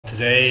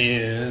Today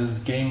is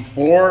game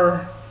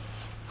 4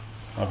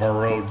 of our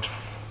road.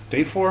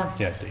 Day 4?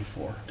 Yeah, day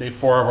 4. Day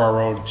 4 of our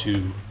road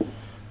to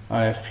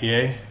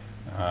IFPA.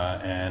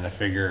 And I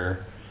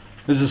figure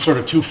this is sort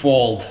of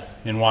twofold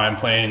in why I'm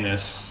playing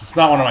this. It's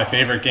not one of my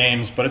favorite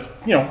games, but it's,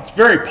 you know, it's a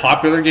very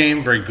popular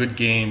game, very good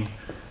game.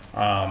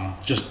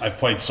 Just I've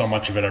played so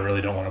much of it, I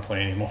really don't want to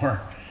play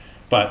anymore.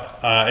 But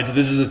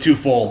this is a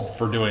twofold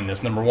for doing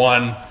this. Number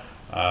one,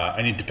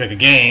 I need to pick a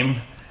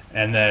game,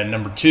 and then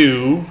number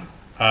two,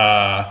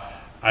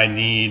 I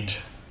need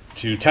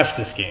to test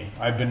this game.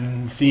 I've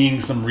been seeing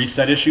some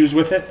reset issues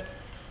with it.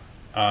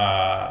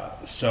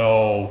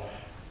 So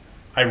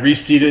I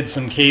reseated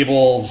some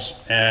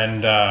cables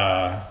and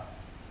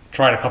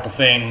tried a couple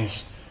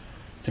things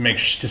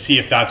to see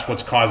if that's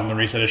what's causing the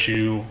reset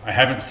issue. I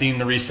haven't seen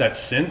the reset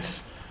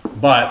since,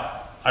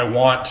 but I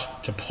want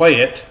to play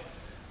it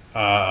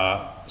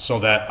so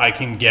that I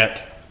can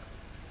get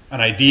an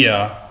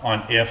idea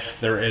on if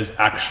there is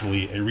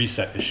actually a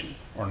reset issue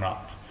or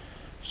not.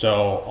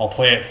 So I'll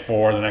play it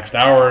for the next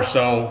hour or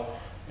so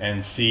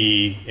and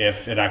see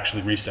if it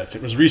actually resets.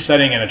 It was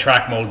resetting in a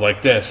track mode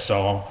like this,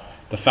 so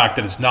the fact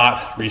that it's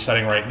not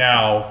resetting right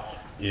now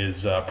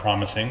is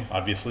promising,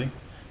 obviously,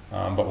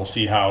 but we'll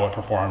see how it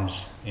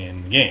performs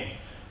in the game.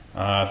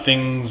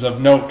 Things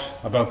of note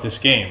about this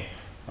game.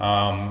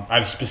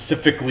 I've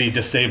specifically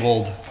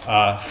disabled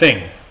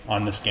Thing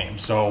on this game.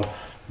 So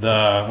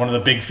one of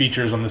the big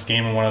features on this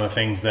game, and one of the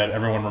things that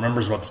everyone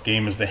remembers about this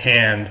game, is the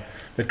hand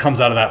that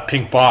comes out of that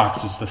pink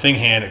box. It's the Thing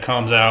hand. It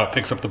comes out,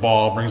 picks up the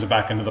ball, brings it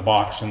back into the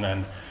box, and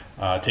then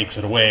takes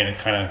it away, and it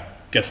kind of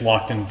gets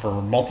locked in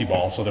for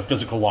multi-ball, so they're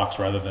physical locks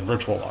rather than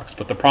virtual locks.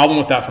 But the problem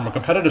with that from a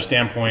competitive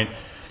standpoint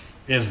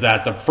is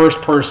that the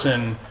first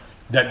person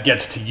that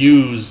gets to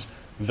use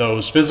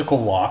those physical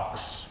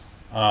locks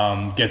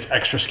gets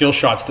extra skill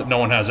shots that no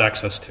one has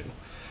access to.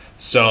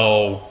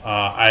 So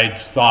I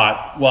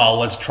thought, well,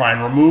 let's try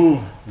and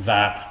remove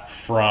that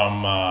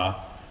from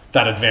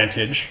that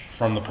advantage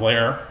from the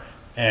player.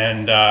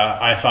 And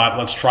I thought,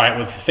 let's try it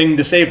with Thing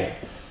disabled.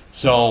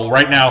 So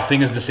right now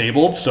Thing is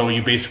disabled, so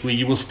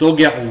you will still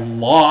get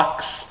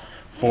locks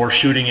for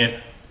shooting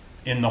it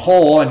in the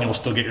hole, and you'll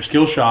still get your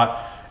skill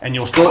shot, and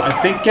you'll still, I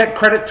think, get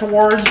credit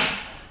towards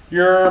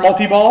your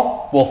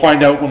multi-ball. We'll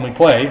find out when we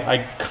play. I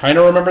kind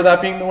of remember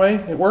that being the way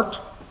it worked.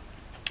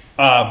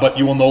 But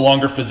you will no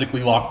longer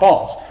physically lock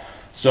balls.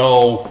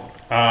 So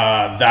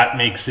that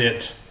makes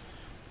it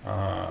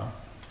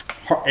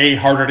A,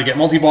 harder to get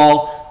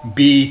multi-ball,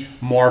 B,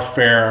 more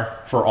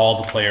fair for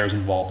all the players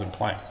involved in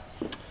playing.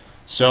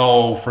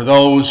 So for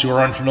those who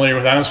are unfamiliar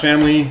with Addams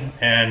Family,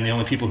 and the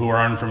only people who are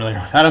unfamiliar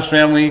with Addams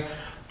Family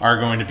are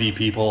going to be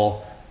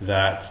people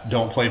that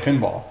don't play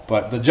pinball.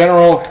 But the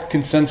general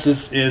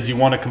consensus is you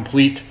want to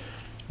complete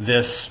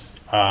this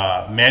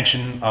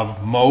mansion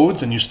of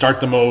modes, and you start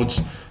the modes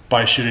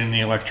by shooting the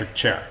electric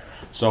chair.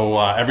 So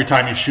every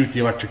time you shoot the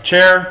electric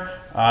chair,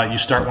 you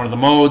start one of the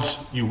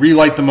modes. You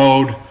relight the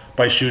mode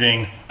by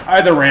shooting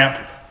either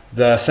ramp,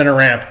 the center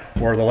ramp,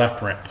 or the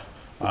left ramp.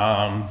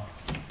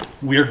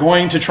 We are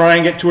going to try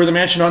and get Tour the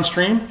Mansion on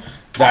stream.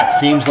 That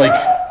seems like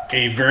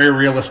a very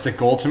realistic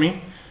goal to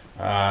me.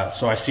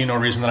 So I see no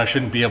reason that I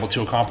shouldn't be able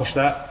to accomplish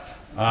that.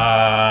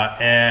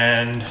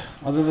 And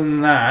other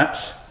than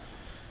that,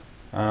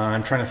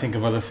 I'm trying to think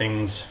of other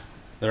things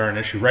that are an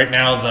issue. Right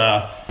now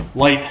the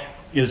light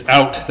is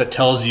out that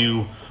tells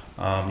you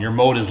your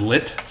mode is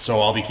lit, so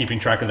I'll be keeping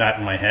track of that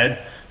in my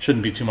head.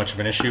 Shouldn't be too much of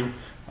an issue.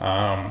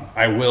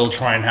 I will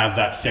try and have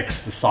that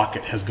fixed. The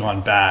socket has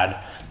gone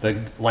bad. The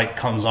light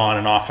comes on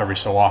and off every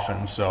so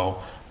often,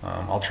 so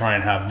I'll try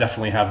and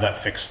definitely have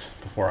that fixed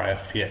before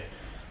IFPA.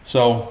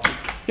 So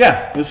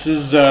yeah, this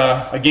is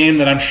a game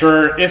that I'm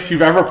sure if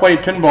you've ever played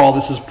pinball,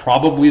 this is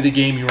probably the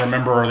game you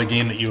remember or the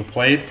game that you have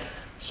played.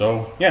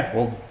 So yeah,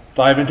 we'll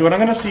dive into it. I'm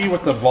going to see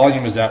what the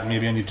volume is at.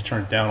 Maybe I need to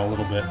turn it down a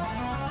little bit.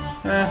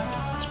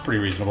 It's pretty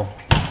reasonable.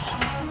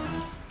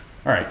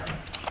 All right,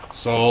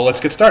 so let's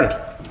get started.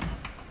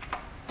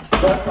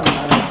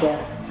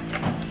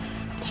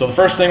 So the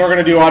first thing we're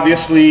going to do,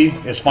 obviously,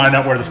 is find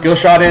out where the skill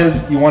shot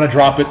is. You want to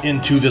drop it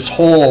into this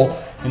hole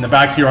in the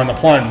back here on the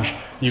plunge.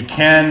 You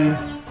can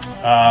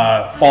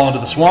fall into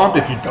the swamp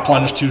if you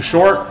plunge too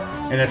short,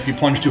 and if you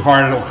plunge too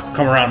hard, it'll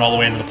come around all the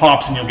way into the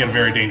pops, and you'll get a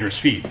very dangerous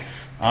feed.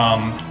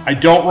 I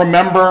don't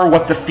remember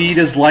what the feed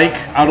is like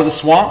out of the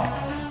swamp,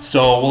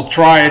 so we'll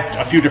try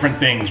a few different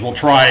things. We'll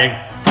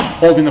try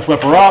holding the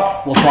flipper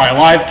up, we'll try a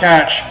live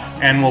catch,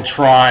 and we'll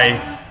try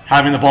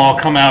having the ball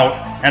come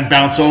out and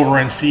bounce over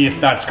and see if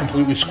that's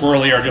completely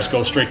squirrely or just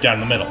go straight down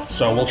the middle.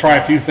 So we'll try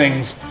a few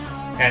things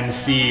and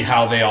see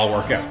how they all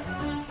work out.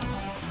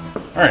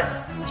 All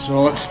right,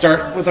 so let's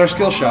start with our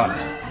skill shot.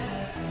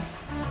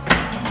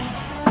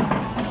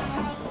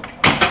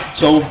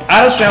 So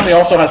Addams Family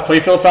also has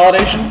playfield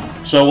validation.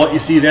 So what you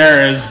see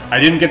there is I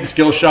didn't get the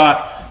skill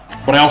shot,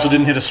 but I also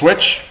didn't hit a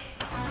switch.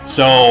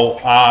 So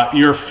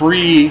you're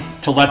free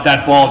to let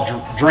that ball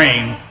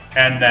drain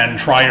and then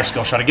try your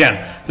skill shot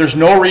again. There's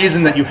no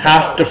reason that you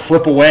have to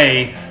flip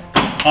away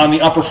on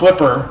the upper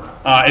flipper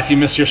if you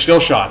miss your skill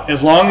shot.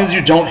 As long as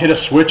you don't hit a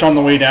switch on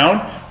the way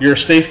down, you're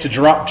safe to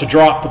drop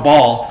the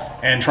ball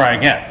and try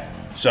again.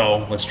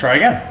 So let's try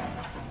again.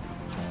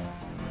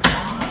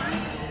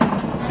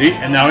 See,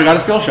 and now we got a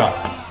skill shot.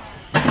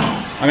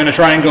 I'm gonna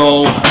try and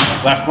go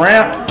left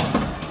ramp,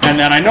 and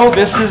then I know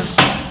this is,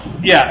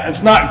 yeah,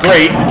 it's not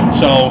great,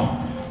 so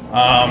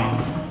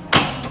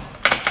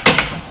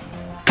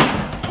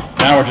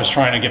now we're just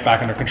trying to get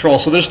back under control.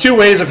 So there's two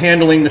ways of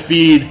handling the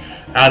feed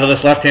out of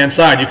this left-hand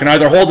side. You can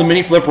either hold the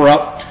mini flipper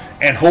up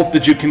and hope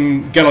that you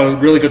can get a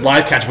really good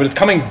live catch, but it's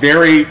coming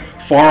very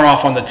far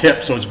off on the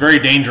tip, so it's very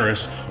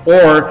dangerous.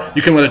 Or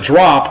you can let it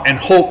drop and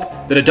hope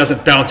that it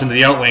doesn't bounce into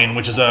the out lane,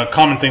 which is a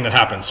common thing that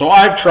happens. So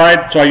I've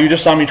tried, so you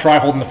just saw me try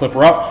holding the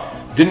flipper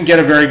up. Didn't get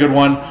a very good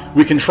one.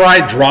 We can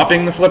try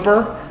dropping the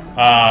flipper.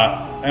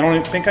 I don't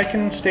even think I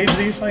can stage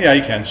these. Oh yeah,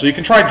 you can. So you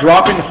can try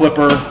dropping the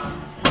flipper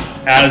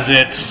as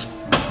it's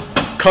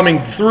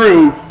coming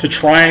through to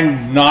try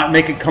and not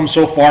make it come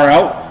so far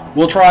out.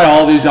 We'll try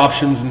all these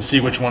options and see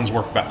which ones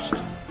work best.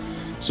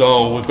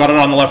 So we've got it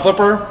on the left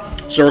flipper,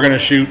 so we're gonna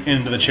shoot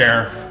into the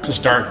chair to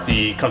start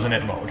the cousin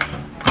it mode.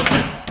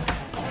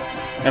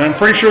 And I'm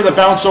pretty sure the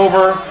bounce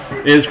over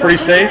is pretty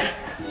safe,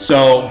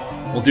 so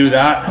we'll do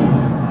that.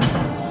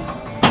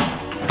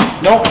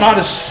 Nope, not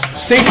as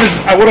safe as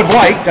I would have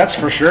liked, that's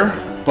for sure,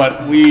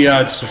 but we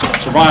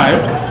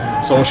survived.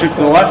 So we'll shoot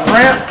to the left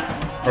ramp,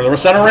 or the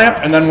center ramp,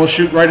 and then we'll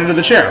shoot right into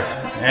the chair.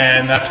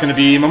 And that's gonna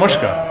be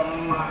Mamushka.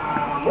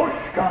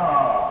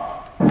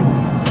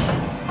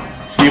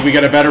 See if we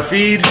get a better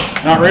feed.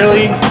 Not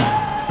really.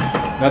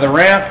 Another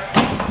ramp.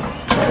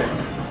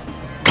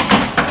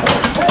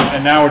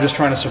 And now we're just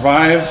trying to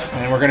survive,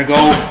 and we're gonna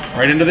go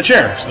right into the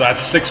chair. So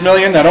that's 6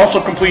 million. That also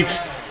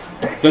completes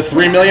the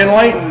 3 million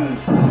light.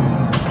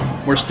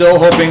 We're still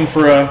hoping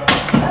for a,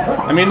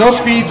 I mean, those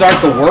feeds aren't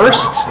the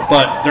worst,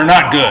 but they're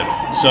not good.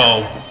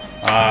 So,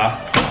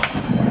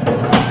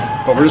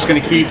 but we're just gonna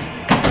keep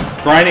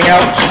grinding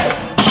out,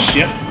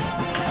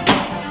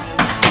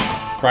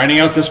 grinding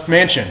out this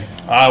mansion.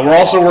 We're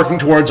also working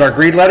towards our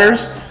greed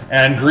letters,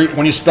 and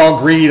when you spell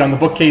greed on the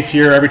bookcase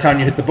here, every time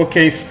you hit the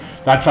bookcase,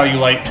 that's how you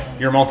light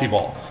your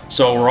multi-ball.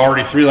 So we're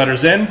already 3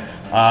 letters in.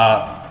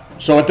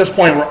 So at this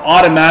point, we're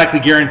automatically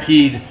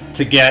guaranteed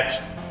to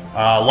get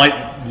lock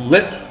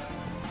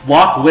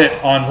lit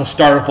on the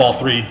start of ball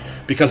 3,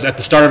 because at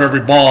the start of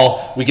every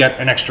ball, we get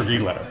an extra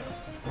greed letter.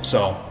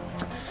 So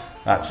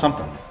that's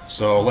something.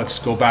 So let's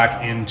go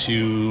back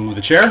into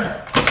the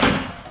chair.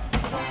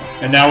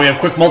 And now we have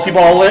quick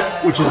multi-ball lit,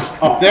 which is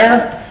up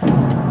there.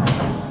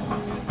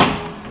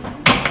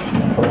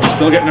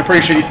 Still getting a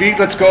pretty shitty feed.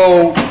 Let's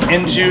go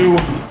into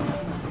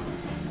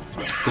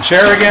the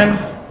chair again.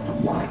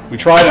 We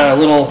tried a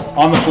little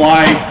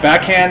on-the-fly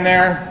backhand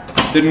there.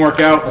 Didn't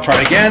work out. We'll try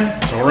it again.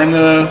 So we're in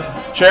the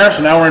chair.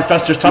 So now we're in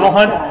Fester's Tunnel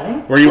Hunt,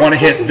 where you want to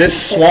hit this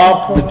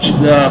swamp,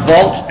 the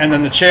vault, and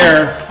then the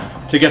chair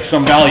to get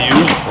some value.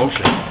 Oh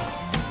shit.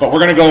 But we're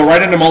going to go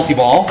right into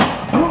multi-ball.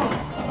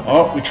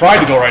 Oh, we tried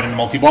to go right into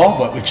multi-ball,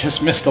 but we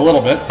just missed a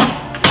little bit.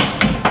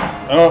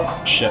 Oh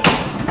shit.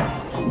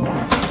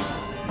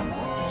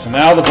 So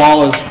now the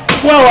ball is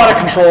well out of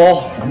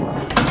control.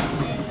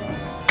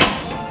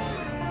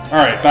 All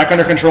right, back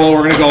under control.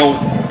 We're gonna go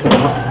to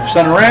the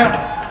center ramp,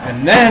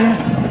 and then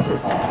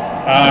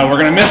we're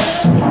gonna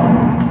miss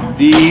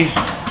the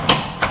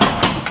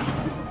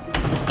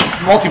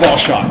multi-ball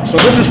shot. So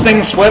this is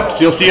things flipped.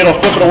 You'll see it'll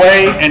flip it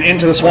away and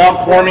into the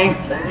swamp for me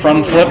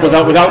from flip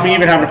without me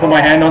even having to put my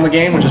hand on the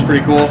game, which is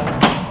pretty cool.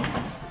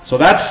 So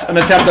that's an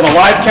attempt at a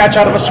live catch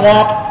out of a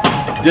swamp.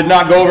 Did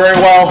not go very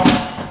well,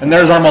 and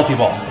there's our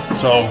multi-ball.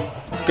 So,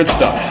 good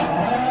stuff.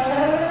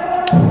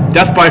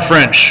 Death by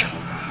French.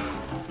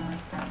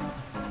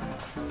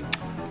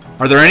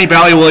 Are there any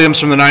Bally Williams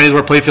from the 90s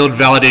where playfield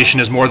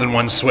validation is more than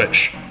one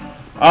switch?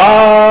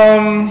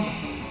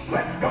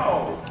 Let's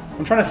go.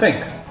 I'm trying to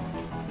think.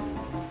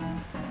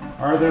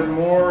 Are there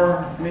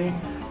more?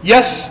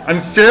 Yes,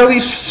 I'm fairly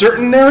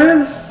certain there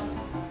is.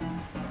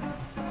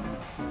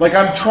 Like,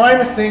 I'm trying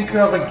to think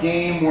of a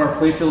game where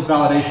playfield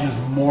validation is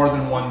more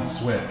than one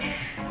switch.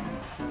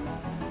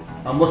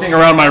 I'm looking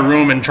around my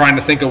room and trying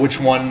to think of which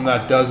one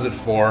that does it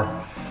for.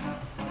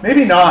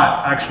 Maybe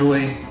not,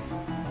 actually.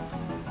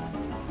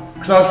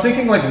 Because I was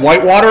thinking like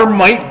Whitewater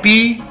might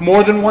be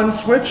more than one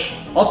switch.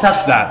 I'll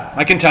test that.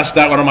 I can test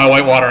that one on my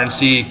Whitewater and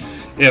see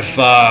if...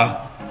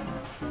 Oh,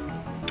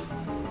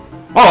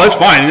 that's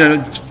fine.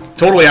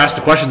 Totally ask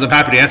the questions. I'm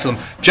happy to answer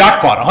them.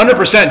 Jackpot.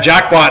 100%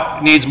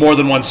 Jackpot needs more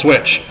than one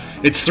switch.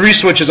 It's 3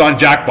 switches on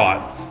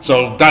Jackpot.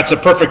 So that's a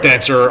perfect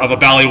answer of a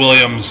Bally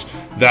Williams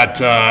that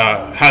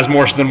has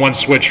more than one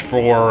switch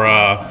for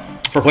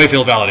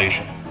playfield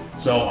validation.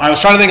 So I was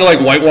trying to think of like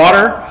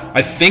Whitewater.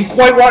 I think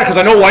Whitewater, because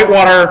I know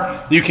Whitewater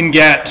you can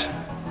get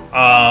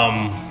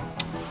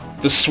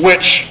the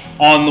switch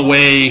on the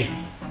way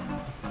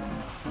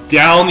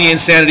down the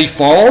Insanity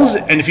Falls,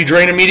 and if you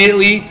drain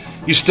immediately,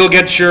 you still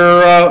get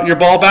your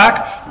ball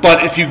back.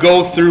 But if you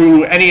go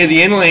through any of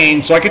the in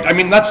lanes, so I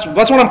mean that's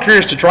what I'm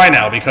curious to try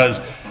now, because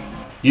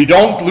you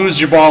don't lose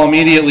your ball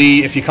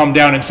immediately if you come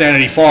down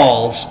Insanity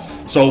Falls.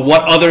 So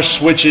what other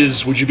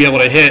switches would you be able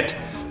to hit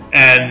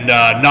and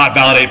not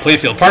validate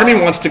playfield? Part of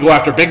me wants to go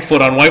after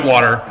Bigfoot on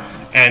whitewater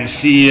and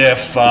see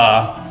if it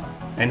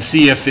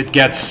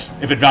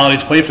validates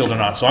playfield or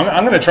not. So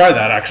I'm going to try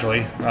that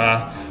actually.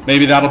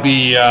 Maybe that'll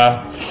be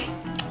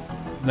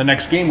the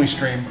next game we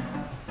stream.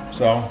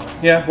 So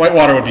yeah,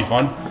 whitewater would be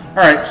fun. All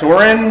right, so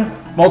we're in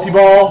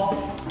multi-ball.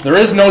 There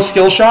is no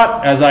skill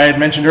shot, as I had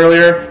mentioned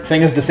earlier.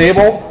 Thing is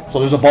disabled, so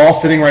there's a ball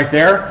sitting right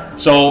there.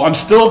 So I'm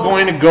still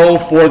going to go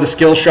for the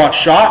skill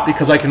shot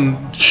because I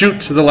can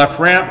shoot to the left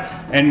ramp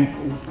and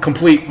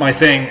complete my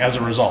thing as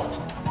a result.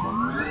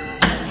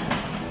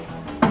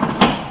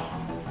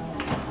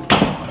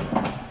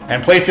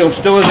 And playfield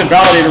still isn't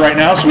validated right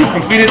now, so we've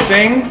completed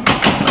thing.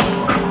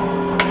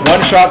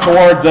 One shot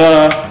toward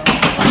the,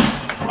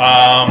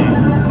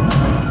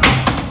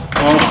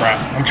 oh crap,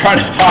 I'm trying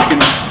to talk and,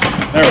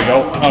 there we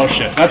go. Oh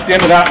shit, that's the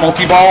end of that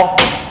multi-ball.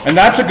 And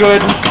that's a good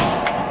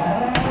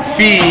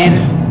feed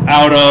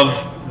out of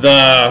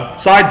the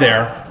side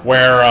there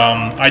where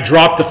I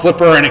dropped the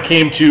flipper and it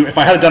came to, if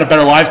I had done a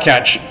better live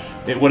catch,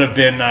 it would have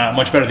been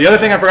much better. The other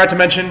thing I forgot to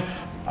mention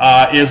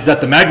is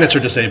that the magnets are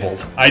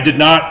disabled. I did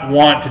not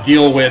want to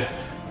deal with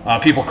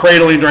people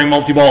cradling during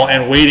multi-ball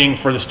and waiting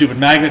for the stupid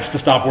magnets to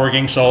stop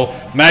working. So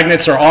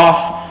magnets are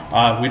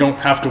off. We don't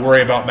have to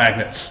worry about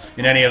magnets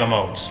in any of the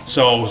modes.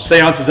 So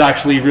Seance is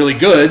actually really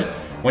good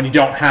when you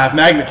don't have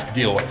magnets to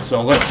deal with. So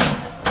let's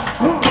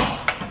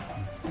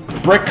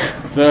brick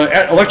the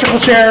electrical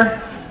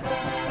chair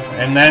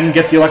and then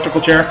get the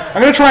electrical chair.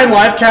 I'm going to try and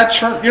live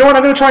catch, or you know what,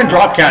 I'm going to try and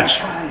drop catch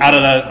out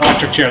of the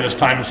electric chair this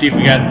time and see if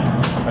we get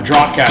a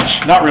drop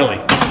catch. Not really.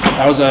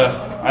 That was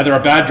either a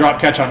bad drop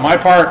catch on my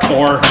part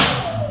or...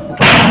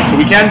 So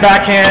we can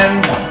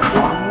backhand...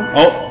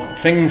 Oh,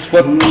 things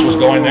flipped was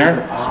going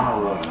there.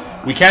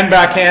 We can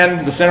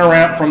backhand the center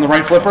ramp from the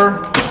right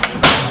flipper.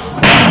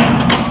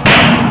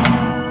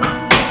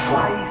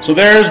 So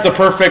there's the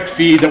perfect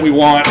feed that we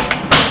want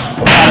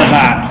out of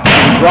that.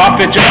 We drop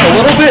it just a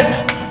little bit,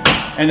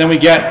 and then we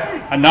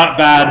get a not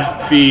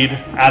bad feed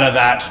out of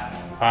that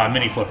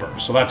mini flipper.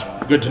 So that's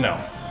good to know.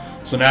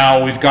 So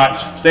now we've got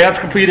Seance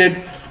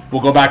completed.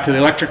 We'll go back to the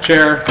electric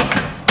chair.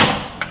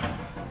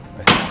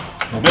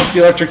 We'll miss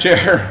the electric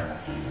chair.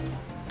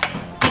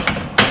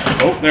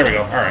 Oh, there we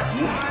go. All right.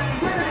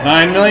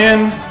 9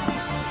 million.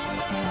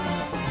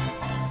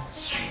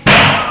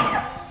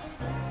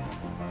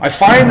 I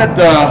find that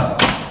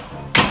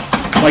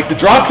the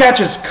drop catch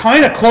is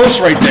kind of close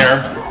right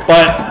there,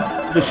 but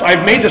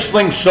I've made this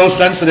sling so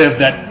sensitive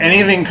that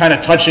anything kind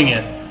of touching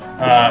it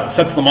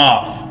sets them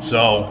off.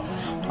 So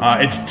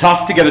it's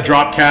tough to get a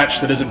drop catch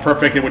that isn't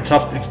perfect.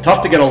 It's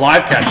tough to get a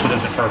live catch that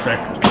isn't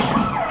perfect.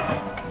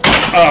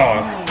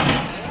 Oh,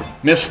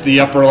 missed the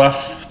upper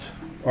left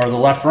or the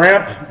left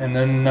ramp, and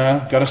then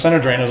got a center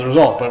drain as a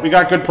result. But we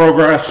got good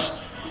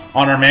progress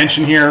on our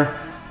mansion here.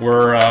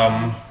 We're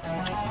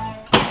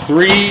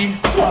 3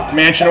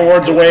 mansion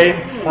awards away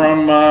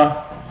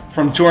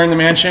from touring the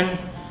mansion,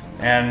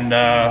 and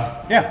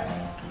yeah,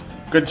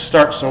 good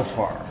start so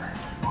far.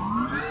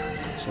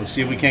 So let's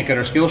see if we can't get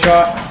our skill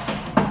shot.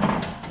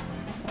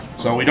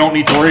 So we don't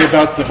need to worry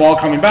about the ball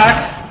coming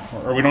back,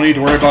 or we don't need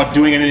to worry about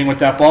doing anything with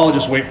that ball.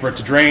 Just wait for it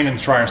to drain and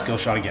try our skill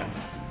shot again.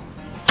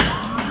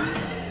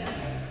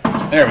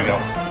 There we go.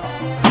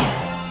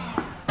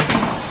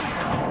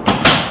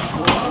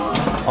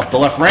 Up the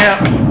left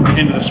ramp,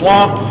 into the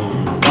swamp,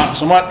 not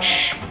so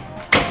much,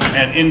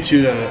 and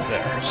into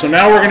there. So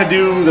now we're going to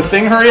do the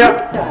thing hurry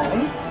up,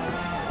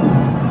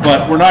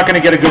 but we're not going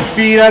to get a good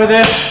feed out of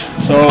this.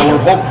 So we're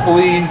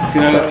hopefully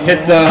going to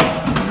hit the,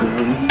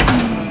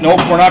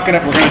 nope, we're going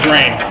to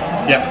drain.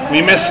 Yep,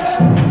 we missed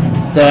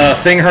the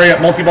thing hurry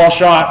up multi-ball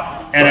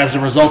shot, and as a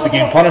result the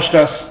game punished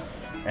us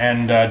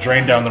and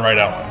drained down the right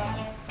outlet.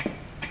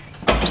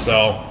 So,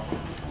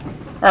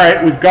 all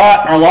right, we've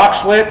got our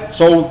locks lit.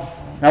 So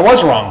I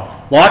was wrong.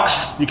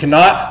 Locks, you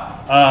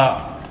cannot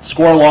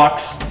score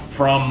locks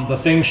from the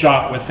thing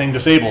shot with thing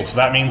disabled. So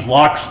that means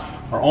locks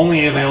are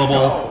only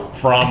available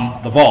from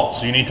the vault.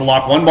 So you need to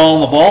lock one ball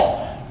in the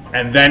vault,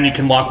 and then you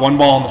can lock one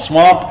ball in the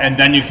swamp, and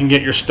then you can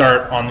get your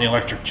start on the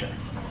electric chair.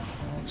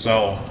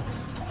 So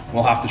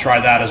we'll have to try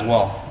that as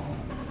well.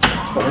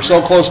 But we're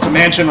so close to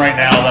mansion right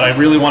now that I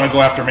really want to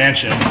go after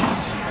mansion.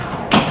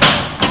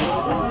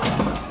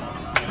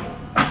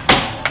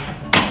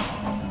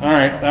 All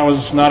right, that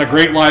was not a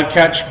great live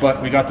catch,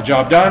 but we got the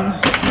job done.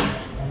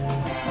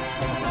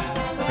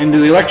 Into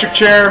the electric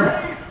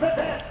chair.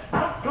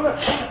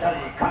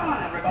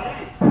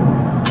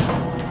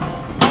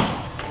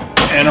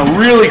 And a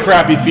really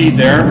crappy feed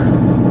there.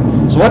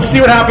 So let's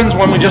see what happens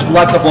when we just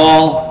let the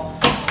ball.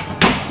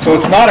 So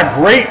it's not a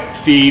great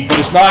feed, but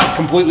it's not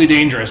completely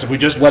dangerous if we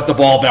just let the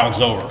ball bounce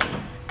over.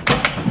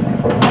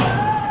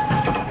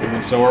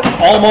 So we're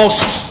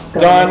almost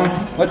done.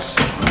 Let's,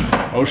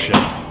 oh shit.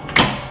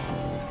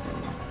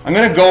 I'm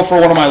going to go for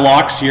one of my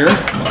locks here.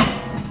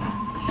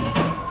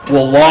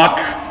 We'll lock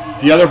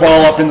the other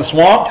ball up in the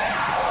swamp.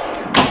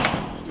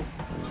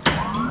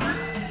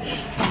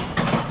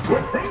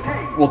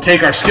 We'll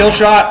take our skill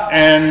shot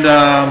and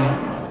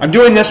I'm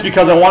doing this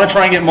because I want to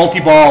try and get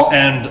multi-ball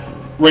and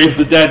raise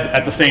the dead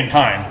at the same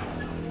time.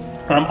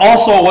 And I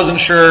also wasn't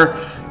sure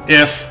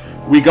if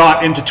we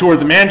got into Tour of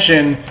the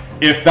Mansion,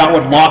 if that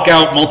would lock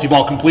out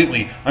multi-ball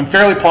completely. I'm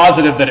fairly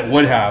positive that it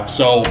would have,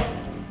 so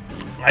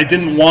I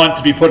didn't want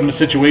to be put in a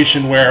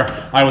situation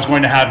where I was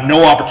going to have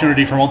no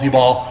opportunity for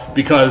multi-ball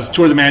because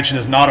Tour of the Mansion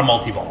is not a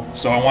multi-ball.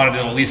 So I wanted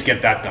to at least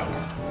get that done.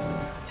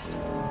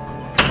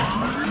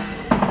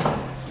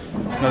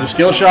 Another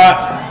skill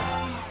shot.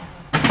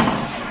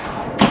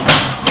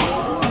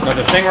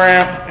 Another thing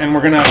ramp, and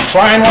we're gonna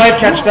try and live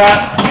catch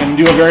that and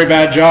do a very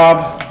bad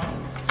job.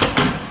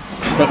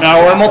 But now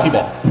we're in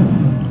multi-ball.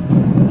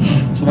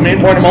 So the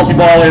main point of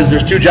multi-ball is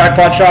there's 2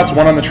 jackpot shots,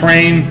 one on the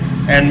train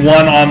and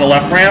one on the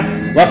left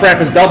ramp. Left ramp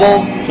is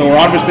double, so we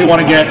obviously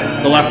want to get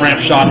the left ramp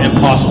shot if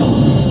possible.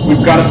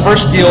 We've got to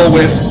first deal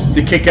with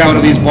the kick out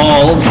of these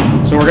balls,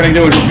 so we're going to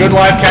do a good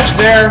live catch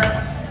there.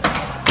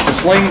 The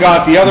sling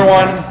got the other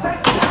one,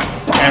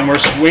 and we're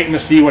waiting to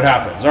see what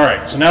happens. All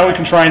right, so now we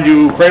can try and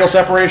do cradle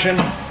separation.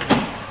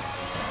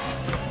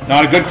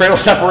 Not a good cradle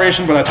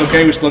separation, but that's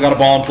okay. We still got a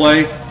ball in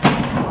play.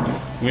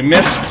 We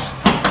missed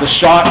the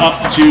shot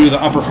up to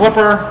the upper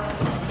flipper.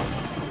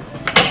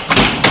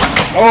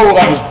 Oh,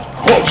 that was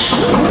close.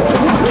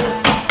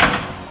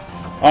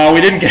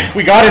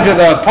 We got into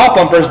the pop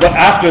bumpers, but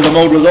after the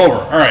mode was over.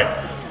 All right,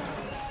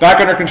 back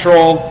under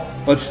control.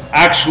 Let's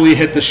actually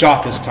hit the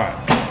shot this time.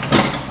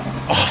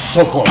 Oh,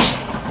 so close.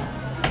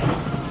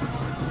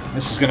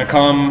 This is gonna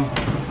come.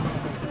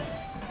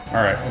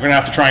 All right, we're gonna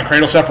have to try and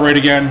cradle separate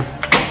again,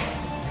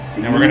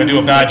 and we're gonna do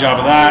a bad job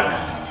of that.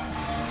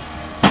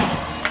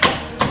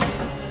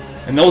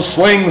 And those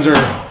slings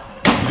are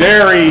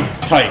very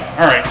tight.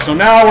 All right, so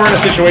now we're in a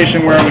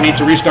situation where we need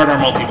to restart our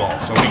multi-ball.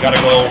 So we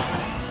gotta go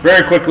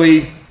very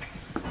quickly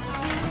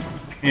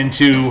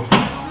into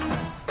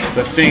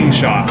the thing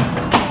shot.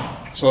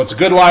 So it's a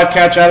good live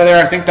catch out of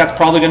there. I think that's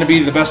probably gonna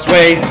be the best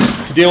way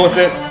to deal with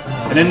it.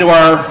 And into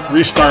our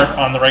restart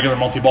on the regular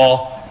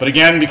multi-ball. But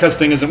again, because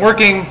thing isn't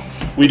working,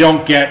 we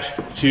don't get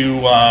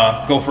to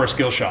go for a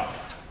skill shot.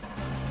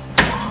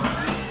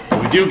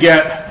 But we do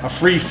get a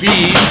free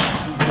feed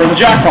for the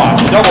jackpot,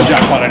 the double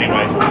jackpot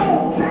anyway.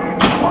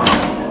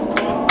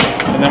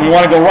 And then we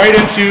want to go right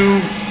into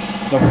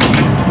the,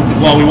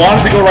 well, we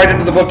wanted to go right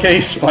into the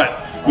bookcase,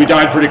 but we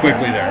died pretty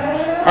quickly there.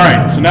 All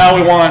right, so now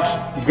we've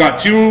got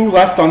 2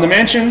 left on the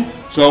mansion,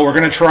 so we're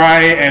going to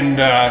try and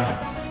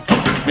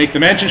make the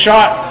mansion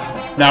shot.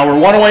 Now we're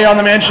 1 away on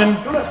the mansion.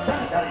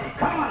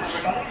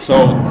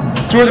 So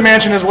Tour of the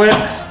Mansion is lit.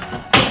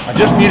 I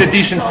just need a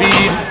decent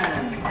feed.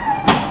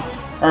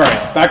 All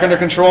right, back under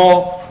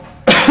control.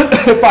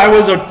 If I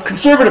was a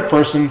conservative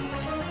person,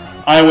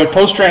 I would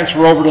post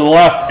transfer over to the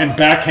left and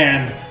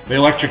backhand the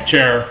electric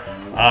chair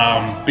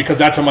because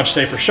that's a much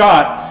safer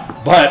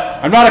shot. But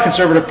I'm not a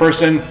conservative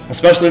person,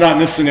 especially not in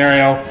this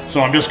scenario,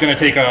 so I'm just going to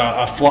take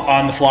a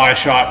on-the-fly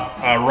shot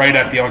right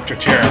at the electric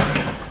chair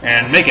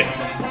and make it.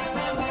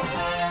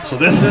 So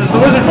this is the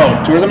wizard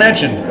mode, Tour of the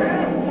Mansion.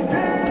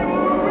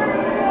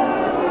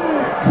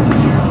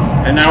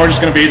 And now we're just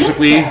going to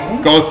basically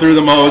go through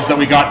the modes that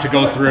we got to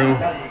go through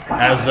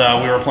as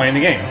we were playing the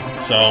game.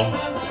 So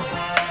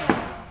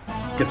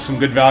get some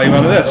good value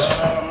out of this.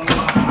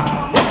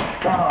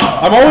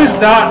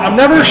 I'm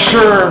never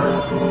sure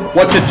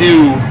what to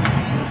do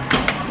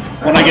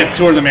when I get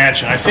Tour of the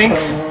Mansion. I think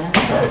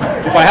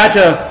if I had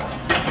to,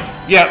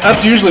 yeah,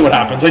 that's usually what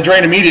happens. I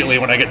drain immediately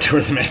when I get Tour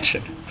of the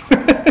Mansion.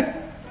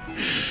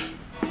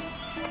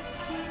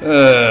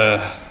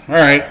 All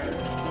right,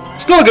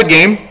 still a good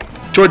game.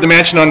 Toured the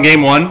Mansion on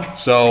game 1,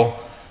 so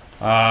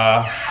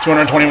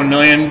 221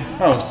 million.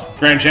 Oh, it's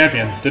grand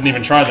champion. Didn't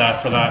even try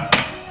that for that.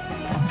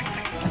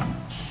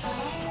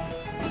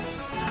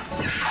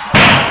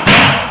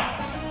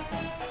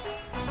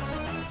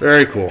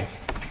 Very cool.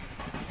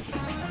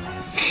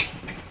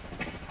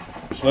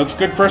 So that's a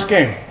good first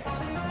game.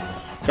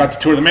 Got to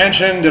tour the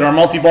mansion, did our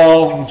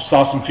multi-ball,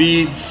 saw some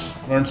feeds,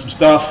 learned some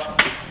stuff,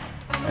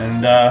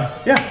 and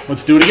yeah,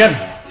 let's do it again.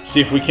 See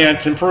if we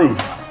can't improve.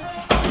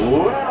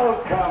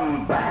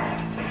 Welcome back.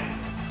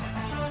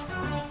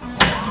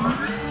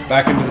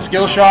 Back into the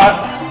skill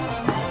shot.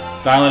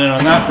 Dialing in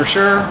on that for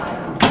sure.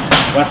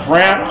 Left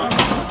ramp.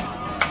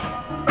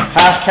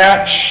 Half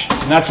catch.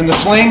 And that's in the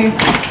sling.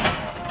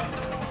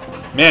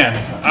 Man,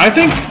 I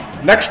think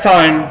next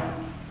time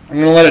I'm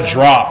going to let it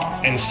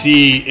drop and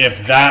see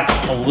if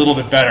that's a little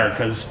bit better.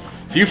 Because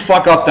if you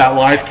fuck up that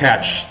live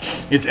catch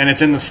and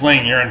it's in the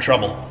sling, you're in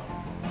trouble.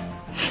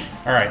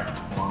 All right.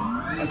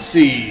 Let's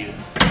see.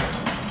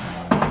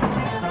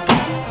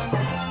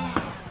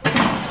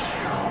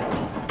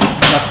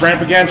 Left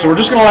ramp again, so we're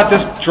just going to let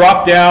this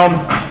drop down.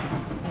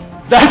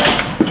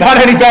 That's not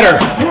any better.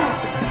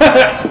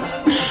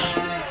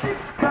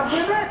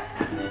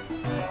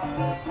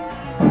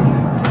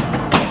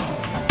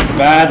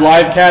 Bad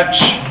live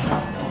catch.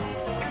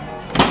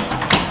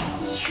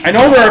 I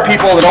know there are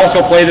people that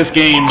also play this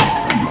game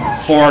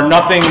for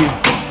nothing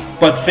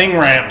but thing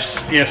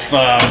ramps,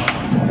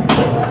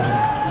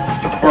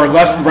 or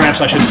left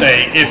ramps I should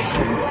say, if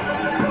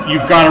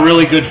you've got a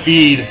really good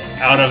feed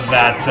out of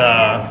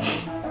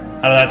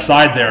that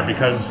side there,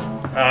 because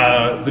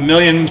the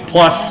millions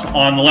plus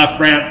on the left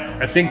ramp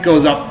I think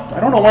goes up. I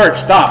don't know where it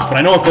stops, but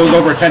I know it goes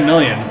over 10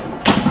 million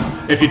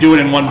if you do it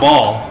in one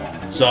ball.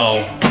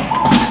 So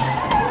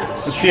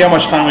let's see how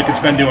much time we can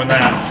spend doing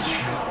that.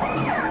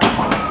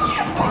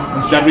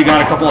 Instead, we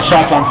got a couple of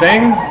shots on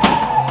thing.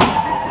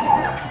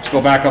 Let's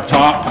go back up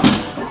top.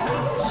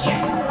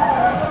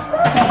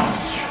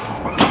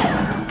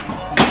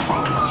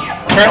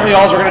 Apparently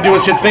all we're going to do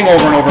is hit thing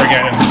over and over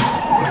again. And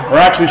we're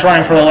actually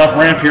trying for the left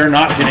ramp here,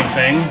 not hitting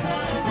thing.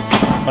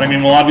 But I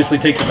mean, we'll obviously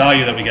take the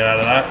value that we get out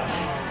of that.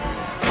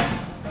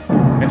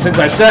 And since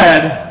I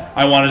said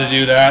I wanted to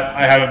do that,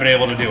 I haven't been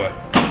able to do it.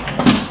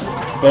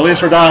 But at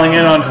least we're dialing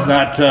in onto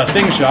that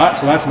thing shot,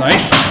 so that's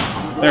nice.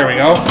 There we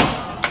go.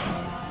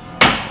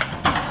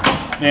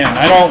 Man,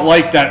 I don't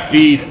like that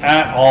feed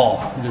at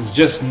all. It is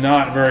just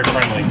not very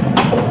friendly.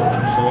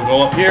 So we'll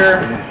go up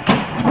here.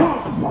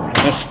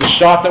 Missed the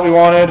shot that we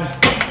wanted.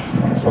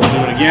 So we'll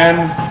do it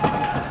again.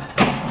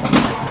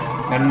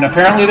 And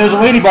apparently there's a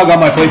ladybug on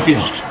my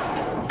playfield.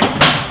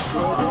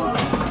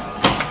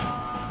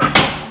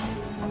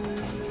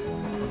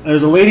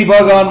 There's a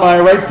ladybug on my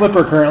right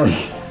flipper currently.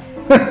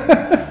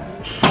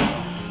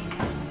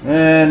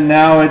 And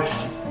now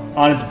it's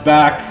on its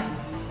back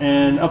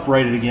and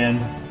uprighted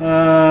again.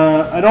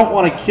 I don't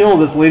want to kill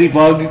this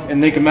ladybug and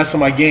make a mess of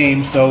my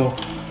game, so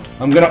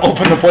I'm going to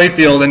open the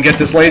playfield and get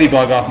this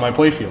ladybug off my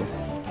playfield.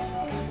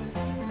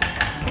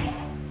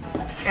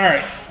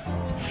 Alright.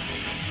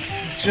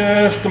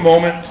 Just a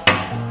moment.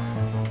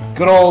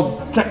 Good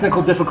old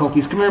technical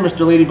difficulties. Come here,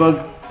 Mr. Ladybug,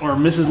 or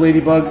Mrs.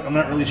 Ladybug. I'm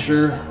not really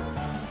sure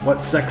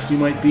what sex you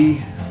might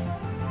be.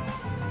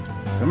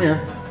 Come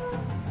here.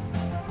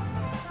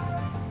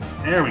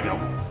 There we go.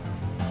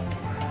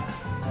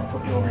 I'll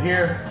put you over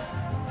here.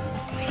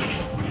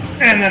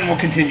 And then we'll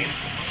continue.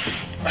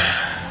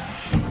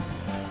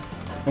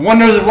 The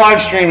wonders of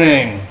live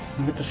streaming.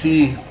 You get to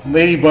see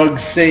ladybugs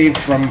saved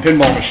from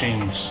pinball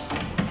machines.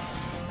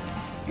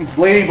 It's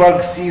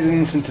ladybug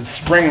season since it's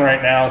spring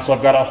right now, so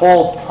I've got a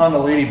whole ton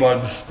of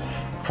ladybugs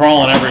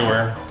crawling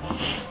everywhere.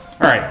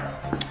 Alright,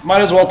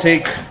 might as well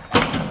take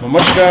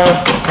Mamushka,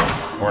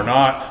 or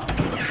not.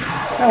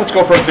 Now let's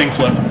go for a thing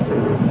flip.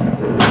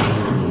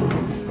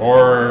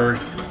 Or,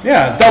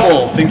 yeah,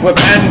 double thing flip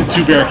and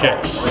 2 bear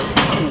kicks.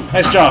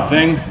 Nice job,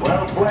 Thing.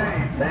 Well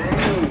played,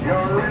 Thing.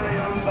 You're really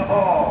on the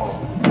ball.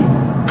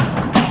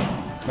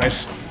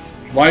 Nice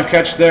live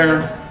catch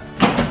there.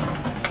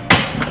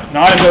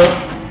 Not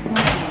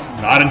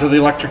into the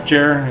electric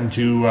chair,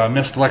 into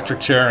missed electric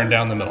chair and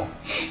down the middle.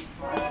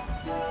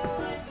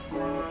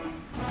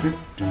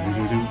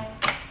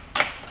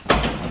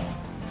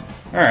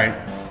 Alright,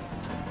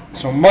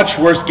 so much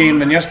worse game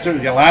than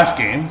the last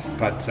game,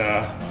 but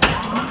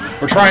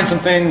we're trying some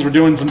things, we're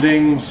doing some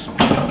things,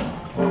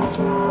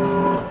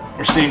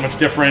 we're seeing what's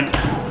different.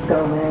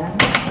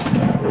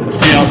 Let's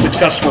see how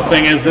successful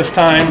Thing is this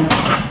time.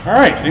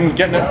 Alright, Thing's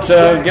getting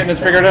it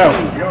figured out.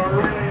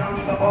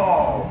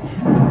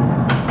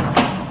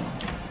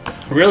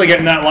 We're really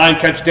getting that line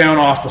catch down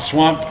off the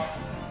swamp.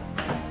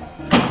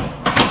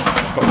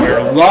 But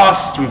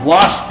we've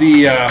lost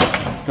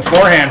the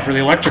forehand for the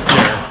electric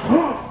chair.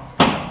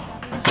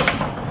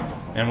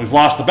 And we've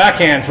lost the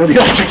backhand for the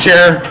electric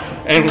chair,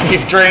 and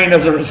we've drained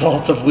as a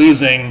result of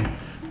losing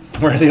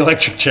where the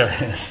electric chair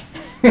is.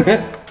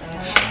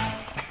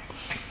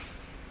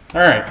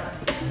 Alright.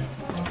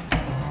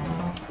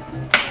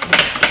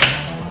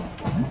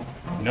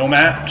 No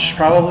match,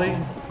 probably.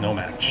 No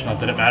match. Not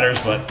that it matters,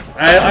 but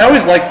I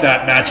always liked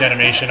that match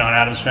animation on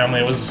Addams Family.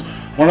 It was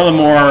one of the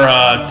more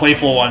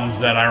playful ones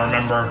that I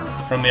remember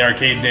from the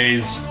arcade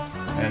days,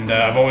 and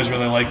I've always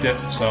really liked it,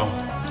 so.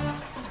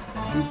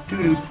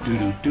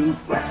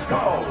 Let's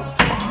go.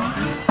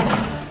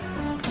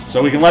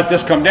 So we can let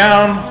this come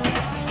down,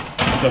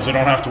 because we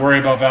don't have to worry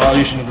about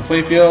validation of the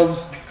playfield,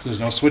 because there's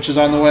no switches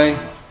on the way.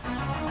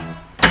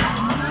 We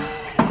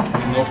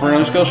can go for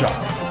another skill shot.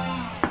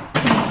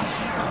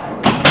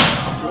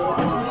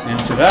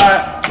 Into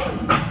that.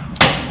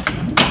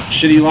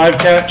 Shitty live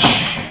catch,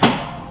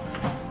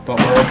 but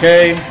we're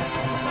okay.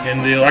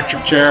 In the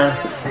electric chair.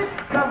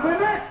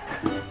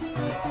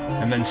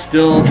 And then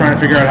still trying to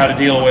figure out how to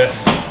deal with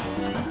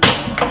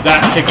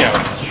that kick out,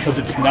 because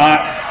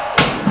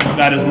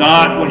that is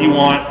not what you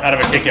want out of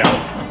a kick out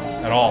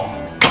at all.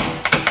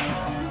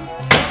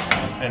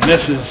 And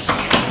this is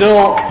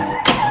still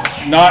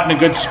not in a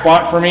good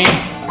spot for me.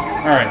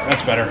 Alright,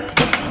 that's better.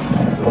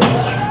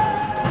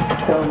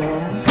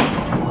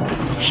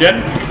 Shit.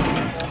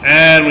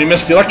 And we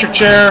missed the electric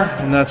chair,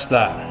 and that's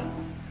that.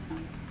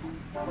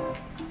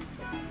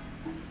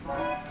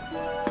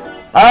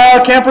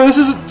 Camper, this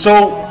is,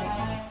 so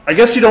I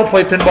guess you don't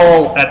play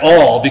pinball at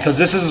all, because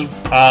this is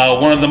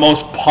one of the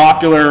most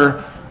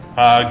popular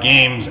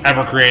games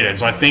ever created.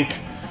 So I think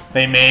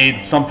they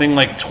made something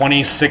like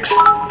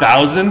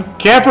 26,000.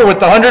 Camper with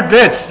the 100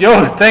 bits.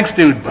 Yo, thanks,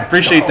 dude.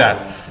 Appreciate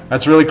that.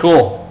 That's really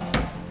cool.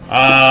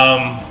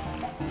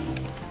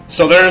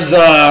 So there's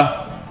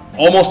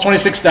almost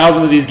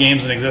 26,000 of these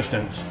games in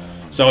existence.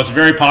 So it's a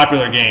very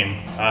popular game.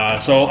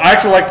 So I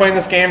actually like playing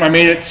this game. I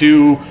made it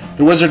to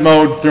the wizard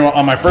mode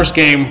on my first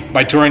game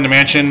by touring the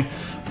mansion.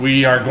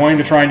 We are going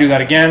to try and do that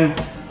again.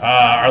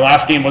 Our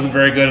last game wasn't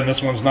very good, and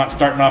this one's not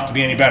starting off to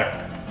be any better.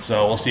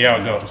 So we'll see how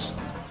it goes.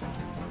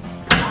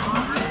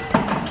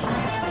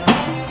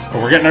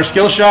 But we're getting our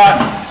skill shot,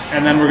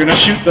 and then we're going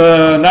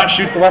to not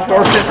shoot the left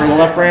orbit or the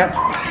left ramp.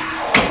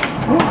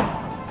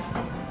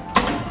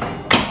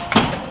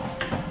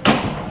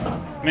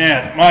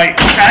 Man, my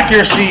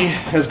accuracy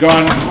has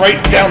gone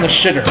right down the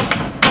shitter.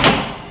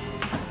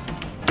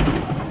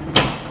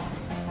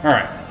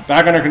 Alright,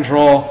 back under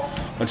control.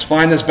 Let's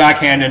find this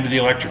backhand into the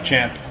electric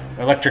chair.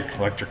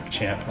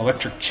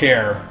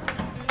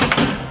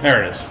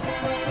 There it is.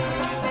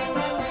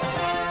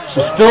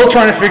 So still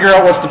trying to figure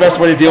out what's the best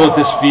way to deal with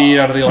this feed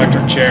out of the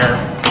electric chair.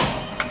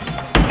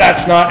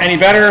 That's not any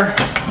better.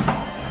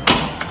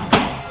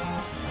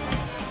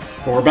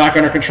 But we're back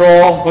under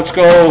control. Let's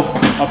go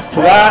up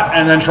to that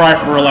and then try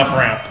for a left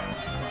ramp.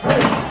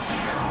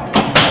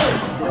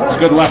 That's a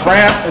good left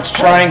ramp. Let's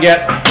try and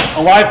get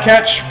a live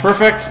catch.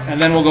 Perfect. And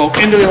then we'll go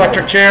into the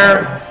electric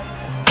chair.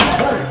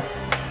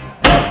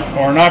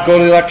 Or not go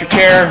to the electric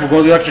chair. We'll go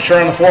to the electric chair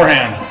on the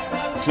forehand.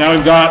 So now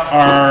we've got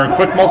our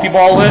quick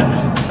multi-ball lit.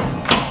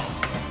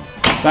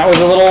 That was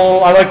a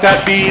little, I like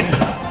that feed.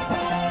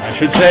 I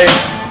should say.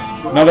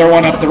 Another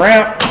one up the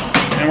ramp.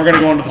 And we're going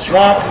to go into the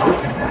swamp.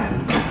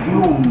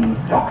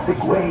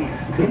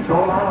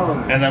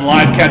 And then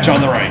live catch on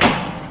the right.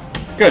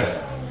 Good.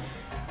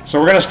 So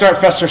we're going to start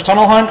Fester's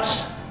Tunnel Hunt.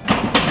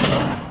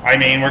 I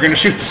mean, we're going to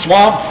shoot the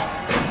swamp.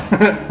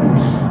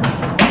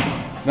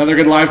 Another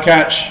good live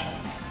catch.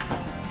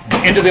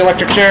 Into the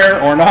electric chair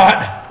or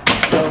not.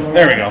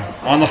 There we go.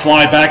 On the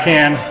fly,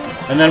 backhand.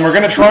 And then we're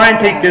going to try and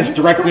take this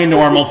directly into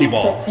our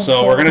multi-ball.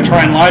 So we're going to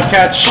try and live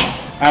catch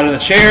out of the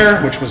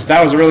chair,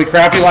 that was a really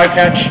crappy live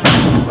catch.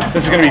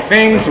 This is going to be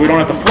Thing, so we don't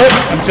have to flip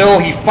until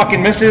he fucking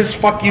misses.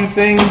 Fuck you,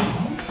 Thing.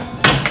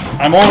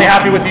 I'm only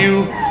happy with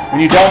you when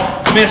you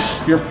don't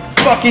miss your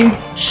fucking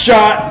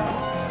shot.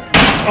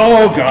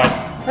 Oh, God.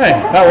 Hey,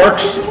 that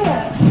works.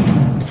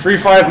 Free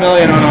 5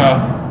 million on a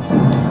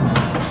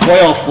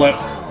flail flip.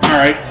 All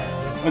right,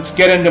 let's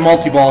get into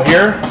multi-ball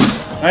here.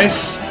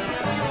 Nice.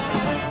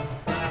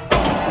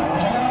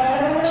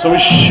 So we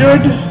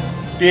should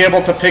be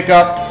able to pick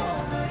up.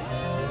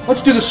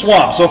 Let's do the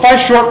swamp. So if I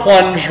short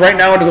plunge right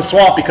now into the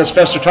swamp because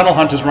Fester Tunnel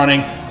Hunt is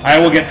running, I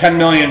will get 10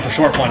 million for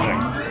short plunging.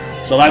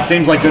 So that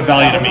seems like good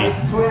value to me.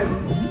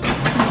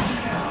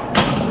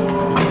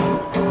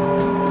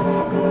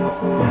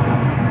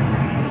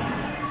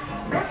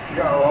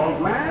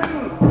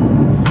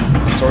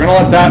 So we're going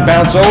to let that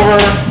bounce over.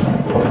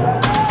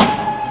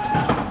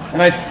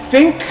 And I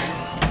think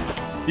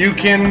you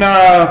can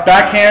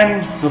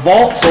backhand the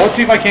vault. So let's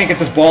see if I can't get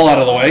this ball out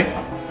of the way.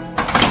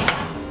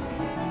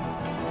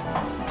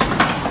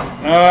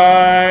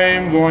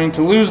 I'm going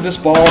to lose this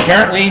ball,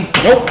 apparently.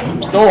 Nope,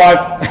 I'm still alive.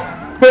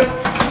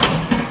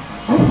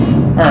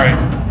 Alright.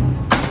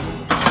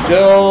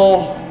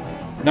 Still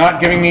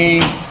not giving me...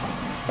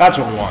 That's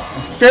what we want.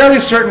 I'm fairly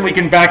certain we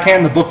can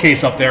backhand the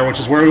bookcase up there, which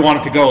is where we want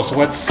it to go. So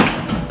let's...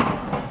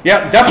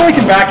 Yeah, definitely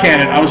can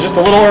backhand it. I was just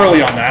a little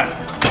early on that.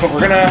 But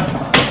we're gonna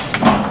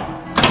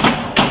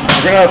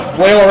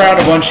flail around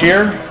a bunch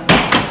here.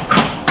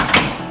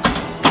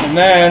 And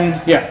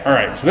then, yeah, all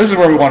right, so this is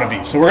where we want to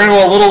be. So we're going to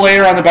go a little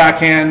later on the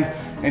backhand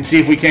and see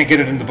if we can't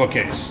get it in the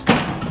bookcase.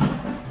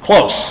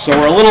 Close. So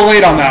we're a little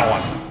late on that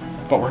one,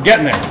 but we're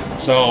getting there.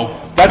 So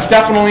that's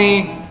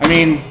definitely, I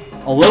mean,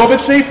 a little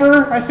bit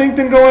safer, I think,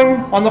 than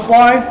going on the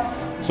fly.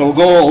 So we'll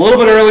go a little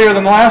bit earlier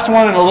than the last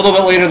one and a little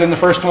bit later than the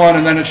first one,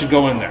 and then it should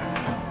go in there.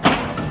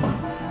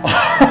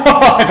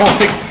 I don't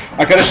think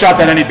I could have shot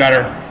that any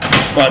better,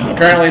 but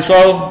apparently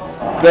so.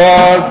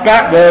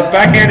 The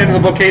backhand into the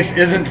bookcase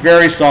isn't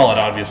very solid,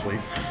 obviously.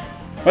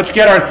 Let's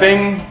get our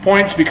Thing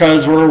points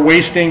because we're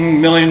wasting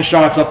million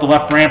shots up the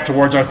left ramp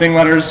towards our Thing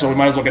letters, so we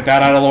might as well get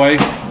that out of the way.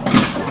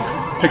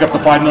 Pick up the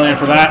 5 million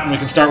for that, and we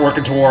can start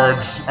working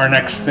towards our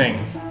next Thing.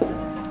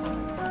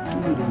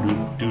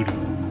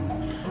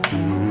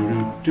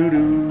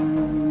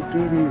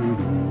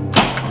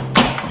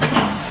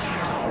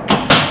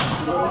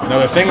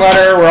 Another Thing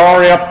letter. We're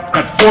already up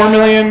at 4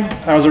 million.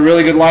 That was a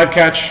really good live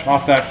catch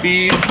off that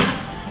feed.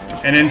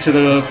 And into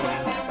the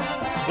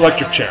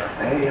electric chair.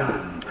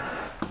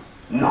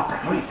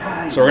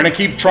 So we're going to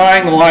keep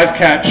trying the live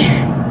catch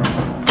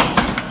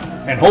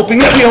and hoping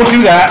that we don't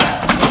do that.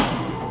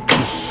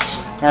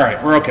 All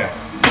right, we're okay.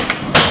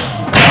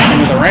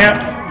 Into the ramp.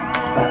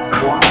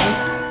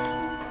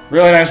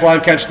 Really nice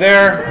live catch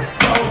there.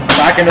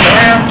 Back into the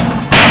ramp.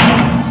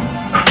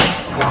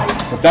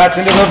 But that's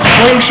into the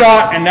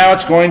slingshot, and now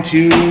it's going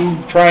to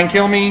try and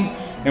kill me.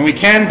 And we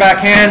can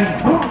backhand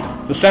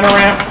the center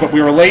ramp, but we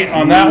were late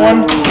on that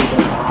one.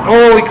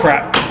 Holy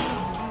crap.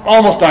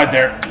 Almost died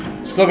there.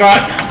 Still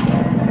got it.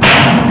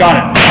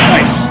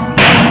 Nice.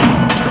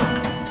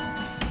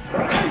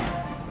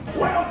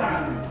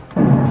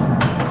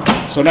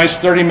 So nice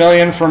 30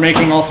 million for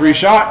making all 3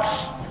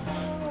 shots.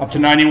 Up to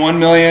 91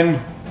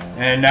 million.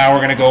 And now we're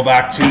going to go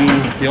back to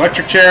the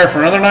electric chair for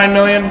another 9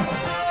 million.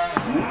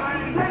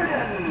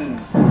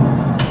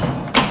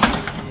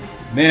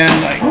 Man,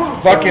 like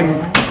fucking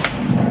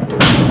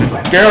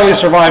barely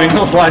surviving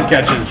those live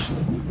catches.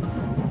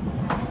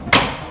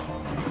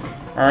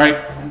 Alright,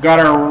 got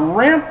our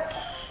ramp.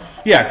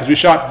 Yeah, because we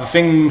shot the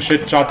thing,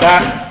 shot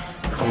that.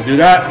 So we'll do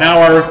that. Now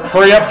our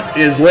hurry up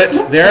is lit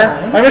there.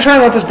 I'm going to try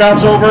and let this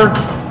bounce over.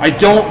 I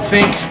don't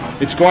think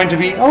it's going to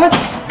be... Oh,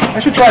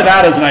 I should try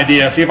that as an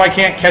idea. See if I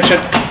can't catch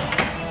it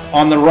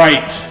on the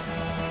right.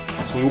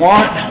 So we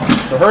want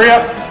the hurry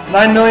up.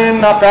 9 million,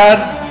 not bad.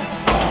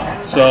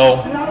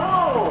 So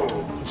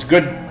it's a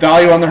good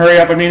value on the hurry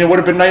up. I mean, it would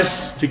have been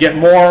nice to get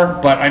more,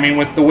 but I mean,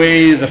 with the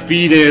way the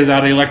feed is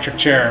out of the electric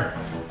chair,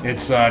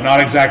 it's not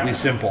exactly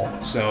simple.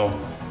 So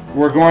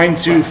we're going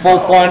to full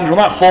plunge, well,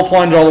 not full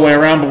plunge all the way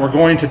around, but we're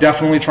going to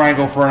definitely try and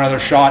go for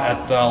another shot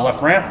at the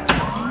left ramp.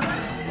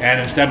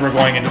 And instead we're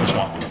going into the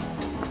swamp.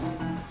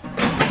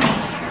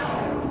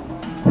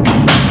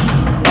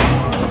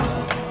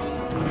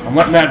 I'm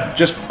letting that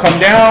just come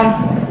down,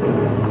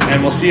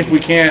 and we'll see if we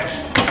can't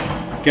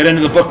get into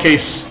the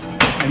bookcase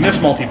in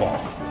this multi-ball.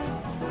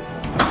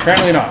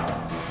 Apparently not.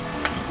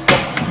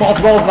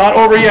 Multi-ball is not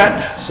over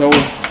yet, so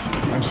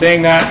I'm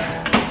saying that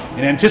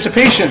in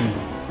anticipation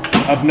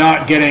of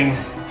not getting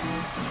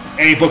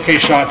any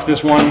bookcase shots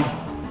this one,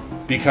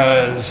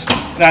 because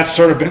that's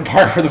sort of been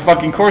par for the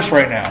fucking course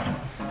right now.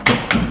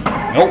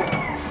 Nope.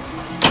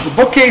 The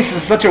bookcase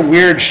is such a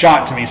weird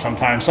shot to me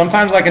sometimes.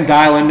 Sometimes I can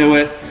dial into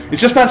it. It's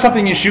just not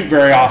something you shoot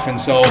very often,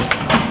 so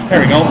there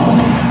we go.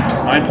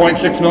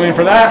 9.6 million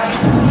for that.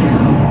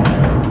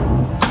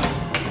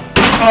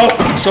 Oh,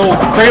 so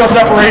cradle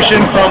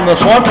separation from the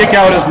swamp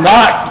kickout is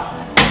not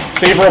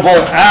favorable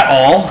at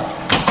all.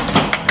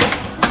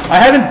 I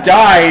haven't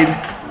died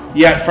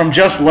yet from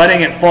just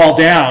letting it fall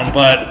down,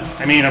 but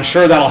I mean, I'm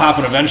sure that'll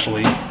happen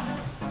eventually.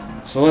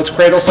 So let's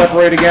cradle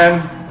separate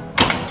again.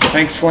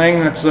 Thanks,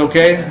 sling, that's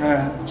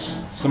okay.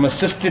 Some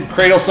assisted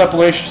cradle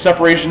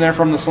separation there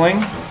from the sling.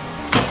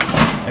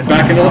 And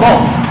back into the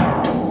ball.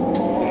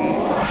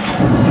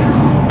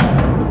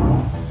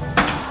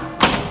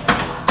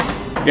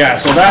 Yeah,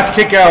 so that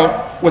kick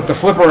out with the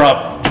flipper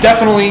up,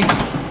 definitely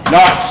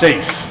not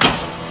safe.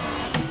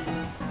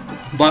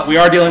 But we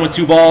are dealing with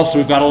two balls, so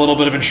we've got a little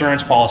bit of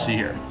insurance policy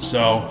here.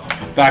 So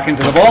back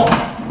into the vault,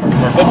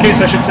 or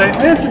bookcase I should say.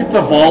 It's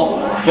the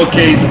vault,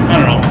 bookcase, I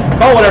don't know.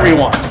 Call it whatever you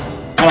want.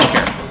 I don't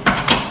care.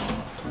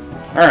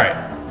 Alright.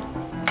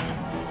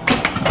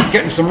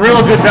 Getting some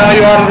real good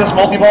value out of this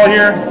multi-ball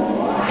here.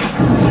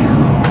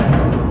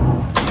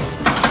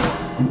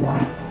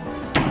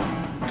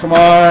 Come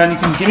on, you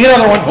can give me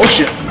another one. Oh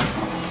shit.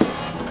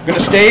 I'm gonna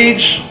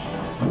stage.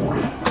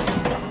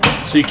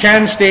 So you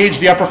can stage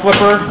the upper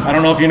flipper. I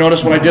don't know if you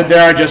noticed what I did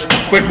there. I just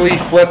quickly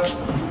flipped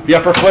the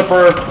upper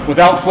flipper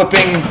without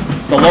flipping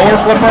the lower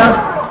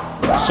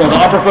flipper. So the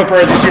upper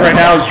flipper, as you see right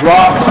now, is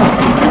dropped,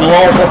 and the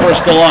lower flipper is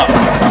still up.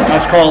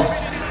 That's called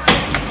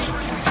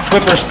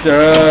flipper.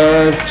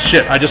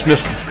 Shit, I just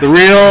missed the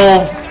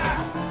real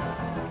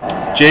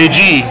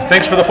JG.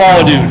 Thanks for the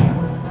follow, dude.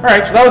 All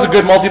right, so that was a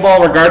good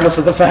multi-ball, regardless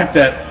of the fact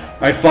that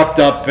I fucked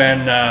up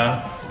and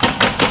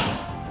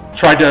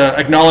tried to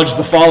acknowledge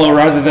the follow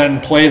rather than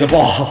play the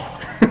ball.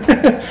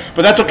 But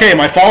that's okay.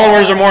 My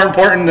followers are more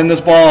important than this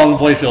ball on the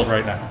playfield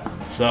right now.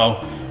 So,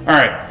 all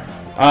right.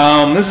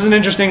 This is an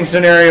interesting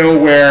scenario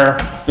where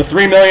the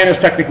 3 million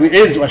is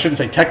I shouldn't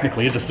say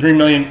technically, the 3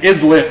 million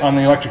is lit on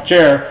the electric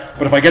chair,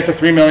 but if I get the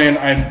 3 million,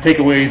 I'd take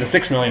away the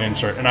 6 million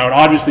insert, and I would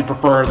obviously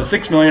prefer the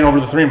 6 million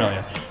over the 3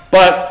 million.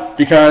 But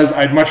because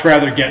I'd much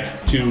rather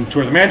get to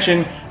Tour the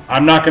Mansion,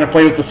 I'm not going to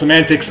play with the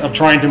semantics of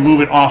trying to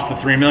move it off the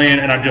 3 million,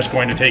 and I'm just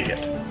going to take it.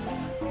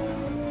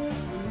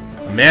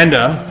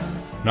 Amanda,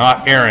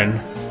 not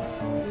Aaron.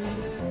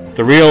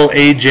 The real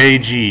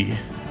AJG.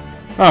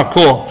 Oh,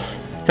 cool.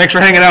 Thanks for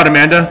hanging out,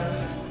 Amanda.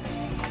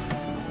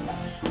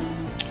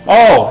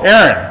 Oh,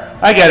 Aaron.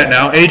 I get it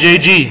now.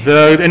 AJG,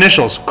 the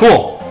initials.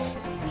 Cool.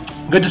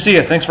 Good to see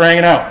you. Thanks for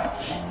hanging out.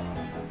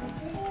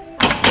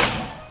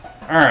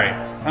 All right.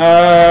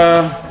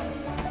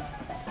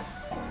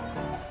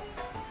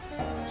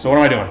 So what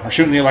am I doing? I'm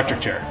shooting the electric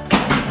chair.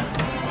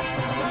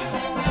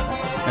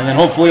 And then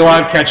hopefully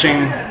live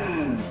catching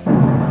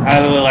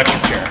out of the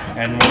electric chair.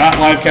 And we're not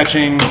live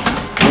catching,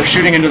 we're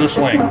shooting into the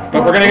sling.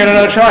 But we're going to get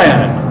another try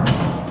at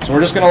it. So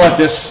we're just going to let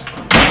this...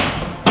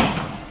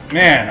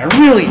 Man, I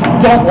really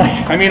don't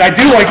like... I mean, I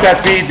do like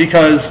that feed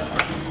because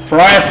for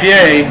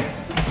IFPA,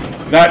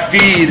 that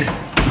feed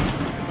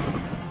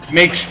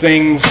makes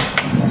things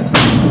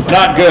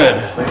not good.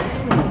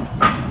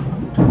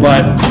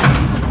 But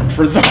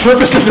for the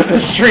purposes of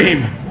this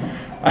stream,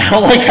 I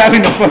don't like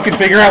having to fucking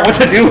figure out what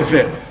to do with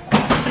it.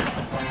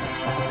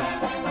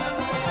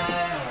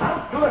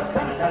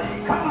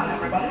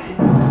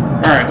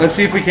 Alright, let's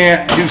see if we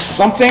can't do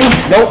something.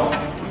 Nope,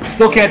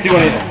 still can't do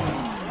anything.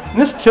 And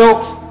this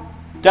tilt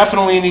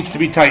definitely needs to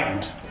be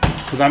tightened,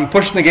 because I'm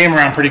pushing the game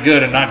around pretty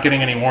good and not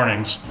getting any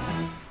warnings.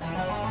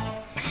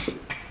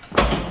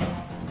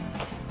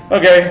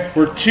 Okay,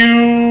 we're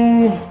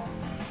two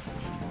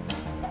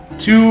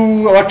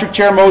 2 electric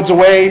chair modes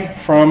away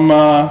from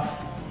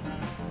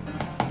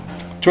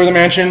Tour the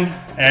Mansion,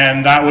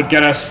 and that would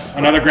get us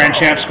another Grand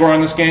Champ score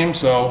in this game,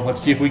 so let's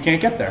see if we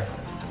can't get there.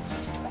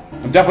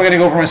 I'm definitely going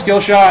to go for my skill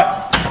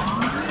shot,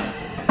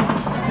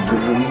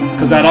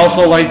 because that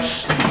also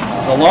lights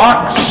the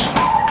locks.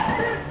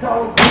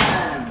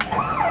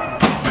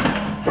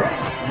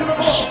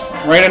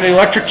 Right into the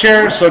electric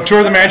chair, so Tour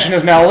of the Mansion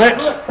is now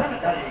lit.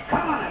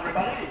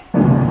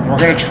 We're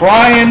going to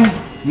try and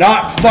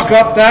not fuck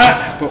up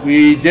that, but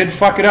we did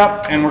fuck it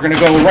up, and we're going to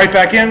go right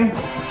back in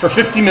for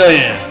 50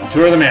 million.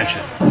 Tour of the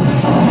Mansion.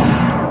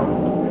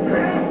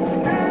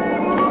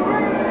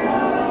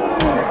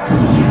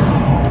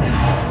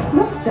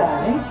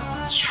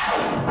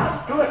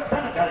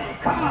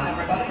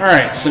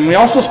 Alright, so we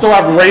also still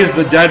have Raise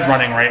the Dead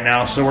running right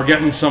now, so we're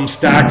getting some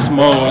stacks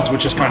modes,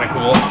 which is kind of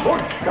cool.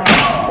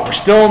 But we're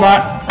still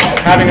not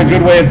having a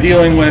good way of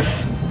dealing with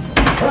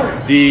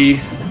the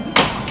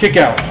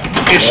kick-out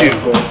issue.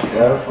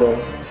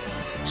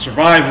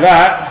 Survive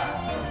that.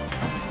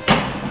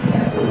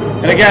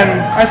 And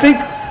again, I think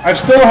I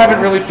still haven't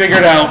really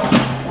figured out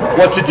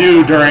what to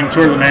do during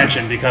Tour of the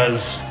Mansion,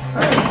 because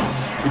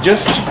it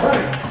just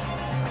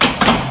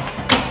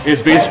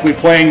is basically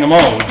playing the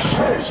modes.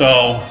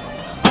 So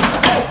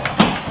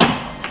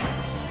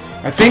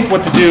I think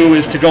what to do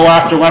is to go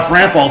after left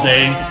ramp all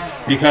day,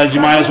 because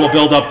you might as well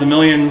build up the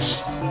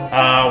millions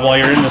while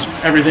you're in this.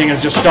 Everything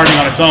is just starting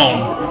on its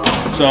own.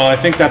 So I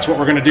think that's what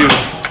we're going to do.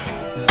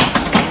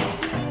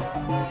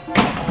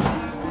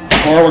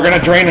 Or we're going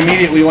to drain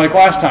immediately like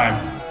last time.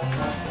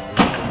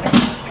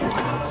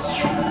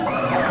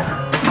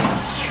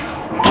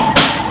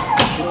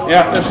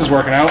 Yeah, this is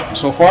working out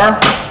so far.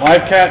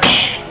 Live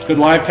catch. Good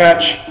live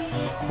catch.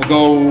 We'll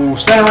go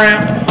center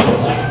ramp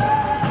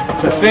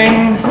to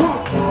thing.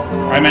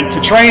 I meant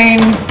to train.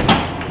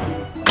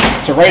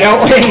 To right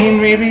out lane,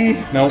 maybe?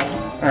 Nope.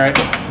 Alright.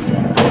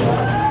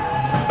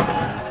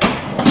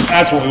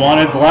 That's what we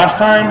wanted the last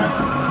time.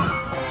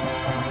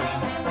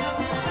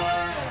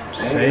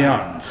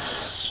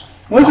 Seance.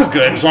 Well, this is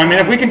good. So, I mean,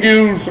 if we can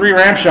do 3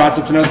 ramp shots,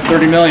 it's another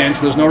 30 million,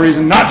 so there's no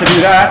reason not to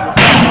do that.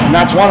 And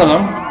that's one of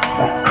them.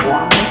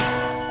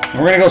 And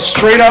we're going to go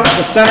straight up to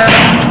the center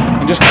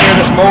and just clear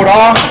this mode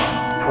off.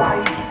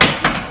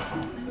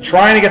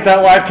 Trying to get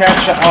that live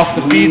catch off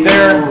the feed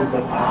there,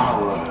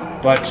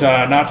 but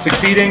not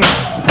succeeding.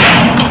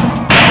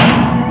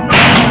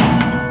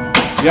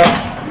 Yep,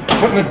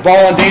 putting the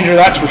ball in danger,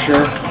 that's for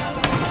sure.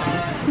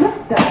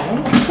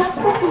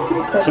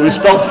 So we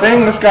spelled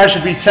thing. This guy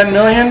should be 10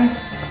 million.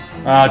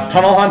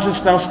 Tunnel hunt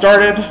is now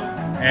started,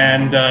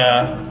 and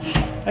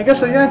I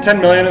guess yeah,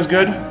 10 million is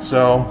good.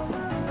 So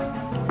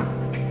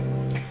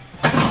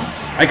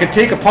I could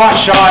take a pot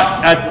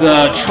shot at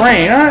the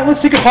train. All right,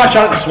 let's take a pot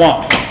shot at the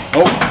swamp.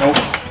 Oh, nope.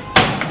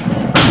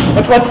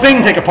 Let's let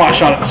Thing take a pot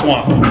shot at the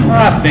swamp.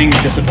 Ah, Thing,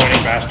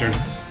 disappointing bastard.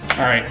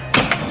 Alright.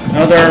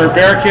 Another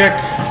bear kick.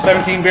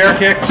 17 bear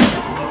kicks.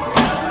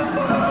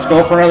 Let's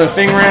go for another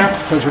Thing ramp,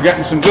 because we're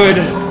getting some good...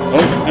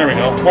 Oh, there we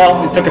go.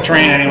 Well, we took a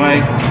train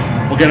anyway.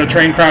 We'll get a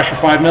train crash for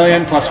 5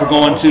 million, plus we're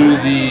going to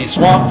the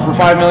swamp for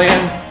 5 million.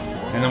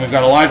 And then we've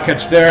got a live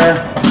catch there.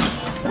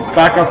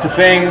 Back up to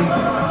Thing.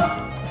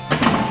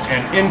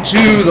 And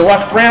into the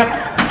left ramp.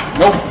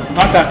 Nope,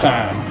 not that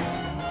time.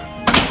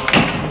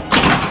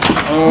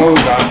 Oh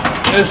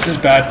god, this is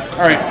bad.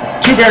 Alright,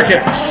 2 bear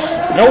kicks.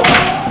 Nope,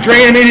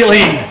 drain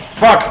immediately.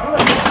 Fuck.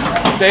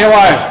 Stay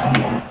alive.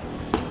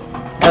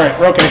 Alright,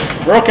 we're okay.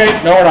 We're okay.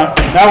 No, we're not.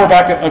 Now we're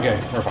back at... Okay,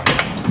 we're fine.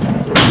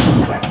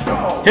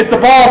 Hit the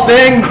ball,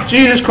 Thing.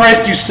 Jesus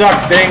Christ, you suck,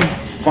 Thing.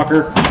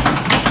 Fucker.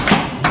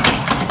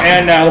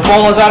 And now the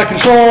ball is out of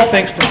control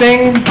thanks to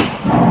Thing.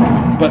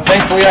 But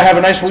thankfully I have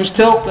a nice loose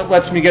tilt that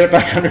lets me get it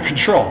back under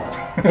control.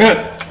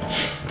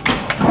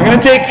 I'm going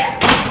to take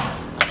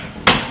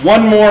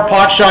one more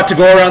pot shot to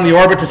go around the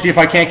orbit to see if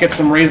I can't get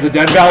some Raise the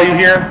Dead value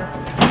here.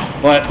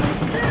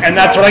 And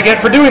that's what I get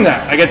for doing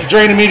that. I get to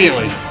drain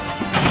immediately.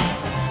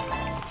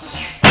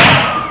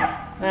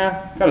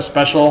 Got a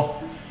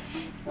special.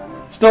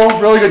 Still,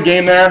 really good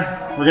game there.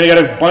 We're going to get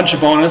a bunch of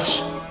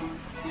bonus.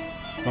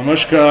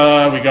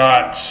 Mamushka, we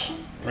got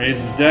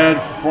Raise the Dead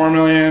for 4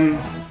 million,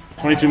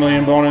 22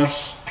 million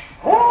bonus.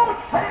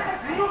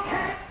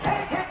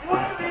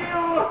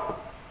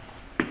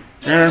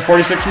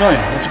 346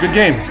 million. That's a good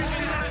game.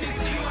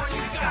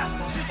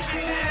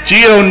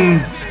 Geo,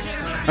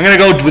 I'm going to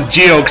go with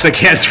Geo because I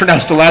can't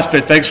pronounce the last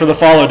bit. Thanks for the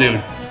follow,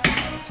 dude.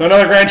 So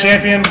another Grand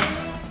Champion.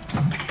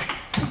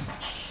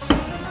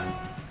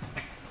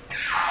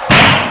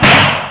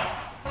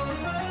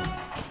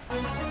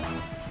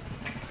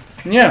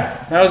 And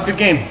yeah, that was a good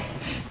game.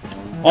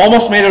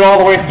 Almost made it all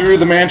the way through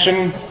the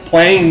mansion,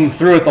 playing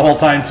through it the whole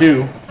time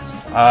too.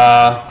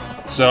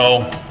 So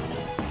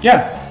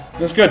yeah,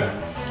 that's good.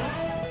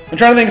 I'm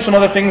trying to think of some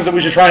other things that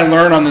we should try and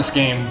learn on this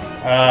game.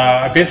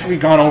 I've basically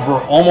gone over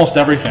almost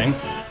everything.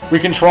 We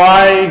can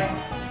try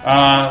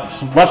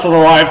some less of the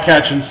live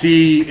catch and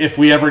see if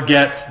we ever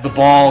get the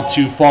ball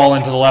to fall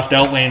into the left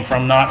out lane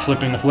from not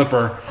flipping the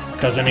flipper.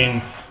 Because, I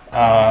mean,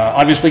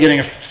 obviously getting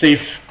a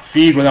safe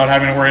feed without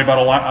having to worry about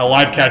a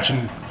live catch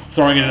and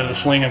throwing it into the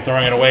sling and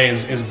throwing it away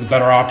is the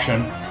better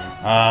option.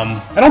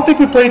 I don't think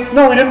we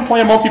didn't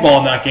play a multi-ball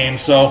in that game.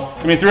 So,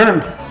 I mean,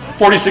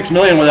 346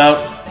 million without,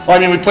 well, I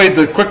mean, we played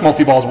the quick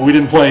multi-balls, but we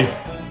didn't play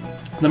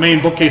the main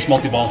bookcase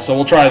multi-ball. So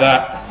we'll try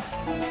that.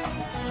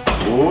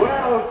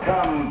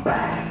 Welcome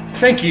back.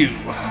 Thank you.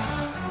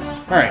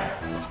 All right,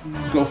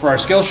 go for our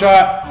skill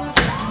shot.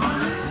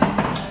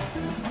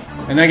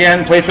 And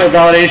again, playfield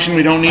validation,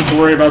 we don't need to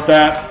worry about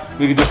that.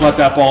 We can just let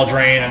that ball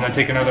drain and then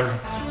take another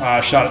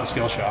shot at the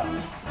skill shot.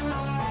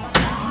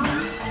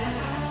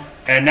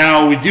 And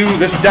now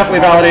this is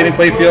definitely validating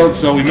playfield,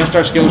 so we missed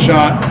our skill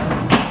shot.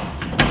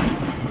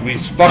 We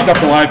fucked up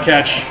the live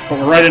catch, but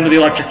we're right into the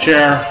electric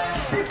chair.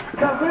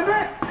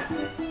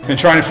 And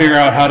trying to figure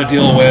out how to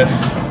deal with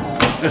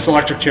this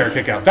electric chair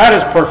kick out. That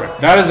is perfect.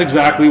 That is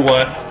exactly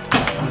what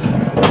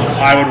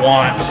I would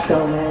want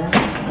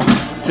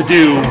to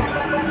do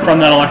from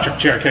that electric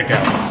chair kick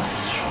out.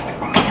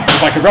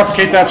 If I could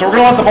replicate that, so we're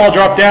going to let the ball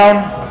drop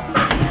down.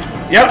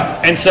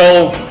 Yep, and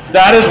so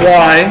that is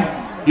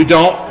why you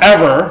don't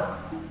ever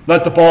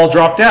let the ball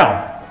drop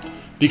down.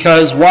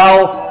 Because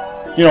while,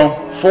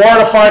 4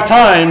 out of 5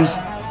 times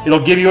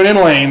it'll give you an in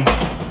lane,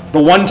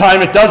 the one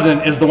time it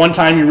doesn't is the one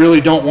time you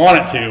really don't want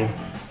it to.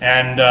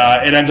 And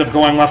it ends up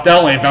going left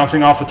out lane,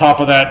 bouncing off the top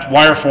of that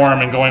wire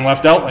form and going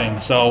left out lane.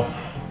 So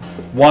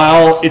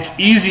while it's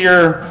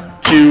easier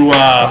to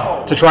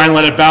try and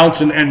let it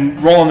bounce and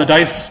roll on the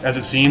dice, as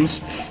it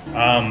seems,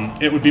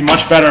 it would be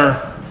much better,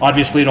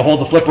 obviously, to hold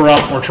the flipper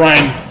up or try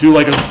and do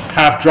like a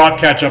half drop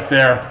catch up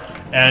there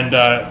and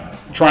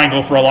try and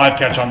go for a live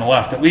catch on the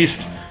left. At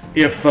least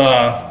if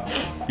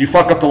you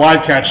fuck up the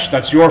live catch,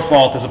 that's your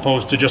fault, as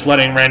opposed to just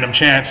letting random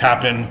chance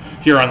happen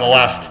here on the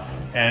left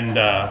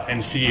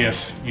and see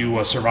if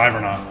you survive or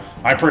not.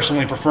 I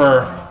personally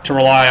prefer to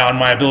rely on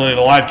my ability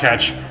to live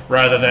catch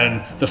rather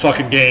than the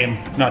fucking game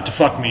not to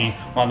fuck me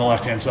on the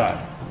left-hand side.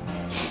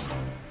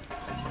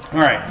 All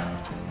right.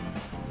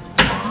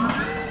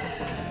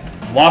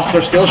 Lost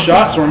their skill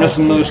shot, so we're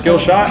missing another skill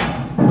shot.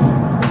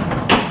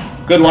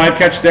 Good live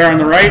catch there on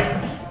the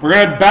right. We're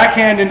going to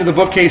backhand into the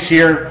bookcase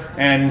here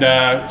and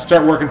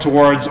start working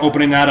towards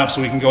opening that up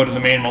so we can go to the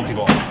main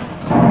multi-ball.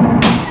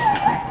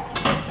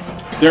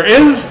 There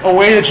is a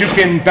way that you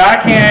can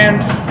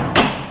backhand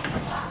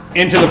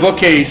into the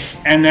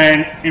bookcase and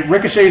then it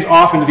ricochets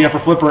off into the upper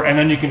flipper and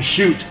then you can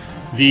shoot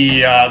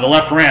the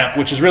left ramp,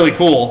 which is really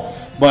cool,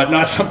 but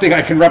not something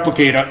I can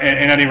replicate in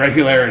any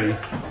regularity.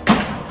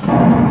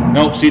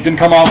 Nope, see, it didn't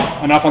come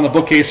off enough on the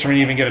bookcase for me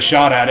to even get a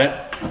shot at it.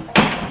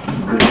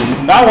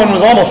 That one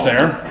was almost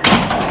there.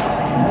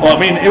 Well, I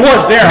mean, it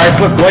was there, I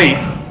flipped late,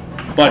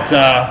 but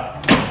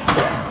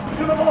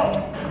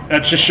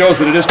that just shows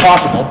that it is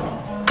possible.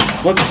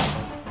 So let's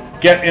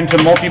get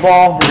into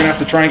multi-ball. We're going to have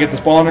to try and get this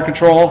ball under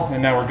control,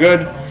 and now we're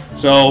good.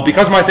 So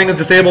because my thing is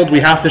disabled, we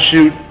have to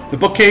shoot the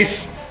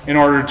bookcase in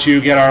order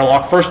to get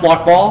our first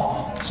lock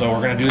ball. So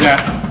we're going to do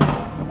that.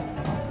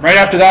 Right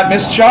after that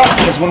missed shot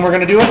is when we're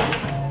going to do it.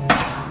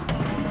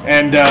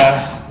 And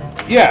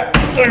yeah,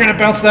 we're going to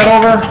bounce that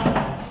over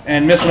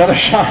and miss another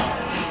shot.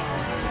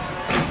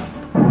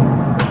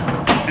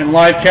 And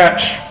live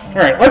catch.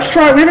 All right, let's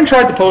try. We haven't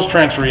tried the post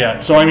transfer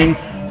yet. So I mean,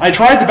 I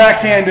tried the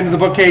backhand into the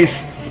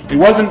bookcase. I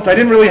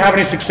didn't really have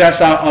any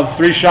success out of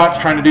 3 shots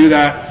trying to do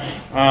that,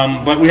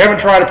 but we haven't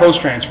tried a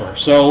post transfer.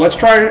 So let's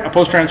try a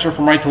post transfer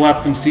from right to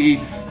left and see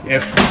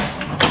if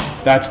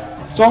that's,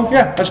 so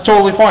yeah, that's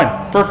totally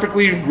fine.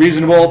 Perfectly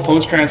reasonable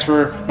post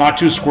transfer, not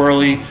too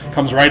squirrely,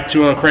 comes right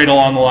to a cradle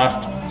on the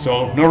left.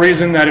 So no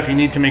reason that if you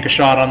need to make a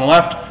shot on the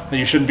left that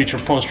you shouldn't be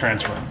post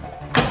transferring.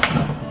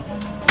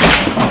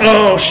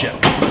 Oh shit.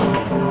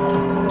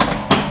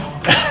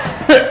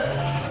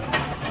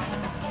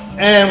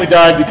 And we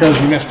died because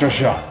we missed our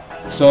shot.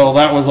 So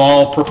that was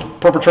all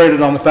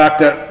perpetrated on the fact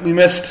that we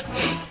missed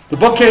the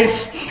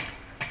bookcase,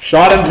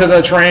 shot into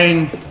the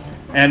train,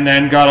 and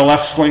then got a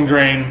left sling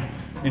drain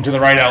into the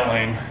right out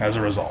lane as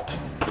a result.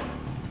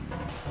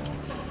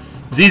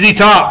 ZZ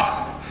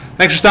Top,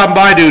 thanks for stopping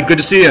by, dude. Good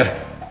to see you.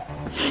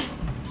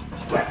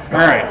 All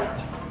right,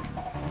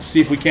 let's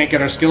see if we can't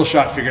get our skill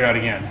shot figured out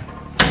again.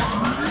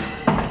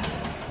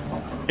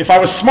 If I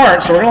was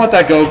smart, so we're going to let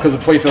that go because of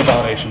playfield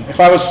validation.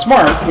 If I was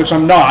smart, which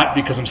I'm not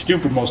because I'm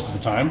stupid most of the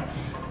time,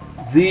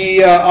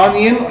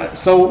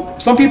 so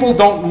some people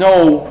don't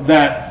know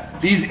that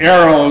these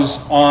arrows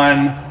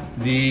on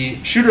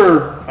the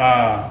shooter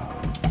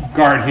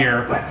guard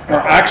here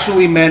are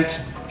actually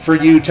meant for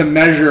you to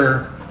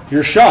measure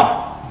your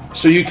shot.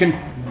 So you can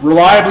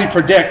reliably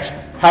predict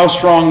how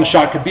strong the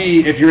shot could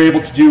be if you're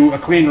able to do a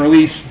clean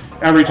release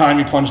every time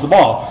you plunge the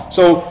ball.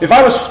 So if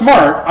I was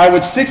smart, I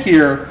would sit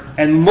here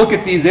and look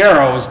at these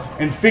arrows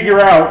and figure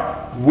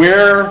out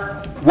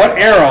what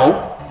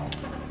arrow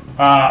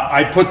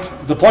I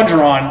put the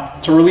plunger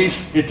on to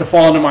release it to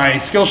fall into my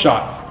skill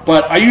shot.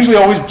 But I usually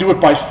always do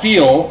it by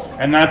feel,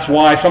 and that's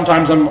why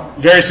sometimes I'm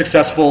very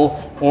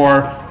successful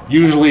or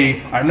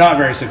usually I'm not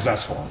very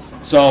successful.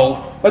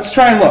 So let's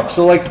try and look.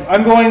 So like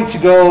I'm going to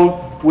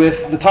go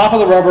with the top of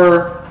the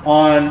rubber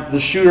on the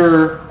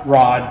shooter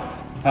rod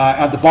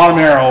at the bottom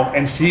arrow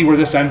and see where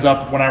this ends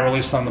up when I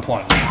release on the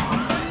plunge.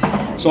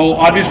 So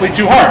obviously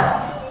too hard.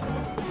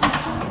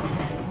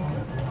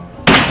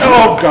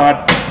 Oh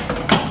God.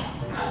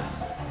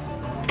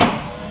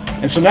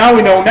 And so now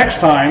we know next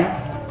time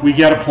we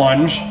get a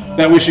plunge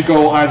that we should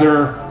go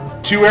either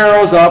 2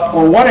 arrows up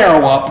or 1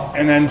 arrow up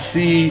and then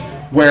see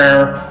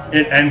where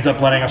it ends up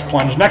letting us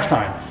plunge next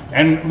time.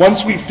 And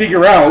once we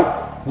figure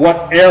out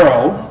what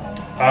arrow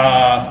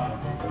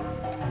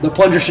the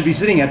plunger should be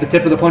sitting at, the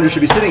tip of the plunger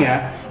should be sitting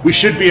at, we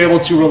should be able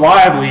to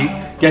reliably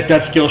get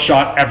that skill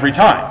shot every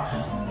time.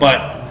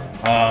 But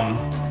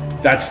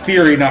that's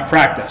theory, not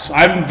practice.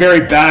 I'm very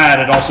bad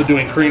at also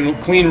doing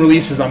clean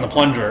releases on the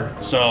plunger,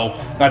 so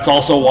that's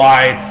also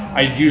why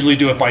I usually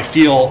do it by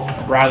feel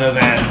rather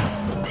than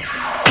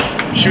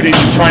shooting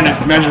and trying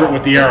to measure it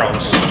with the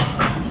arrows.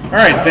 All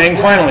right, Thing,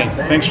 finally.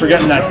 Thanks for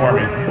getting that for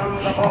me.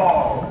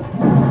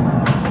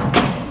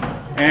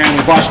 And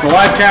we botched the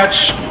live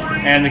catch,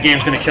 and the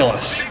game's going to kill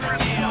us.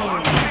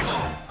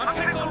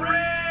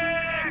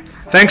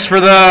 Thanks for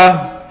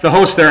the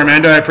host there,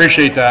 Amanda. I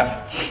appreciate that.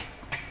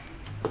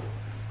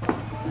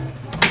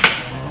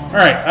 All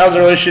right, that was a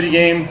really shitty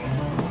game,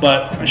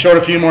 but I showed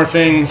a few more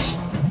things,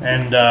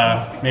 and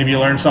maybe you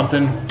learned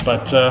something.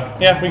 But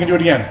yeah, we can do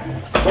it again.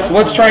 So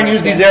let's try and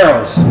use these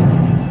arrows.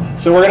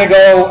 So we're going to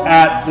go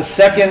at the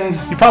second.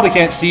 You probably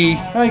can't see.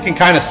 Well, you can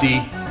kind of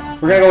see.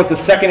 We're going to go with the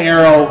second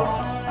arrow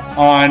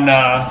on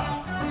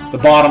the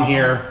bottom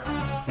here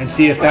and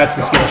see if that's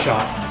the skill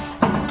shot.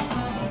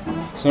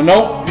 So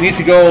nope, you need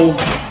to go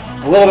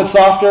a little bit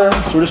softer.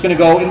 So we're just going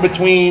to go in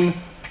between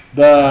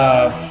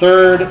the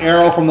 3rd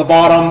arrow from the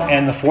bottom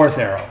and the 4th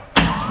arrow.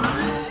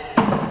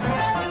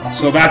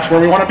 So that's where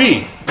we want to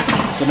be.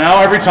 So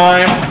now every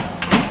time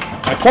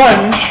I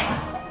plunge,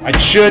 I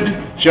should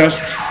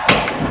just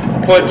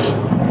put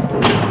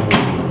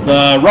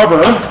the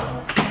rubber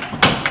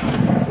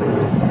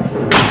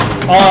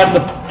on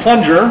the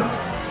plunger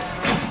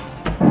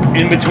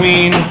in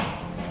between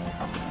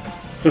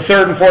the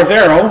 3rd and 4th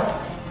arrow,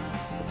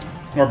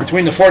 or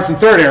between the 4th and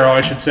 3rd arrow,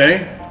 I should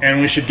say, and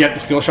we should get the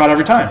skill shot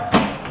every time,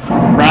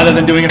 rather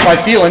than doing it by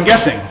feel and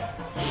guessing.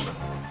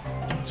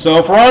 So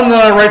if we're on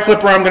the right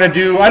flipper, I'm going to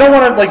do, I don't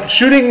want to, like,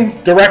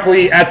 shooting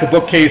directly at the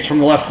bookcase from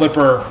the left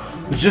flipper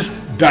is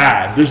just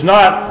bad. There's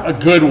not a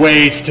good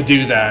way to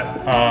do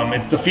that.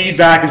 It's the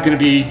feedback is going to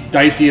be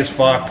dicey as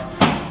fuck,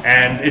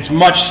 and it's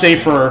much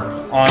safer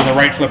on the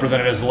right flipper than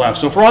it is the left.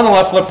 So if we're on the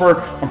left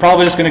flipper, I'm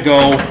probably just going to go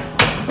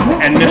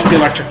and miss the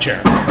electric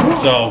chair.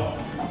 So,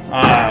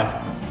 yeah.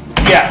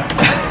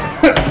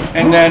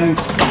 And then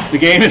the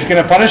game is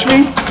going to punish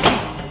me.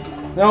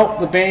 No,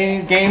 the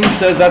game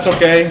says that's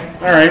okay.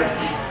 All right.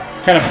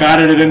 Kind of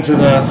batted it into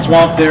the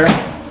swamp there.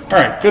 All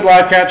right, good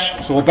live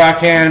catch. So we'll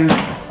backhand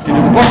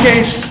into the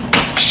bookcase.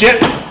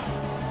 Shit.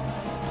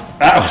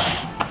 That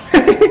was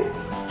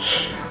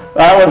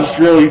that was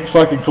really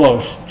fucking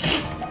close.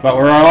 But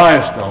we're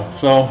alive still.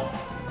 So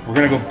we're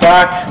gonna go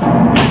back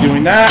to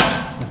doing that,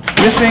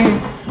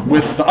 missing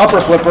with the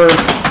upper flipper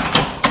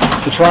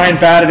to try and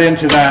bat it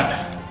into that.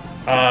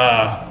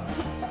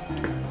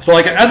 So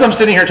like as I'm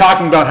sitting here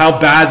talking about how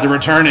bad the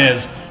return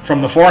is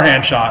from the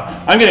forehand shot,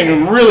 I'm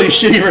getting really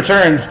shitty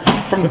returns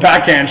from the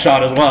backhand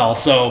shot as well.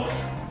 So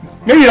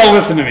maybe don't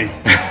listen to me.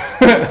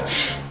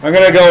 I'm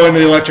gonna go into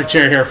the electric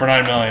chair here for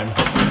 9 million.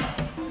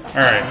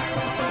 All right.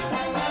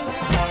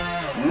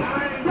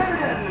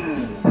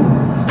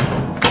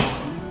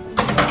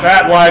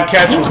 That live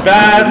catch was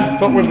bad,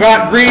 but we've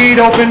got greed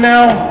open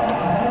now.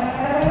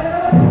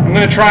 I'm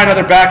gonna try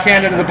another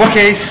backhand into the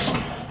bookcase.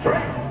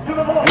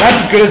 And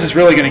that's as good as it's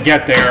really going to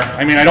get there.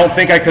 I mean, I don't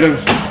think I could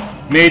have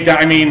made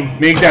that,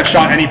 make that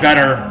shot any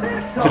better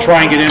to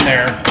try and get in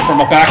there from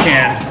a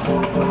backhand.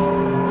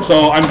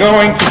 So I'm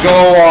going to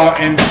go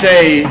and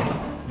say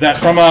that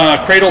from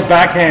a cradled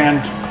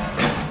backhand,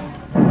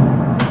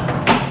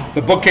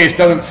 the bookcase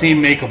doesn't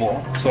seem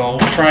makeable. So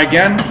we'll try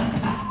again.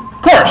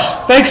 Of course.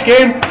 Thanks,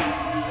 game.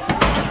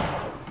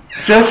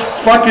 Just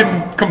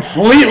fucking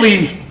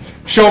completely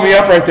show me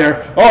up right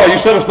there. Oh, you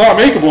said it's not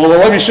makeable. Well,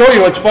 let me show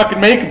you it's fucking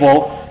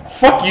makeable.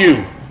 Fuck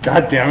you.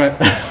 God damn it.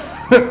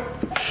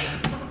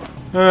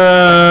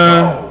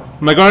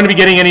 Am I going to be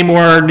getting any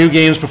more new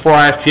games before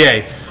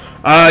IFPA?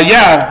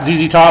 Yeah,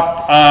 ZZ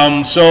Top.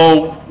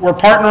 So we're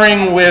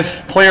partnering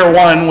with Player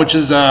One, which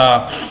is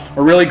a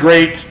really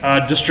great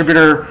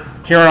distributor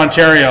here in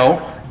Ontario.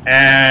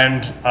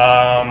 And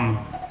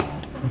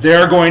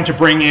they're going to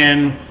bring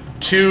in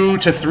 2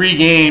 to 3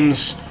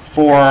 games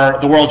for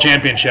the World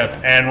Championship.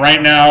 And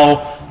right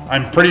now,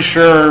 I'm pretty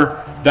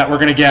sure that we're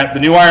going to get the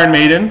new Iron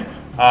Maiden,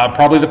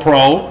 probably the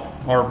Pro,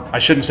 or I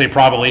shouldn't say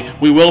probably.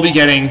 We will be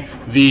getting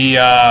the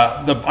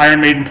Iron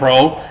Maiden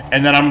Pro,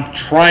 and then I'm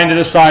trying to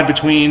decide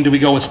between, do we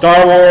go with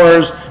Star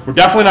Wars? We're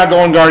definitely not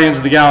going Guardians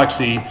of the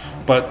Galaxy,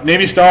 but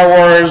maybe Star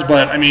Wars,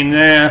 but I mean,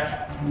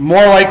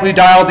 more likely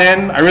Dialed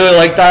In. I really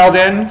like Dialed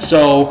In,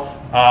 so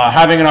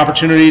having an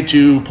opportunity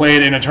to play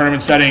it in a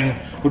tournament setting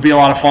would be a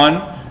lot of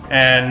fun.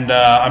 And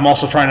I'm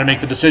also trying to make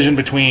the decision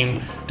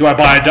between, do I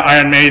buy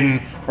Iron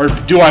Maiden or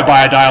do I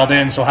buy a dialed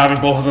in? So having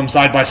both of them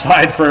side by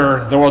side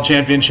for the World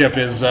Championship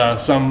is a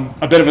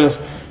bit of a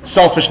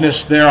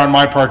selfishness there on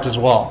my part as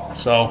well.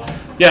 So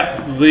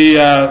yeah,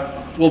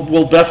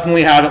 we'll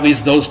definitely have at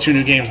least those 2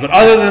 new games. But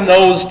other than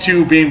those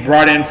 2 being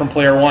brought in from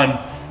Player One,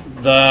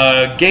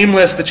 the game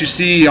list that you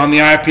see on the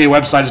IFPA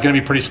website is going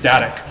to be pretty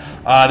static.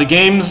 The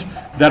games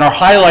that are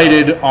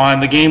highlighted on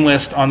the game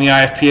list on the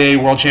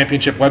IFPA World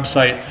Championship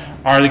website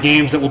are the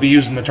games that will be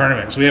used in the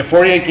tournament. So we have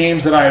 48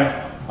 games that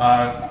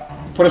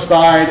I've put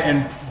aside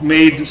and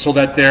made so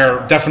that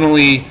they're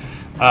definitely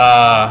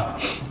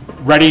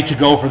ready to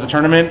go for the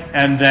tournament,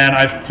 and then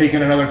I've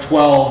taken another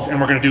 12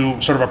 and we're going to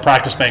do sort of a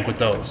practice bank with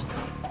those.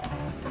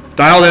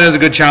 Dialed in is a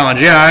good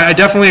challenge. Yeah, I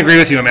definitely agree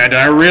with you, Amanda.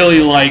 I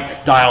really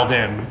like Dialed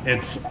in.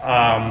 It's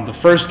the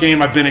first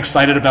game I've been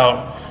excited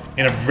about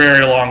in a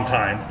very long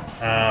time.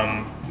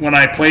 When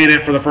I played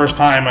it for the first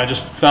time, I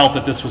just felt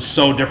that this was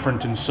so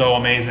different and so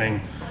amazing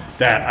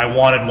that I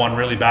wanted one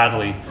really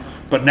badly.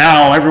 But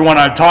now everyone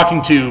I'm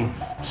talking to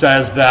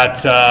says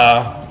that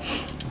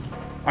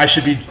I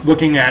should be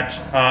looking at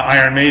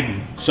Iron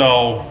Maiden.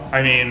 So,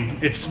 I mean,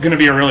 it's going to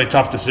be a really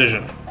tough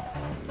decision.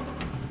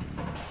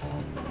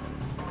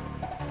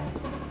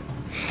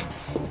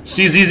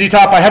 CZZ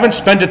Top, I haven't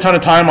spent a ton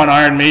of time on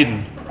Iron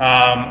Maiden.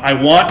 I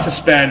want to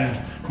spend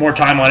more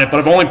time on it, but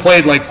I've only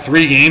played like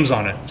 3 games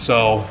on it.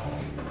 So,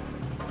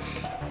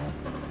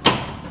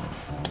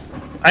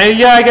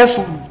 I guess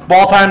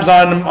ball times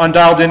on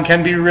Dialed In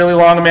can be really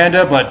long,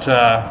 Amanda, but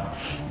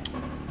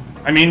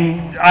I mean,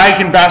 I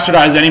can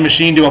bastardize any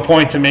machine to a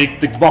point to make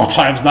the ball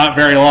times not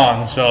very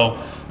long. So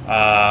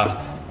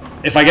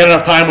if I get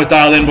enough time with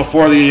Dialed In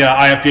before the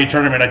IFPA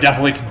tournament, I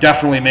could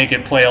definitely make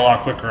it play a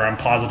lot quicker. I'm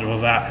positive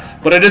of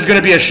that. But it is going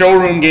to be a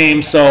showroom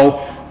game, so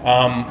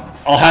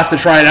I'll have to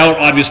try it out,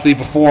 obviously,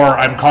 before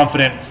I'm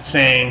confident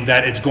saying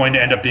that it's going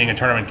to end up being a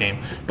tournament game.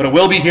 But it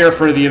will be here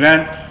for the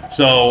event,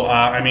 so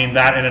I mean,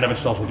 that in and of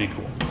itself will be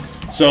cool.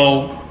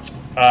 So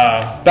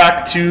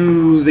back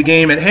to the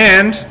game at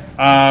hand,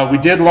 we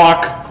did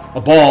lock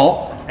a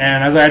ball,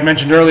 and as I had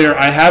mentioned earlier,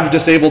 I have a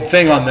disabled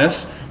thing on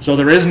this, so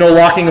there is no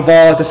locking a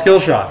ball at the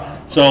skill shot.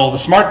 So the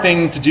smart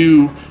thing to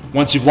do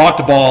once you've locked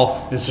a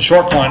ball is to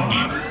short plunge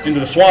into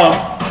the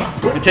swamp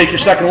and take your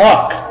second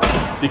lock,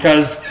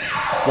 because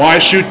why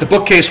shoot the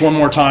bookcase one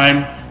more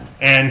time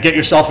and get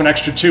yourself an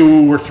extra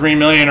 2 or 3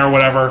 million or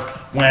whatever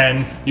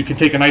when you can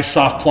take a nice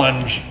soft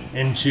plunge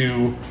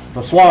into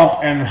the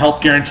swamp and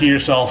help guarantee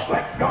yourself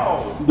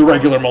the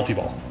regular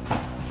multi-ball.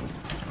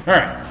 All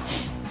right,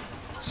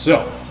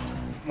 so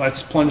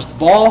let's plunge the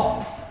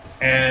ball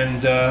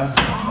and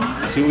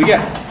see what we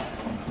get.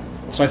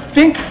 So I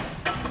think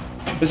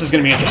this is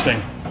going to be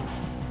interesting.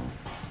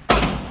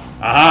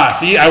 Aha,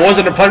 see, I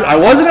wasn't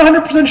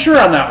 100% sure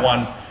on that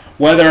one,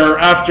 whether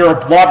after a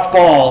blocked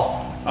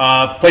ball,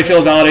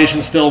 playfield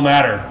validation still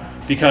mattered,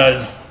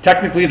 because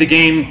technically the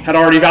game had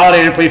already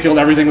validated playfield,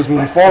 everything was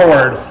moving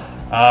forward,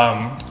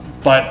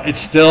 but it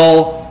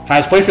still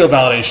has playfield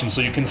validation,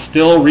 so you can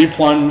still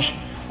replunge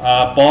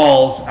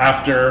balls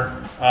after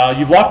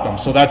you've locked them.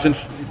 So that's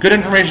good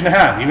information to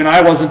have. Even I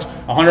wasn't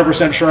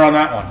 100% sure on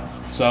that one.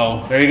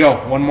 So there you go,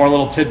 one more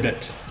little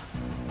tidbit.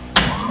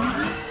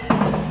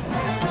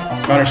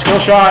 Got our skill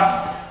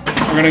shot.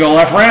 We're going to go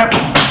left ramp.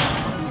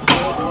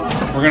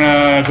 We're going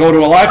to go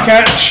to a live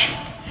catch.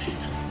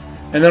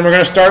 And then we're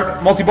going to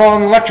start multi-ball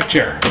in the electric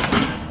chair.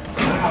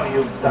 Now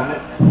you've done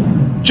it.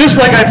 Just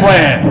like I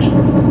planned.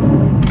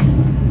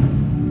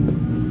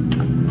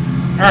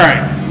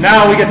 Alright,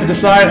 now we get to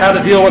decide how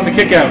to deal with the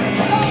kickouts.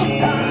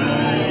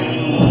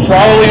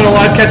 Probably in a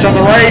live catch on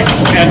the right,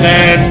 and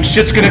then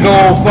shit's going to go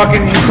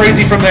fucking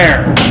crazy from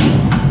there.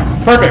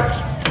 Perfect.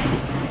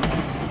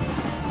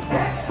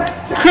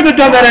 Couldn't have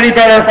done that any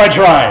better if I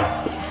tried.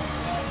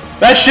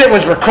 That shit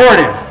was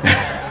recorded.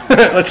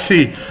 Let's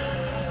see.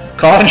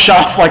 Calling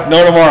shots like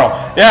no tomorrow.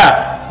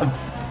 Yeah.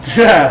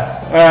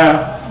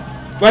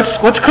 Let's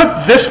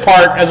clip this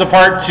part as a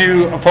part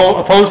to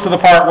opposed to the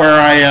part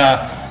where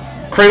I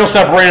cradle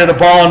separated a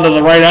ball into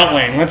the right out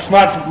lane. Let's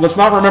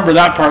not remember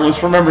that part.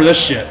 Let's remember this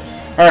shit.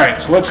 All right.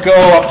 So let's go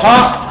up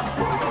top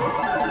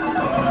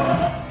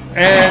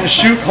and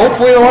shoot.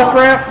 Hopefully the left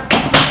ramp.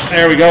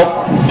 There we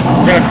go.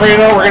 We're gonna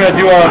cradle. We're gonna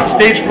do a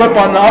stage flip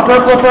on the upper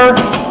flipper.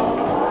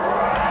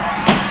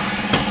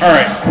 All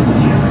right.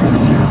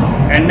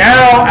 And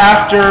now,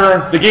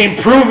 after the game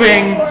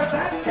proving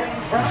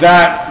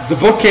that the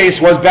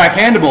bookcase was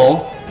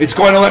backhandable, it's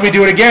going to let me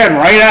do it again,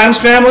 right, Addams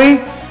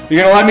Family?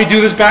 You're going to let me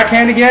do this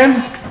backhand again?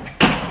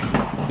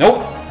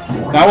 Nope.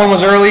 That one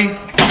was early,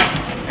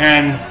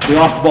 and we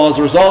lost the ball as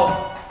a result.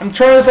 I'm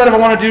trying to decide if I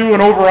want to do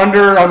an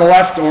over-under on the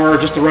left or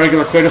just a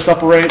regular cradle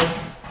separate.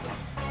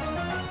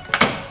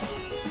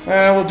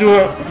 We'll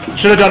do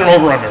should have done an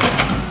over-under.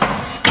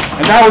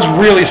 And that was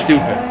really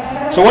stupid.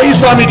 So what you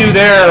saw me do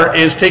there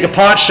is take a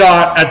pot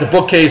shot at the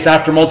bookcase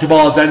after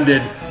multi-ball has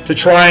ended to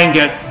try and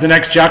get the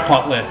next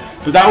jackpot lit.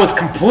 But that was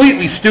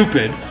completely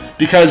stupid,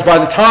 because by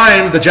the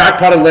time the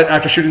jackpot had lit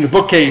after shooting the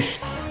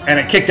bookcase and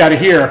it kicked out of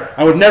here,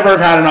 I would never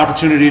have had an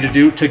opportunity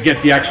to get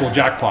the actual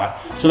jackpot.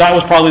 So that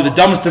was probably the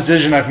dumbest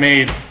decision I've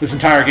made this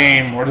entire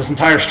game, or this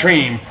entire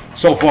stream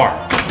so far.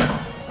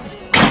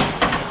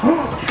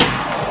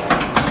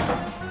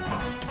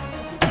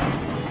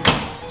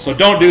 So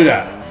don't do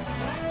that.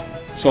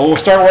 So we'll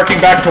start working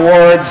back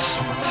towards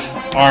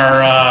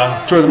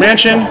our tour of the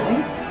mansion.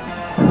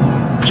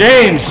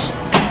 James,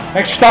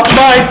 thanks for stopping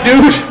by,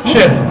 dude.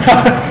 Shit,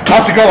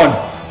 how's it going?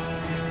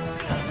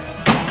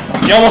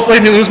 You almost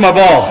made me lose my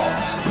ball.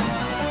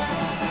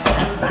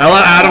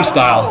 Hella Addams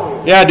style.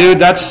 Yeah, dude,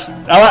 that's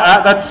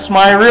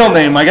my real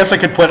name. I guess I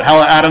could put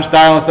Hella Addams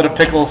style instead of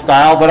Pickle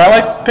style, but I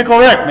like Pickle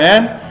Rick,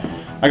 man.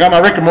 I got my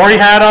Rick and Morty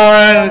hat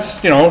on.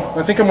 It's, you know,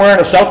 I think I'm wearing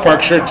a South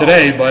Park shirt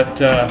today,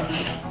 but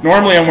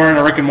normally I'm wearing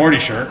a Rick and Morty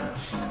shirt.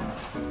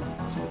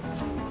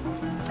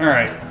 All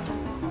right,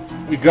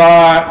 we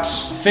got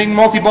Thing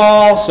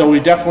multi-ball, so we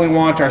definitely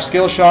want our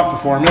skill shot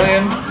for 4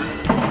 million.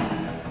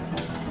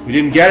 We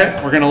didn't get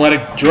it. We're gonna let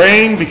it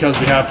drain because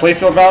we have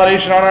playfield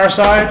validation on our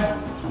side,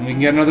 and we can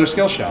get another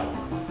skill shot.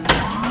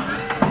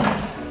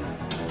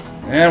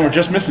 And we're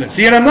just missing it.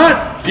 See, and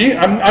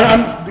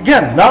I'm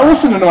again, not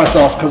listening to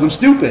myself because I'm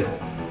stupid.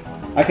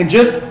 I can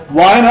just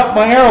line up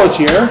my arrows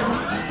here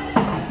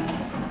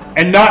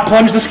and not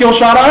plunge the skill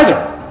shot either.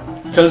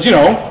 Because, you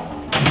know,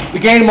 the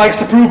game likes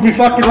to prove me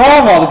fucking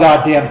wrong all the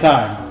goddamn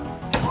time.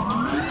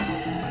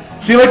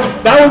 See, like,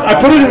 that was, I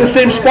put it in the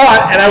same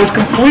spot and I was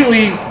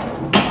completely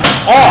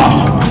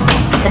off,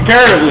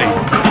 comparatively.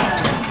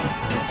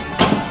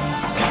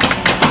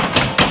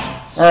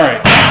 All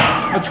right,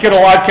 let's get a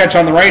live catch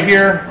on the right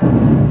here.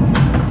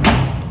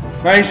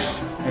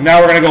 Nice, and now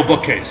we're gonna go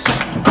bookcase.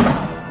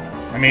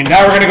 I mean,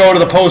 now we're gonna go to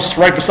the post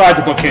right beside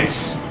the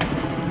bookcase.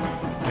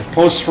 If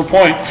posts for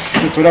points,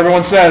 that's what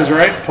everyone says,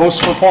 right?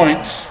 Posts for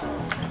points.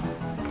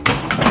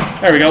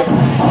 There we go,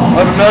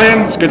 11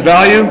 million, it's good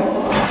value.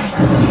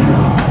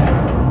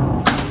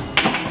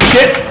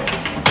 Shit!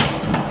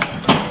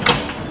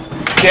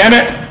 Damn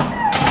it!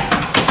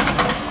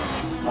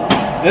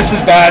 This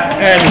is bad,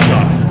 and it's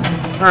gone.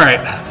 All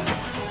right.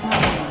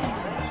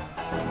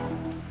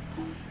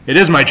 It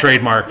is my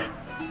trademark.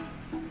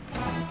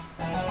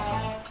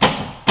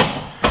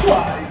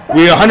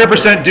 We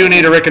 100% do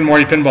need a Rick and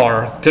Morty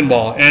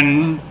pinball,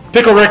 and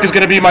Pickle Rick is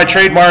going to be my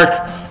trademark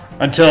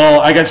until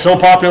I get so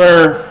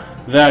popular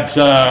that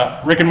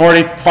Rick and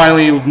Morty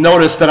finally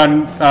notice that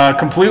I'm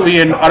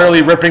completely and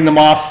utterly ripping them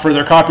off for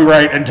their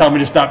copyright and tell me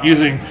to stop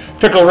using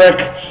Pickle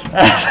Rick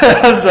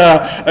as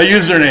a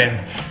username.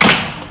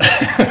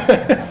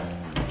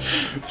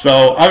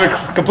 So I'm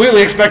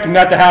completely expecting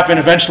that to happen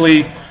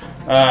eventually.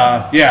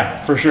 Yeah,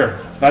 for sure.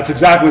 That's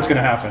exactly what's going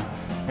to happen.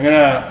 I'm going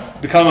to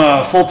become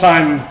a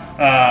full-time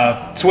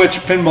Twitch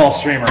pinball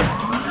streamer.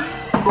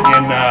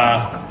 And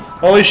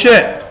holy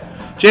shit,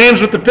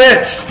 James with the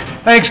bits.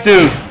 Thanks,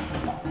 dude.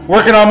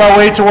 Working on my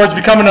way towards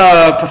becoming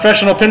a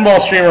professional pinball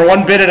streamer,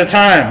 1 bit at a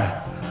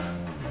time.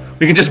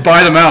 We can just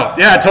buy them out.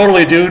 Yeah,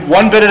 totally, dude.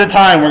 1 bit at a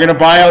time. We're going to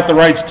buy out the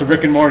rights to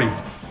Rick and Morty.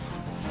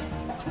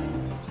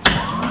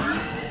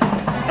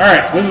 All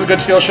right, so this is a good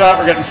skill shot.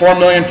 We're getting 4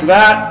 million for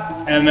that.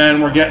 And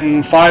then we're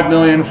getting 5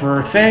 million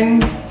for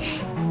Thing.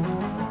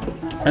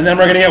 And then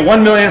we're going to get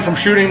 1 million from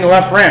shooting the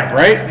left ramp,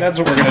 right? That's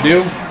what we're going to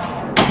do.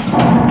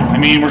 I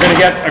mean, we're going to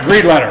get a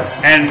greed letter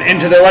and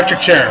into the electric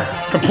chair.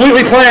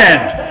 Completely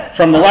planned.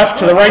 From the left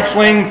to the right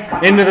sling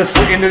into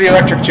the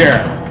electric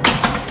chair.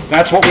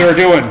 That's what we were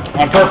doing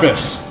on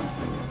purpose.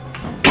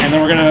 And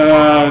then we're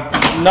gonna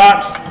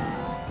not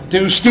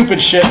do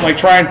stupid shit like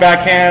try and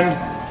backhand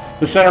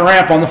the center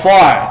ramp on the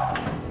fly.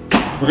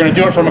 We're gonna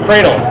do it from a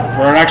cradle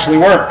where it actually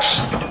works.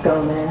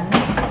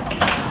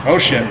 Oh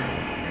shit.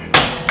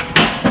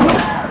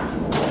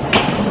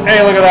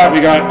 Hey, look at that, we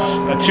got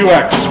a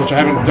 2x, which I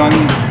haven't done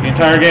the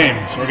entire game.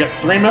 So we get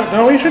 3 million.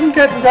 No, we shouldn't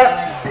get, we got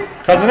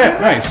cousin it,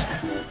 nice.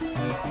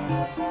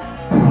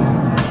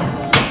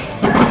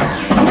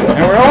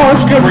 And oh,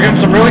 that's good. We're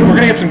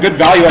gonna get some good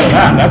value out of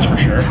that. That's for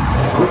sure.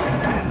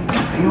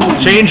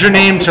 Change your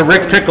name to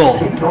Rick Pickle.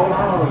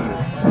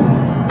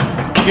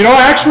 You know,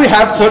 I actually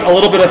have put a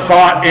little bit of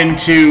thought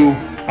into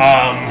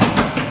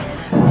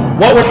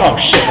what would. Oh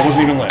shit! I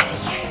wasn't even lit.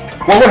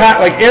 What would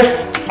happen? Like if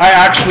I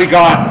actually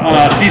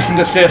got cease and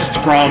desist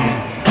from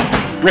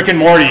Rick and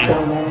Morty,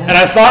 and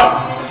I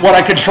thought what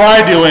I could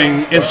try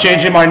doing is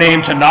changing my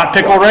name to not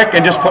Pickle Rick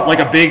and just put like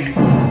a big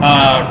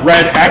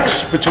red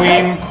X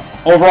between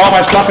over all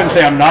my stuff and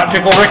say I'm not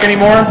Pickle Rick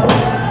anymore,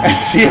 and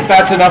see if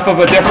that's enough of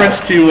a difference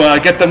to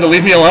get them to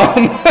leave me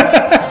alone.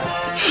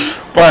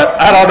 But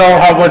I don't know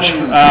how much,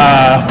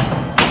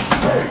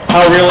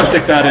 how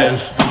realistic that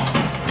is.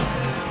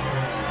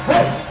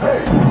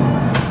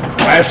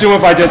 I assume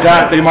if I did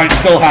that, they might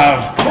still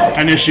have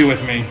an issue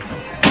with me.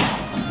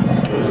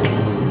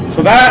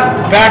 So that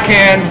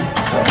backhand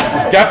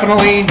is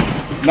definitely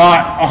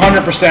not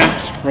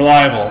 100%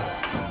 reliable.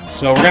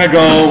 So we're gonna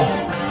go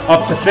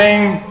up to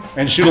Thing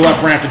and shoot a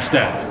left ramp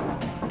instead.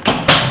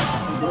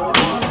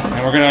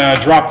 And we're gonna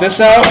drop this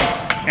out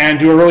and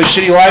do a really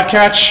shitty live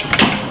catch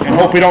and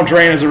hope we don't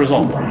drain as a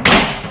result.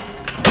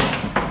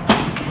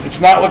 It's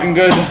not looking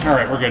good. All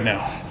right, we're good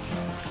now.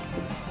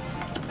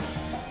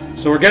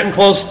 So we're getting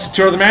close to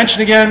Tour of the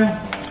Mansion again.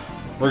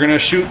 We're gonna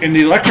shoot in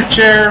the electric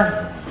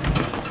chair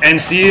and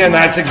see, and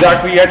that's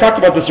exactly, I talked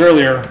about this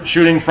earlier,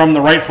 shooting from the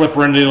right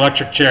flipper into the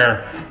electric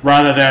chair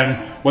rather than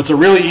what's a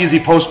really easy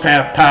post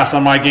pass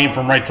on my game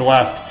from right to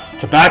left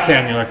to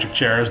backhand the electric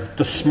chair is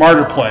the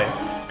smarter play.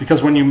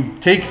 Because when you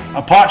take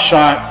a pot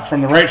shot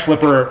from the right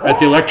flipper at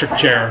the electric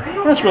chair,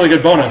 that's a really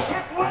good bonus,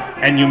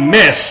 and you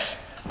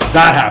miss,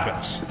 that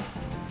happens.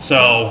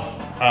 So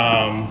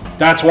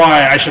that's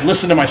why I should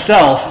listen to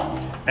myself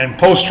and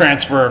post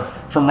transfer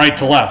from right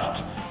to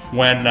left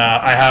when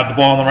I have the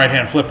ball in the right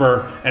hand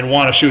flipper and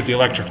want to shoot the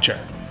electric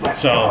chair.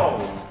 So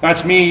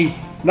that's me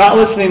not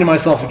listening to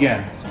myself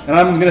again. And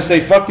I'm going to say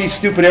fuck these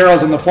stupid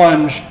arrows in the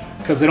plunge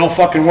because they don't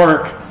fucking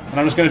work, and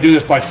I'm just going to do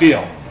this by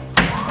feel.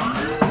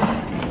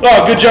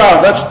 Oh, good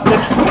job. That's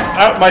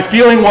my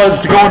feeling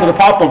was to go into the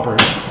pop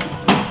bumpers.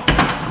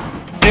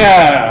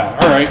 Yeah,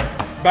 all right.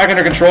 Back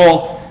under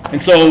control.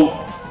 And so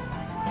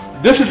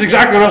this is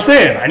exactly what I was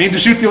saying. I need to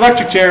shoot the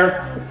electric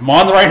chair. I'm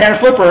on the right-hand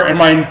flipper, and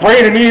my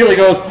brain immediately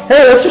goes,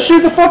 hey, let's just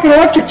shoot the fucking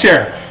electric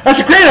chair.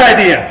 That's a great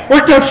idea.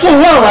 Worked out so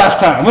well last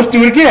time. Let's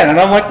do it again. And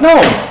I'm like, no,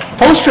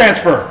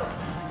 post-transfer.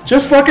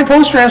 Just fucking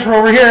post-transfer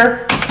over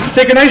here.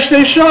 Take a nice,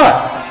 safe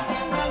shot.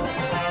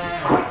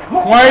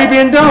 Why are you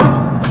being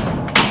dumb?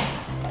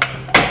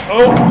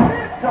 Oh.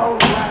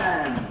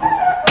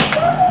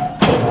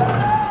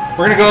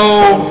 We're gonna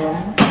go.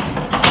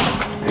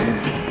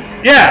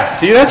 Yeah,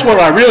 see, that's what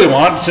I really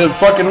want, to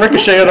fucking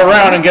ricochet it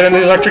around and get into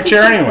the electric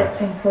chair anyway.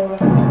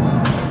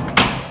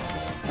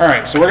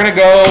 Alright, so we're gonna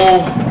go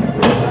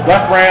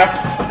left ramp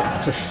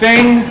to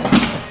thing.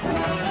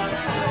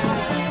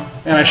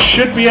 And I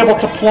should be able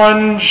to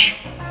plunge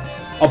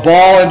a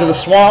ball into the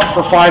swamp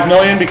for 5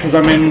 million because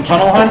I'm in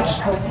tunnel hunt.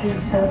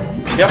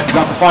 Yep,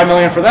 got the 5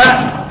 million for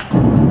that.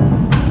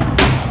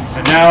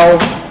 And now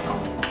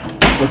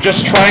we're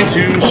just trying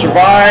to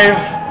survive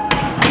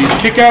these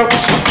kickouts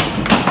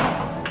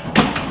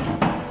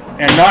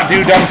and not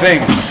do dumb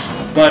things.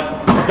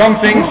 But dumb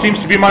things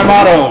seems to be my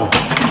motto.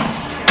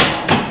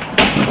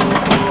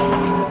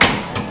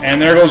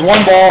 And there goes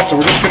one ball, so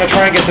we're just going to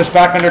try and get this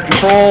back under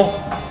control.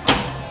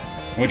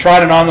 We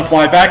tried an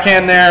on-the-fly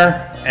backhand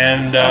there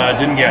and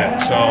didn't get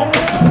it. So,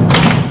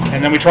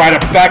 and then we tried a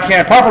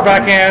backhand, proper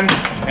backhand,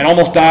 and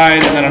almost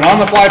died, and then an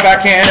on-the-fly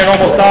backhand and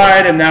almost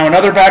died, and now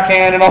another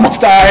backhand and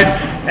almost died,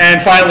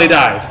 and finally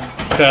died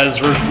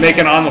because we're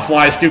making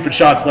on-the-fly stupid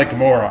shots like a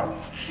moron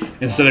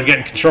instead of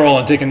getting control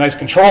and taking nice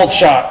controlled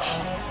shots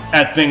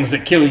at things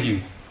that kill you.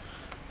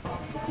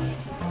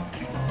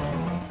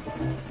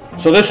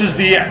 So this is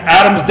the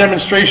Addams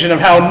demonstration of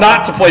how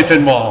not to play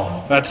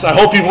pinball. I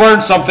hope you've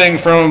learned something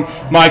from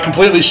my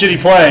completely shitty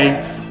play,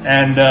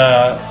 and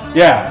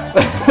yeah.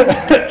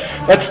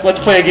 Let's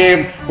play a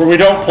game where we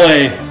don't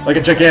play like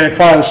a gigantic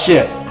pile of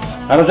shit.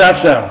 How does that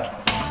sound?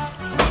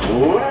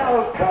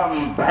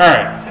 Welcome back. All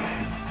right.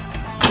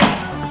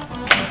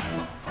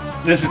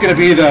 This is going to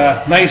be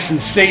the nice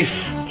and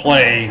safe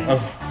play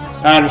of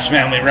Addams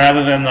Family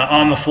rather than the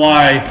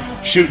on-the-fly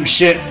shooting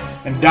shit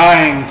and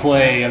dying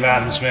play of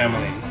Addams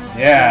Family.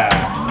 Yeah.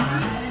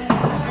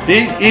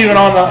 See, even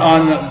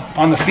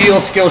on the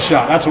feel skill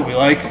shot, that's what we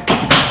like.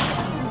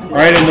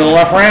 Right into the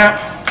left ramp.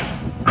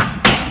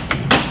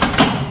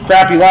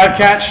 Crappy live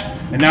catch,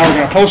 and now we're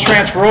going to post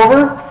transfer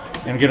over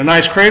and get a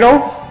nice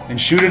cradle and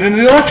shoot it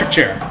into the electric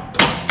chair.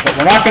 But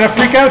we're not going to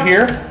freak out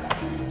here,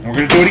 and we're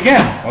going to do it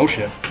again. Oh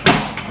shit.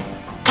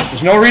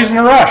 There's no reason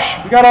to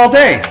rush. We got all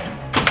day.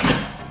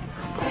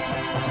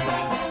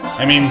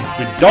 I mean,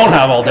 we don't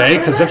have all day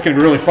because that's going to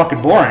be really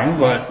fucking boring,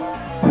 but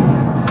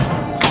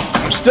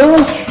I'm still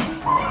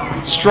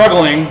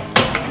struggling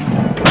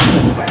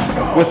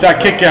with that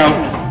kick out,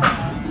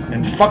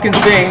 and fucking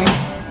thing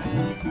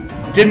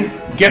didn't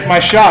get my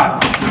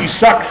shot. You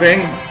suck, thing.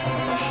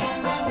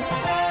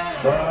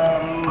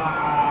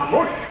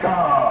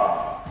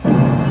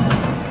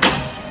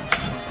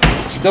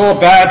 Still a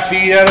bad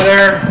feed out of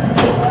there.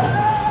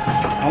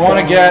 I want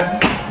to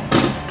get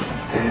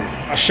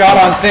a shot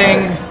on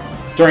thing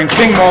during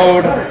thing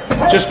mode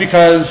just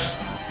because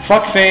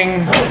fuck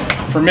thing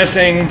for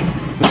missing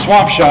the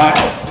swamp shot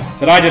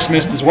that I just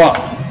missed as well.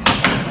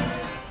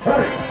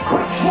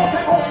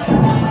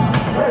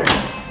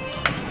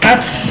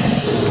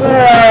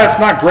 That's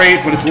not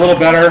great, but it's a little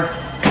better.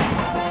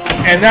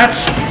 And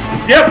that's,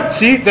 yep,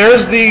 see,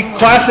 there's the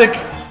classic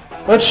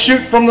let's shoot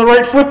from the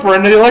right flipper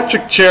into the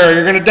electric chair,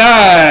 you're gonna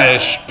die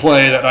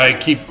play that I'm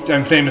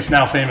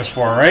now famous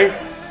for, right?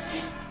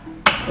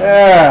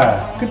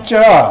 Yeah, good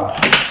job.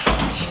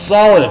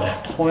 Solid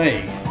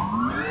play.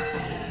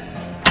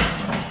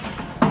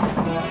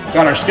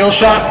 Got our skill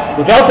shot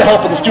without the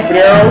help of the stupid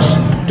arrows.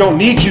 Don't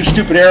need you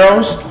stupid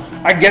arrows.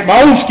 I can get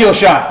my own skill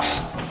shots.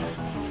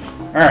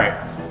 Alright,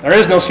 there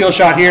is no skill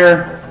shot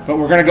here, but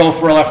we're gonna go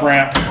for a left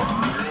ramp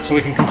so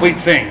we can complete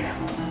thing.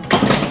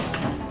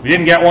 We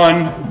didn't get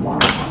one.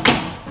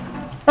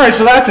 Alright,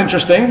 so that's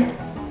interesting.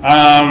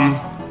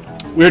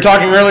 We were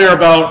talking earlier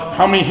about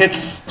how many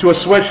hits to a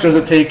switch does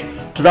it take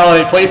to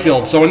validate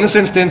playfield. So in this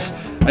instance,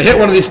 I hit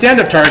one of these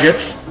stand-up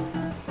targets,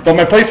 but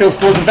my playfield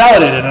still isn't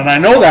validated, and I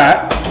know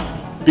that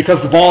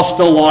because the ball is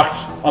still locked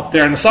up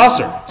there in the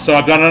saucer. So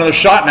I've got another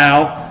shot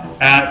now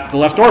at the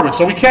left orbit.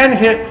 So we can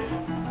hit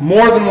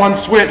more than one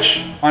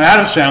switch on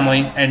Addams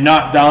Family and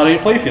not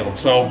validate playfield.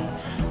 So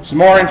some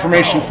more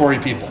information for you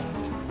people.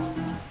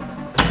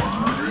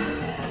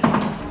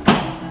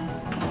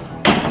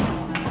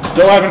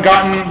 Still haven't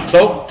gotten,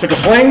 so took a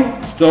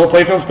swing, still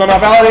playfield still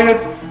not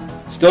validated,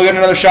 still getting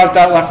another shot at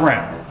that left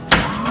ramp.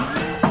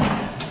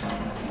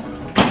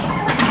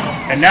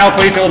 And now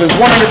playfield is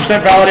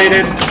 100%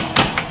 validated,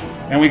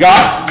 and we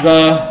got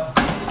the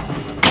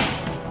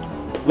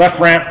left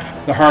ramp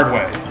the hard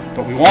way.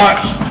 But we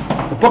want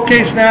the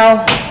bookcase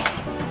now,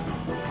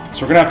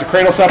 so we're gonna have to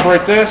cradle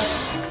separate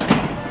this.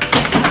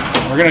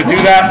 We're gonna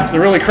do that the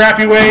really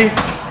crappy way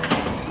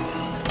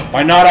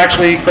by not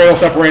actually cradle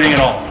separating at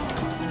all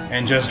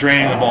and just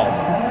draining the ball.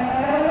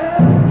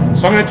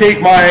 So I'm gonna take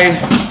my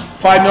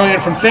 5 million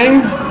from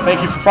Thing.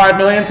 Thank you for 5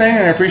 million, Thing,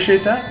 and I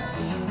appreciate that.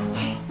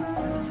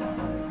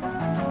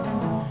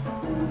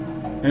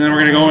 And then we're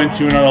gonna go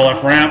into another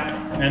left ramp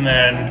and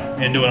then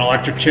into an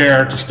electric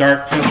chair to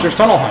start Fister's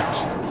Tunnel Hunt.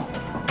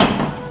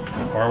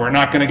 Or we're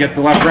not gonna get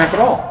the left ramp at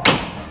all.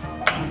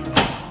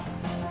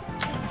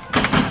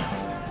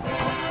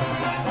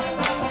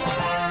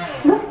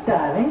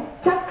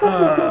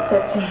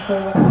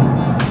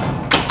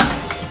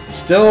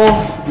 Still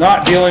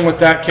not dealing with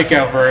that kick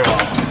out very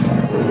well.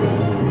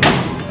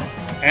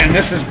 And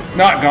this is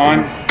not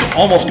gone,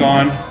 almost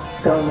gone.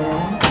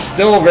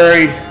 Still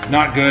very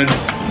not good.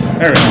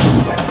 There we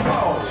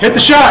go. Hit the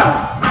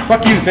shot!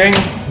 Fuck you, Thing.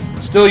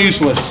 Still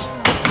useless.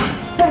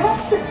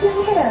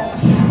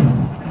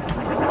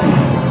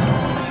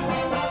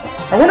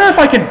 I wonder if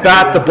I can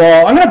bat the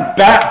ball. I'm gonna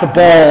bat the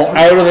ball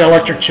out of the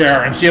electric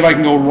chair and see if I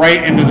can go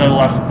right into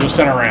the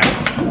center ramp.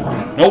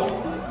 Nope.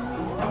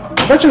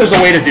 I bet you there's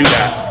a way to do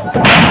that.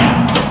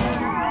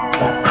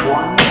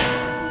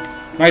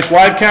 Nice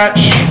live catch.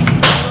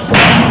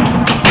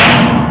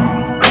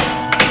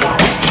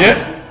 Shit.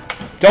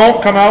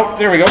 Don't come out.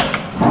 There we go.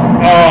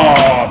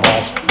 Oh,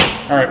 balls.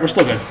 Alright, we're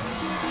still good.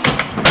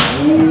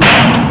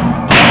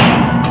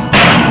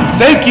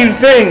 Thank you,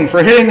 Thing,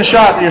 for hitting the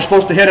shot that you're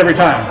supposed to hit every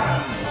time.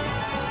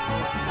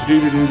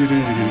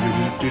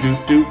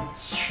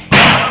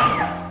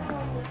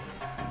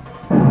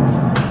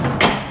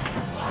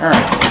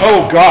 Alright.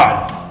 Oh,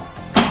 God.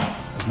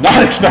 Was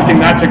not expecting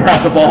that to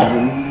grab the ball.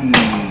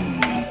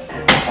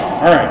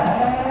 Alright.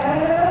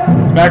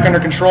 Back under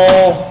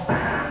control.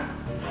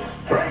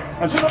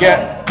 Let's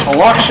get a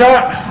lock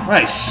shot.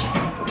 Nice.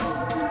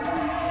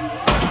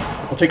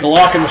 We'll take a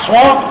lock in the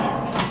swamp.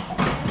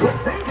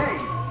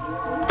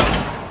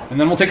 And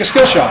then we'll take a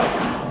skill shot.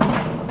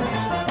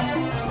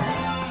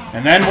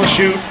 And then we'll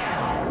shoot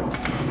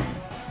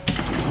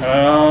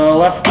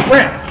left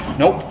ramp.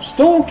 Nope,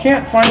 still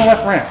can't find the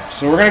left ramp.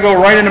 So we're gonna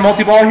go right into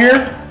multi-ball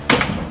here.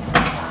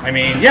 I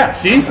mean, yeah,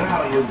 see?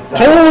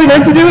 Totally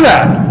meant to do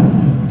that.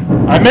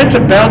 I meant to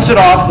bounce it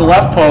off the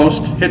left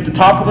post, hit the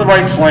top of the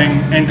right sling,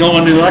 and go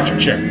into the electric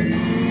chair.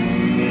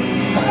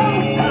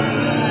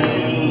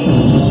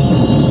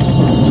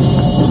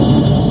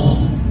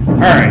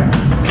 Alright.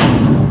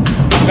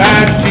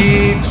 Bad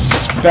feeds,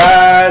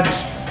 bad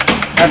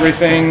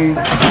everything,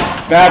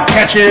 bad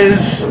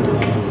catches,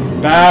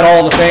 bad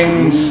all the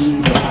things.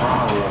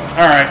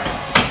 Alright.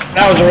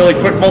 That was a really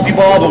quick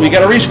multi-ball, but we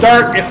got to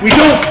restart if we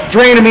don't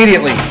drain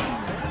immediately.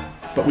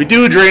 But we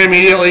do drain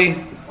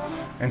immediately,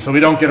 and so we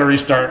don't get a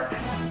restart.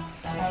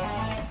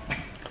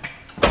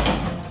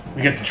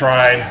 We get to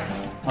try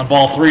on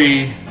ball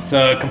 3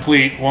 to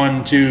complete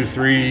 1, 2,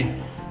 3,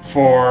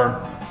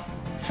 4,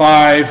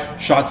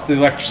 5 shots to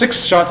the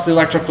 6 shots to the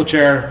electrical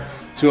chair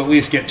to at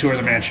least get Tour of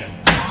the Mansion.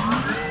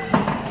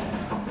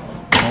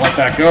 I'll let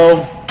that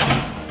go.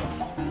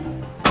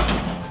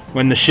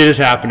 When the shit is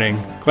happening.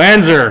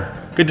 Glanzer,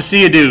 good to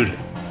see you, dude.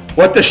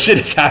 What the shit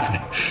is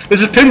happening?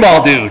 This is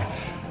Pinball Dude.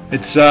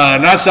 It's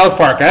not South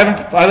Park. I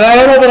don't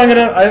know that I'm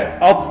gonna.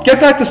 I'll get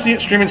back to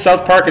streaming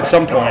South Park at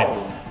some point.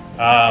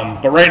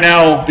 But right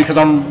now, because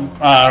I'm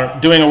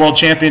doing a World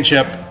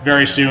Championship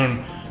very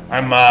soon,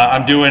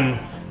 I'm doing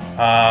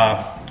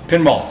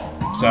pinball.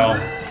 So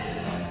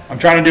I'm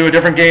trying to do a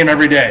different game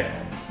every day.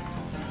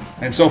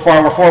 And so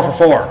far we're 4 for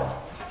 4.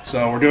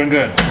 So we're doing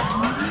good.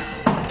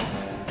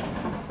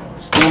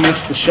 Still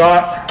missed the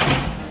shot.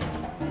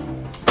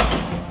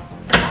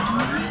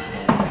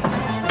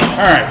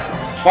 All right.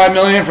 5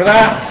 million for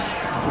that.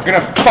 We're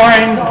gonna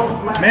find,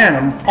 man,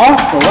 I'm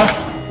off the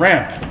left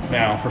ramp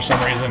now for some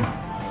reason.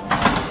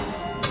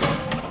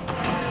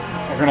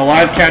 We're gonna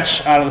live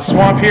catch out of the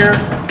swamp here.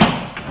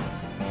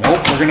 Nope,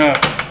 we're gonna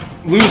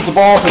lose the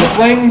ball to the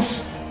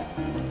slings.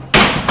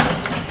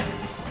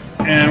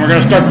 And we're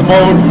gonna start the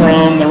mode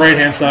from the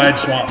right-hand side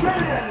swamp.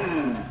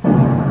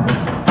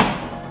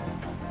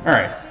 All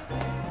right.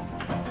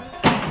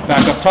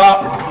 Back up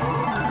top.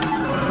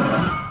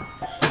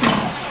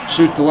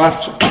 Shoot the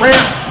left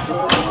ramp.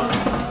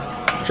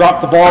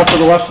 Drop the ball for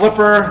the left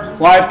flipper.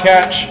 Live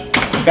catch.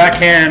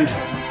 Backhand.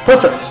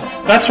 Perfect.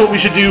 That's what we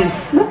should do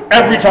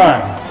every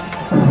time.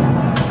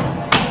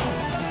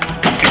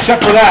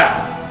 except for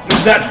that. This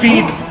is that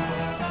feed.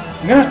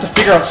 I'm gonna have to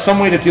figure out some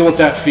way to deal with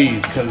that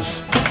feed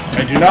because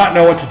I do not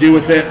know what to do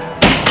with it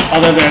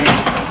other than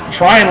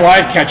try and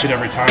live catch it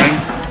every time,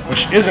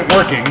 which isn't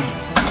working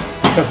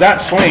because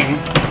that sling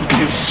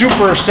is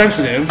super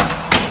sensitive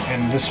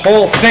and this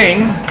whole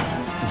thing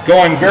is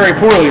going very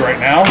poorly right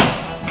now.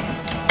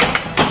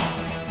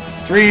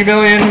 3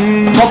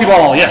 million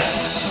multi-ball,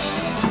 yes!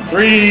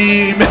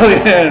 3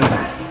 million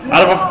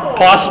out of a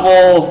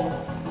possible,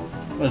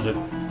 what is it,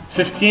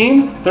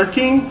 15?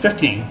 13?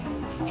 15.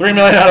 3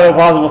 million out of a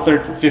possible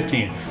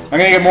 15. I'm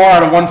gonna get more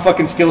out of one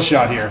fucking skill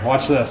shot here.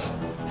 Watch this.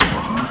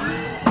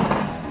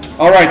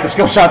 Alright, the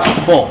skill shot's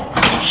full.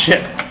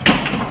 Shit.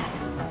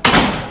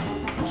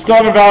 Still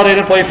haven't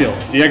validated playfield.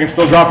 See, I can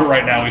still drop it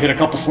right now. We hit a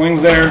couple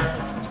slings there.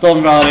 Still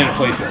haven't validated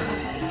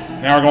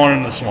playfield. Now we're going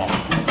into the swamp.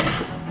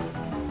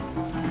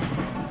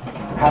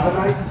 Have a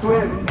nice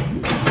swim.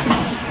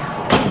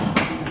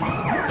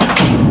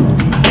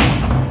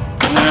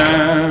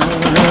 And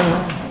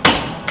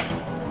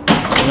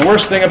the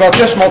worst thing about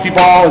this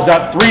multi-ball is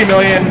that 3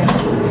 million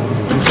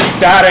is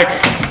static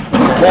the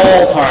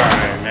whole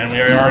time. And we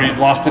already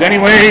lost it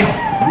anyway.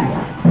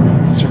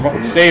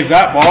 Save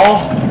that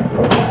ball.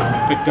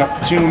 Picked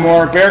up 2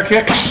 more bear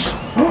kicks.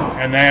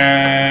 And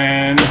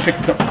then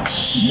picked up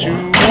 2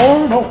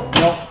 more.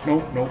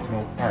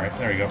 No. Alright,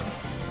 there we go.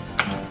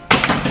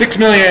 6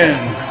 million.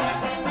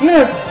 I'm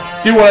going to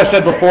do what I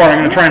said before. I'm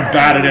going to try and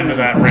bat it into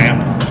that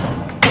ramp.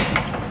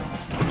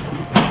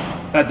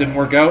 That didn't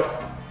work out.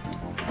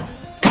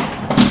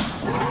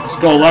 Let's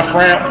go left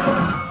ramp.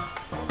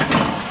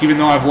 Even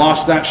though I've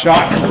lost that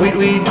shot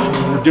completely,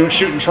 we're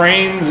shooting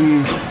trains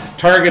and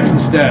targets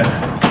instead.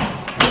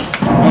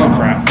 Oh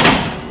crap.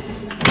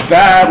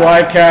 Bad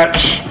live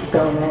catch.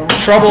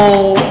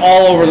 Trouble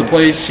all over the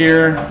place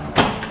here.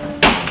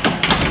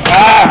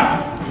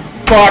 Ah!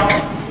 Fuck.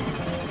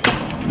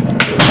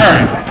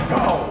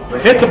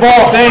 Alright. Hit the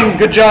ball, Thing.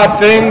 Good job,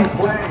 Thing.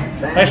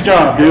 Nice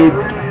job, dude.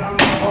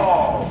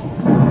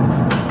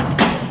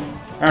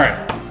 Alright.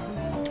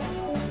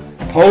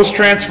 Post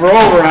transfer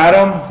over,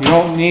 Adam. You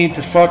don't need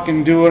to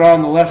fucking do it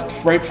on the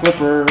left-right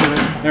flipper.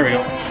 There we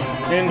go.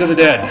 Into the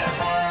dead.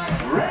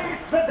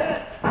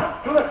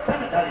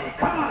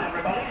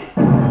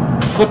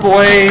 Flip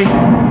away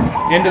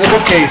into the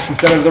bookcase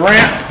instead of the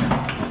ramp.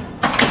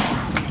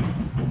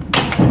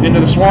 Into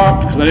the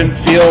swamp because I didn't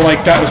feel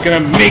like that was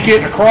going to make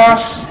it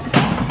across.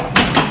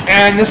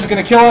 And this is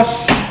going to kill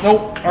us.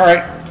 Nope.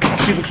 Alright.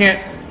 Let's see if we can't.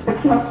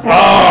 Oh,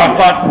 I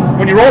thought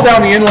when you roll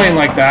down the in lane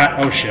like that.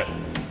 Oh shit.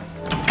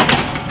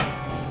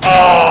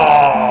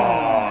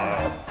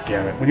 Oh,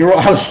 damn it. When you roll,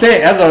 as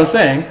I was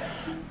saying,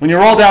 when you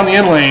roll down the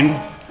in lane,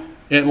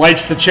 it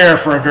lights the chair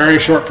for a very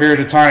short period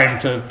of time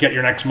to get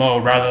your next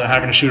mode rather than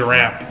having to shoot a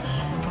ramp.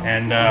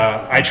 And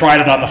I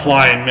tried it on the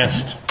fly and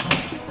missed.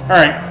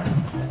 Alright.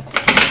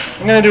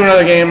 I'm going to do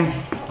another game.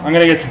 I'm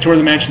going to get to Tour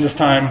the Mansion this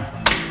time.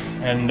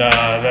 And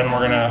then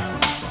we're going to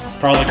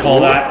probably call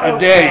that a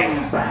day.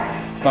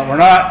 But we're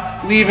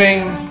not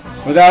leaving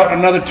without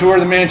another Tour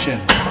of the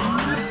Mansion.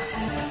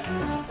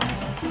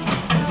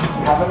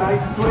 Have a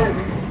nice swim.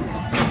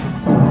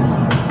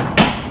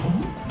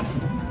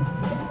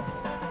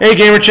 Hey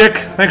Gamer Chick,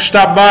 thanks for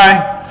stopping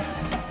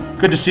by.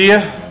 Good to see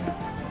you.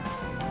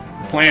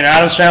 Playing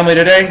Addams Family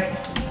today.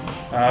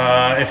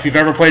 If you've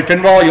ever played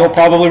pinball, you'll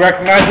probably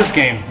recognize this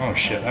game. Oh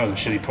shit, that was a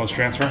shitty post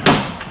transfer.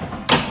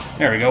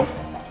 There we go.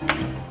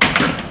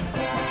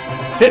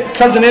 Hit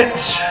Cousin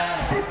It.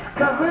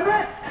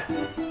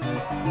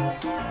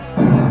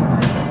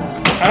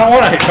 I don't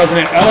want to hit Cousin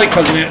It. I like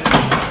Cousin It.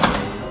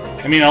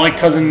 I mean, I like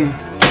Cousin...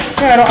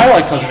 Yeah, I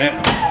like Cousin It.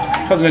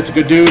 Cousin It's a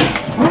good dude.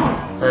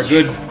 Or a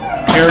good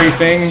hairy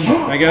thing,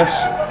 I guess.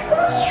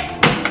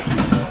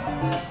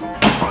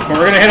 But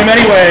we're going to hit him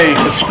anyway.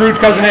 It's screwed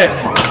Cousin It.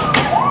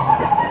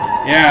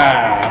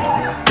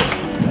 Yeah.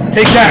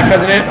 Take that,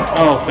 Cousin It.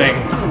 Oh, Thing.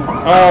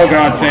 Oh,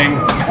 God, Thing.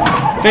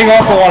 Thing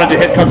also wanted to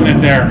hit Cousin It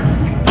there.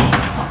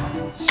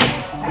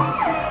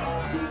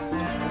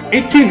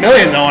 18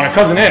 million, though, on a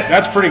Cousin It.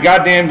 That's pretty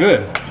goddamn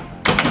good.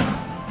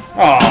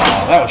 Oh,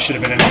 that one should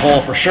have been in the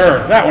hole for sure.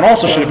 That one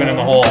also should have been in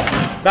the hole.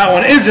 That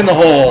one is in the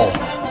hole.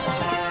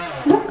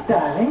 Look,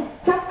 darling,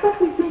 just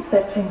what we've been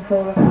searching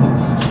for.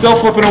 Still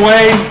flipping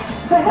away.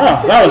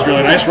 Oh, that was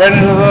really nice. Right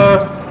into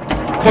the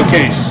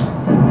bookcase.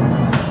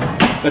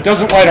 That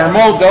doesn't light our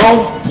mode,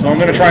 though, so I'm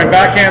going to try and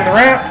backhand the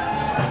ramp.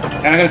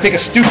 And I'm going to take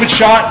a stupid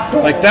shot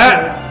like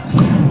that.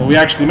 But we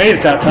actually made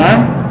it that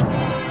time.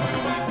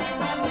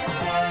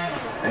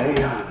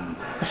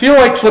 I feel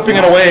like flipping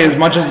it away, as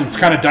much as it's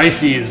kind of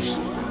dicey, is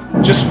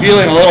just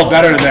feeling a little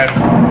better than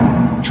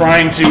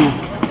trying to...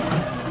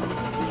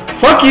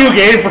 Fuck you,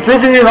 Gabe, for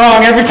proving me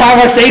wrong every time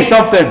I say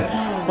something.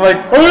 I'm like,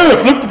 oh yeah,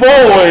 flip the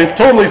ball away, it's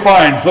totally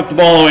fine. Flip the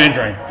ball away and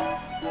drain.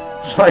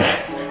 It's like...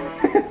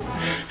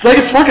 it's like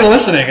it's fucking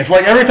listening. It's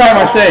like every time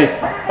I say,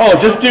 oh,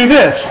 just do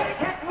this.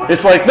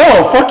 It's like,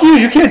 no, fuck you,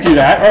 you can't do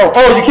that. Oh,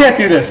 you can't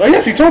do this. Oh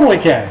yes, you totally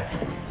can.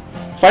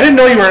 If I didn't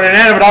know you were an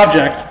inanimate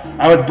object,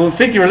 I would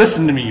think you were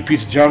listening to me, you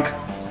piece of junk.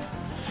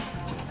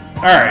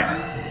 Alright.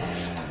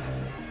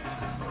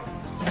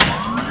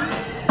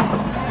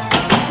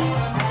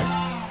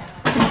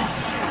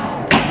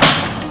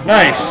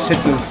 Nice. Hit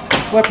the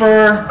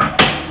flipper.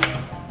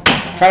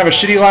 Kind of a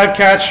shitty live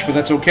catch, but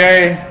that's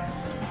okay.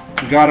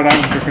 We got it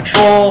under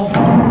control.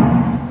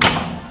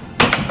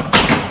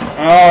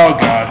 Oh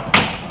god.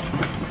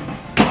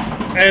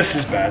 This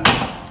is bad.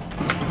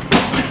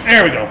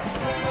 There we go.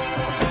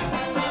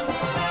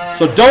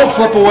 So don't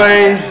flip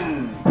away.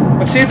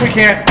 Let's see if we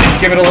can't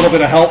give it a little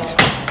bit of help.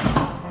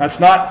 That's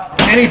not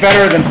any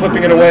better than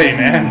flipping it away,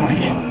 man.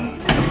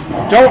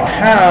 Like, don't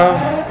have...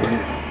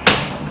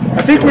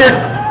 I think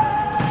we're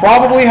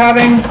probably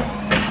having...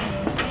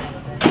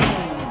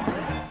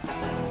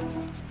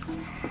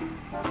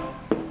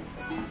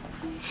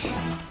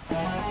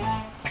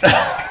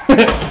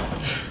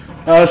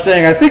 I was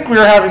saying, I think we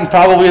were having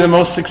probably the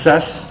most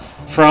success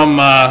from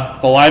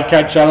the live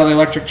catch out of the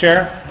electric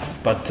chair,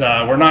 but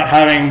we're not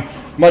having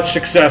much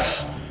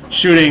success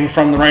shooting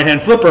from the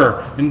right-hand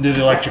flipper into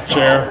the electric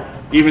chair,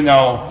 even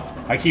though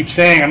I keep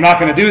saying I'm not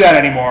going to do that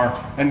anymore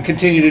and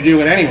continue to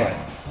do it anyway.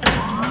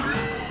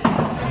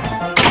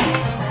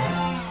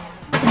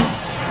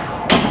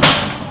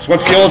 So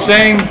what's the old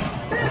saying?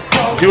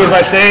 Do as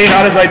I say,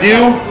 not as I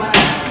do.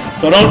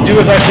 So don't do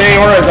as I say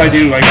or as I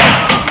do, I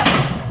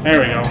guess. There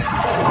we go.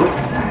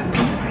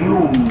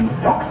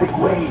 Toxic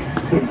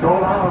waste. It's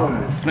all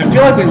ours. And I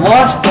feel like we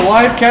lost the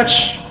live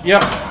catch.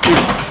 Yep, we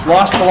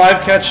lost the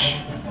live catch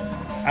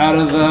out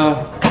of the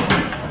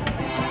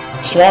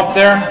swamp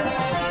there.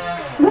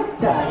 Look,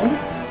 darling.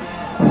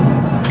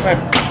 Okay.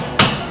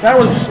 That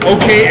was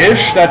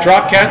okay-ish, that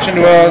drop catch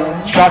into a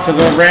shot to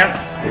the ramp.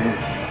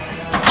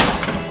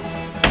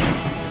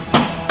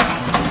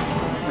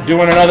 We're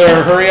doing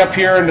another hurry up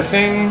here into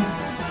thing.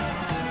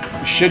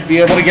 We should be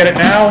able to get it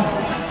now.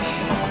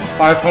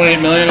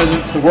 5.8 million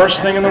isn't the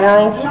worst thing in the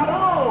world.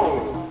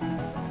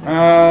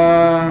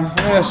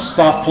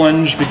 Soft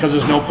plunge because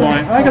there's no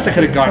point. I guess I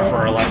could have gone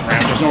for a left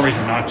ramp. There's no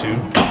reason not to.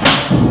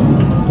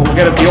 But we'll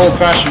get it the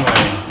old-fashioned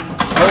way.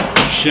 Oh,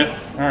 shit.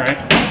 Alright.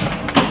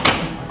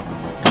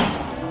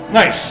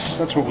 Nice.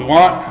 That's what we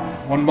want.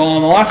 One ball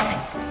on the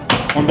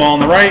left, one ball on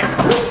the right,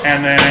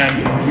 and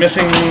then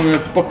missing the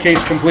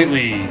bookcase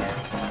completely.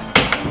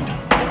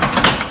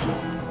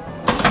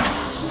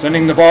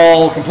 Sending the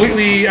ball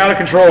completely out of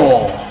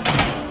control.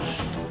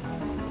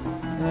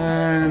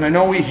 And I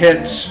know we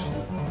hit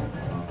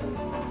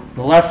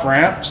the left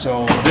ramp,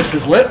 so this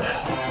is lit.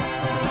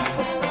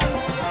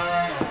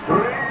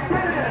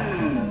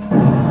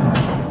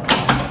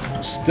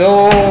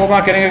 Still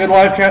not getting a good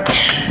live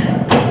catch.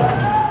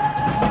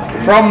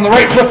 From the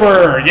right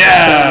flipper,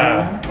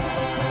 yeah!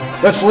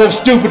 Let's live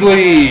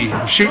stupidly.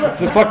 Shoot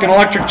the fucking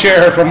electric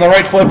chair from the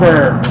right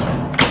flipper.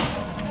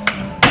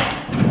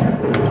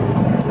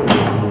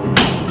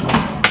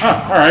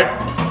 Ah, alright.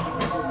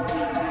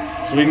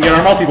 So we can get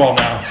our multi-ball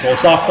now. So we'll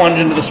soft plunge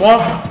into the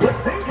swamp.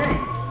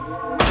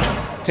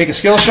 Take a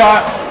skill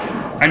shot.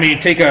 I mean,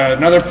 take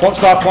another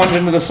soft plunge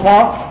into the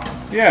swamp.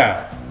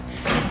 Yeah.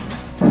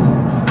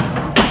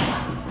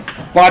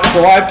 Botch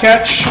the live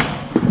catch.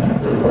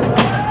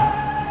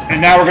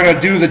 And now we're going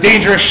to do the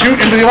dangerous shoot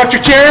into the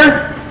electric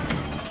chair.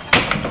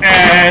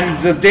 And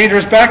the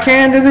dangerous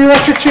backhand in the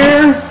electric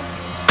chair.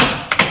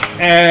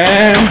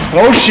 And,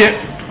 oh shit.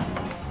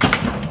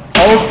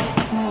 Oh.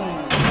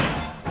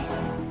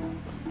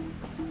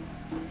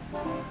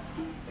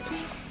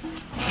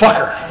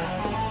 Fucker.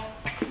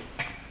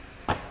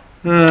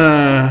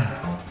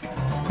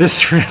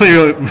 This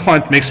really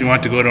makes me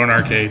want to go to an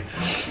arcade.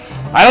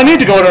 I don't need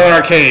to go to an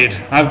arcade.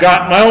 I've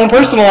got my own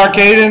personal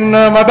arcade in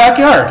my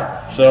backyard.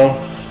 So,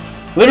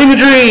 living the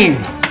dream.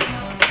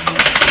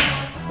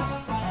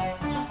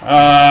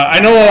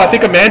 I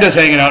think Amanda's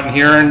hanging out in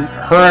here, and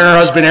her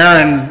husband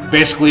Aaron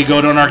basically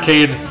go to an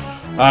arcade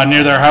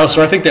near their house,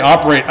 or I think they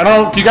operate. I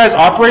don't know, do you guys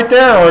operate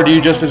there, or do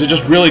you just, is it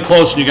just really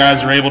close and you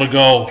guys are able to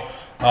go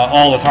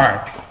all the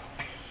time?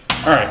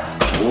 Alright,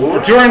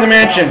 we're touring the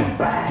mansion.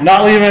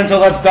 Not leaving until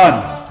that's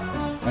done.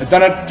 I've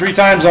done it 3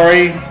 times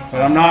already,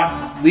 but I'm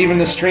not leaving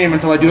the stream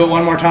until I do it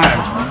one more time.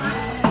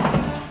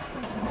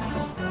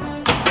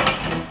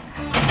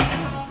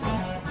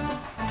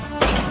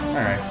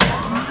 Alright.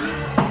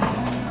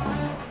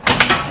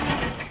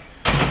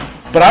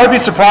 But I would be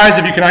surprised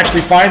if you can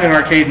actually find an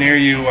arcade near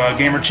you,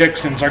 Gamer Chick,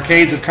 since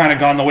arcades have kind of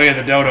gone the way of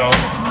the dodo.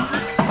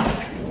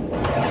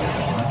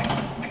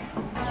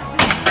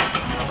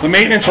 The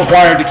maintenance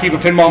required to keep a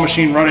pinball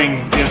machine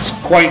running is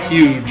quite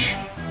huge.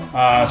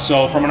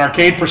 So from an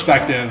arcade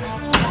perspective,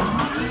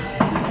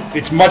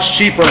 it's much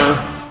cheaper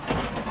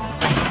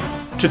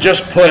to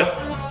just put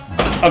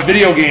a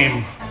video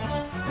game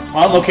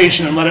on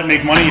location and let it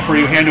make money for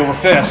you hand over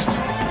fist,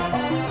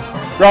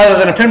 rather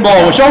than a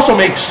pinball, which also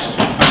makes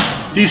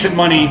decent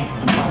money,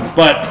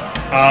 but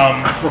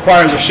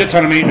requires a shit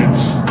ton of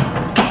maintenance.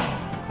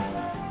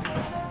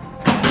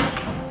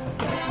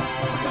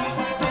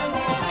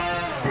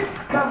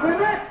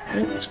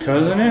 It's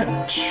cousin it.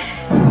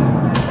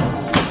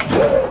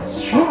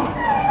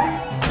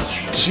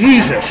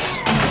 Jesus.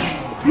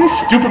 How many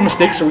stupid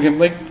mistakes are we gonna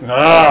make?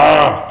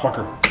 Ah,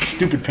 fucker.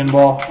 Stupid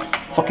pinball.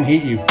 Fucking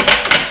hate you.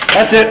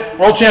 That's it.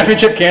 World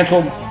Championship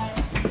canceled.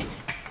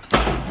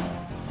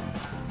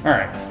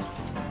 Alright.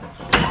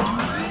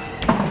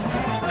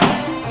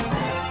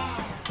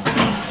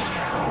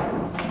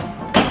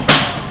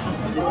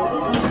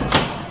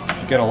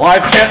 get a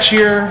live catch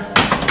here, or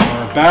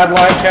a bad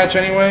live catch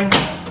anyway.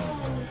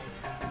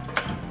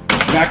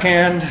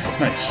 Backhand,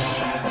 nice.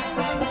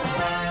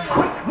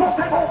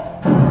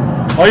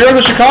 Oh, you're in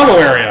the Chicago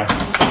area.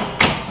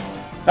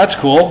 That's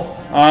cool.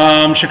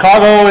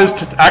 Chicago is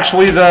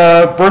actually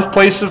the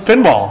birthplace of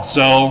pinball,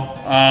 so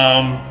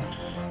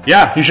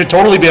yeah, you should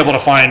totally be able to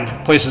find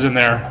places in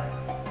there.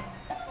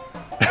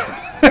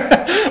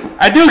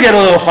 I do get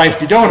a little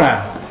feisty, don't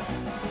I?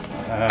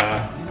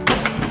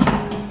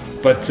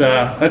 But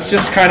that's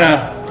just kind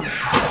of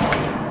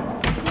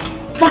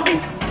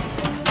fucking.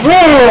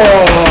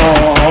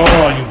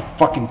 Oh, you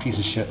fucking piece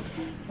of shit.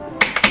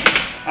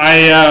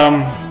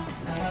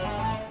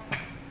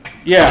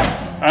 Yeah.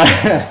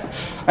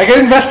 I get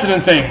invested in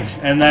things,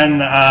 and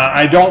then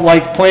I don't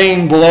like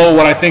playing below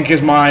what I think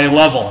is my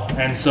level.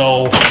 And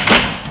so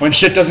when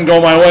shit doesn't go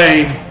my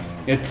way,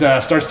 it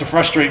starts to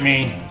frustrate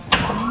me.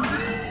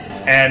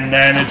 And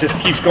then it just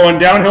keeps going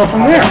downhill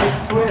from there.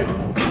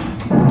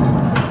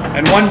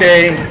 And one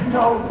day,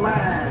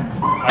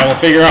 I will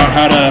figure out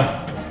how to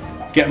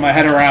get my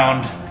head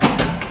around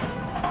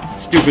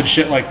stupid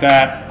shit like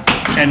that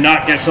and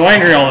not get so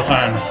angry all the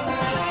time.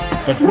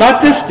 But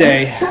not this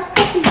day.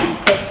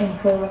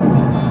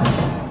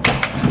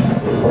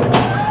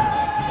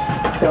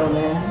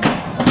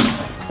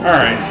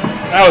 Alright,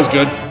 that was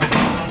good.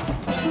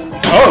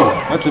 Oh,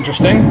 that's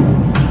interesting.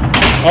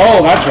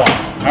 Oh, that's why.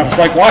 I was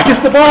like, why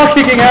is the ball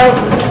kicking out?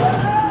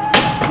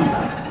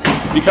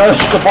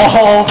 Because the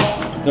ball,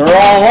 they're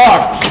all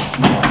locked.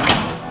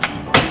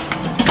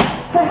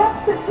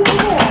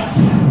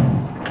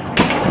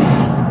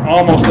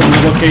 Almost in the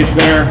middle case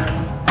there.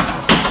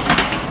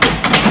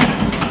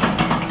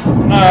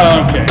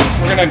 Okay,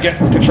 we're going to get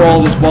control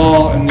of this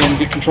ball and then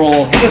get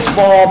control of this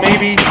ball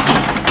maybe.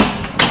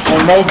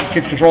 Or no,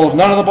 get control of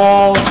none of the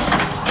balls.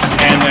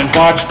 And then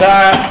botch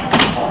that.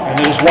 And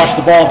then just watch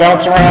the ball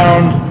bounce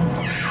around.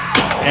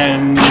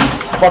 And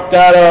fuck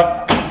that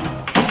up.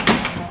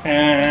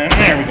 And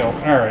there we go.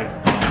 Alright.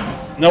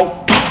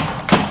 Nope.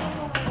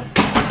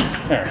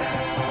 There.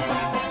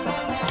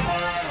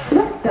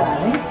 Look,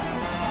 darling.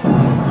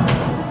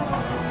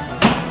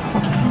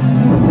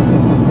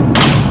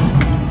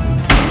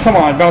 Come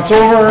on, bounce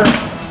over.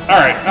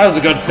 Alright, that was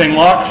a good thing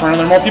lock for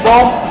another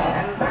multi-ball.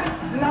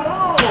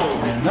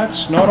 And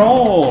that's not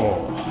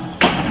all.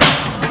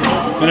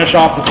 Finish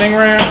off the thing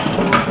ramp.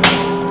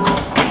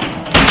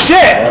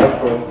 Shit!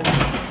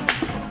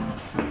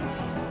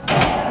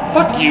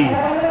 Fuck you.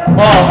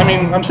 Well, I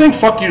mean, I'm saying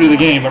fuck you to the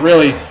game, but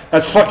really,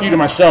 that's fuck you to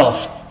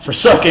myself for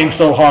sucking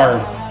so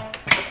hard.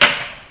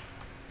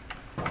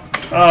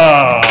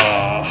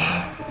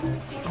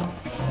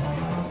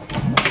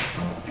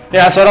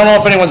 Yeah, so I don't know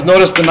if anyone's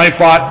noticed the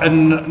Nightbot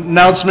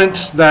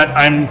announcement that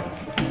I'm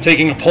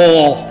taking a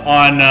poll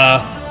on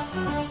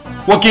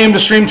what game to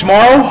stream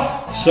tomorrow.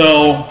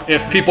 So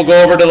if people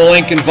go over to the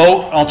link and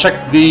vote, I'll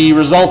check the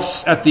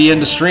results at the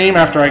end of stream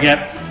after I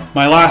get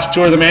my last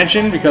tour of the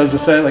mansion, because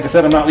like I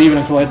said, I'm not leaving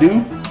until I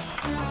do.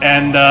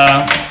 And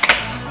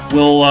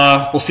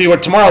we'll see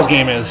what tomorrow's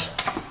game is.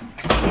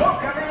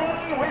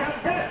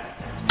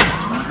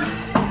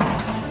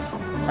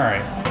 All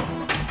right.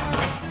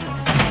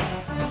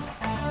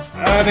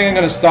 I think I'm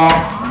going to stop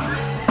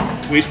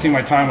wasting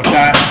my time with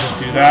that and just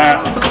do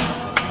that,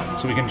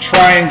 so we can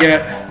try and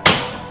get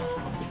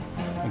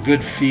a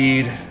good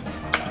feed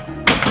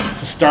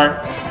to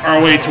start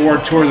our way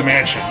toward Tour of the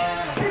Mansion.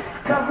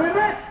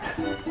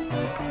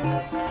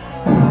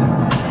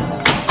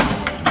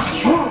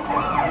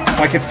 If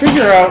I could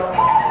figure out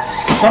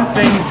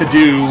something to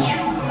do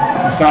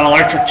with that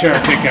electric chair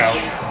kickout,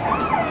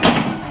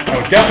 I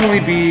would definitely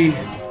be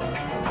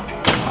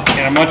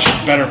in a much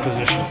better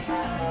position.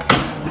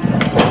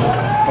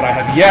 But I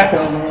have yet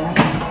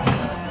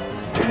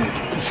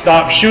to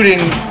stop shooting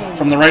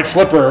from the right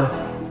flipper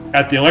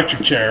at the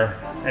electric chair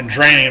and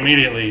draining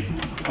immediately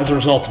as a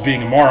result of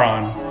being a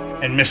moron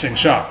and missing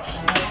shots.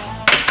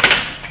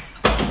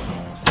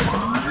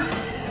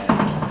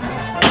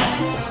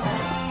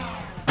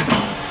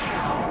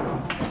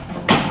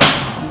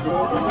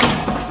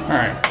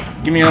 Alright,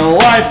 give me a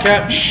live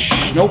catch.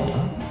 Nope.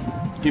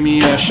 Give me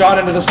a shot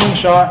into the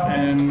slingshot,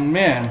 and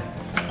man,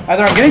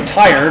 either I'm getting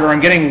tired or I'm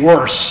getting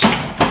worse.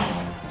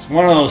 It's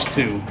one of those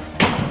two.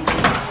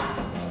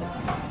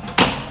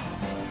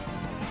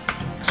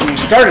 So when we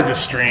started this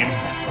stream,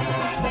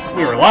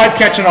 we were live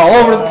catching all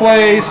over the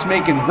place,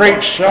 making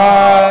great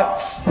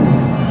shots.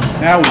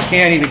 Now we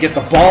can't even get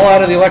the ball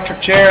out of the electric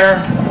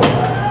chair.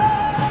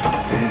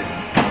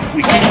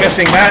 We keep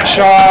missing that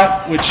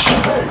shot, which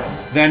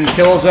then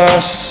kills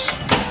us.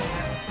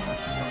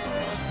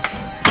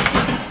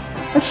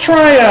 Let's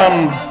try,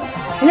 I'm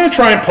going to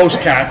try and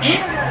post-catch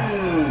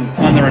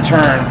on the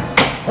return.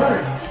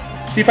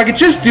 See if I could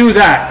just do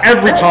that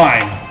every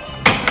time.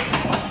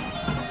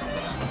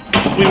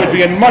 We would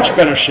be in much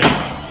better shape.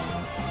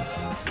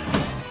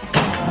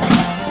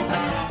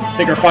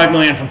 Take our 5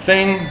 million from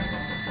thing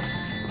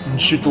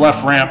and shoot the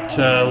left ramp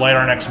to light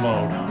our next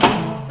mode.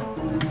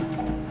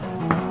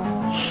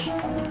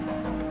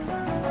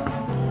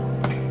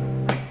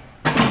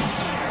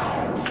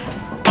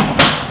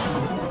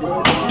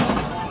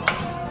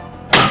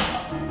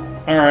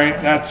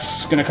 Alright,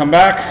 that's gonna come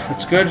back.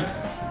 That's good.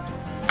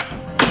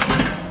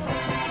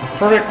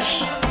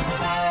 Perfect.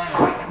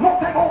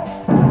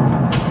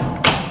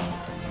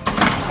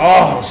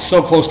 Oh,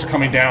 so close to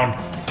coming down.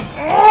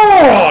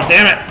 Oh,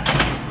 damn it.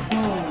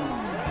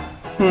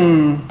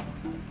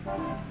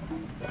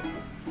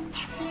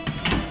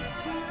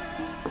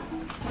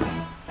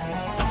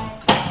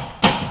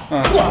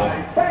 Oh, that's cool.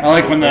 I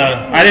like when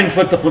I didn't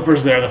flip the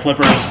flippers there.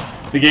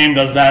 The game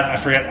does that. I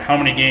forget how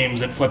many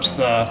games it flips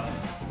the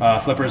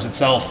flippers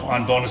itself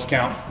on bonus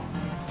count.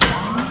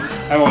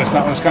 I've always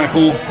thought that was kind of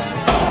cool.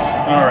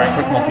 Alright,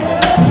 quick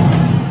multi-ball.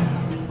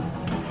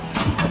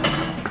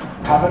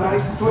 Have a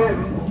nice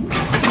swim.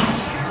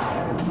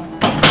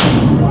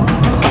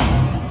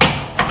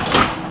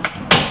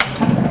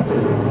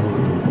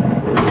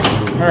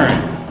 Alright.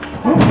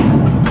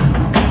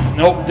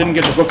 Nope, didn't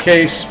get the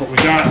bookcase, but we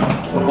got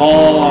the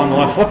ball on the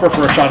left flipper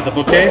for a shot at the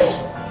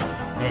bookcase.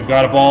 And we've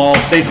got a ball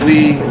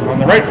safely on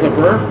the right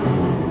flipper,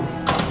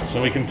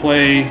 so we can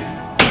play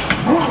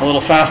a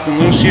little fast and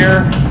loose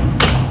here.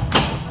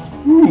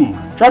 Ooh,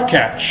 drop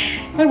catch.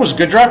 That was a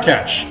good drop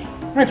catch.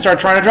 I might start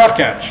trying to drop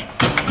catch.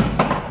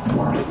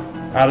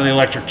 Out of the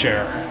electric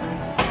chair.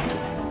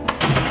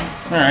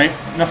 Alright,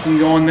 nothing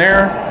going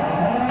there.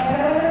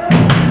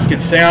 Let's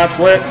get seance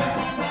lit.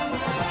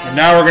 And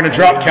now we're going to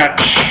drop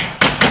catch.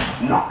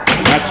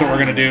 That's what we're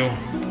going to do.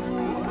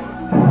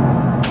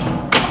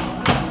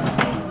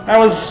 That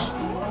was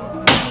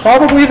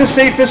probably the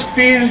safest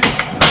feed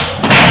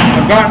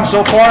I've gotten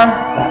so far.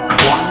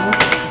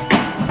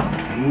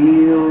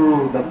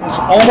 It's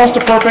almost a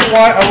perfect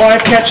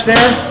live catch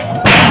there.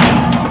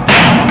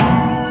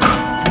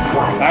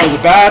 That was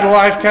a bad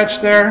live catch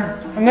there.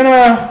 I'm going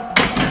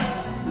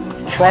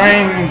to try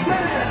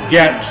and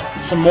get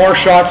some more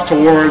shots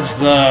towards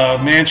the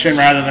mansion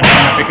rather than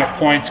trying to pick up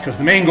points, because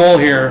the main goal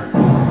here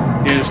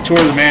is tour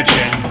the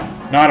mansion,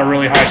 not a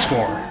really high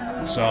score.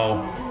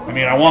 So, I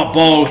mean, I want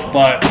both,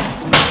 but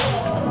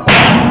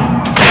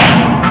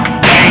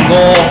the main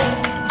goal,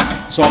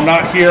 so I'm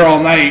not here all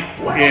night,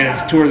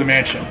 is tour the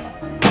mansion.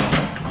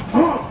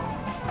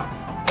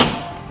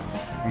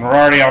 And we're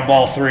already on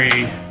ball 3,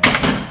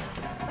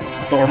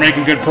 but we're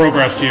making good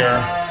progress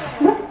here.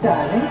 Look,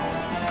 darling.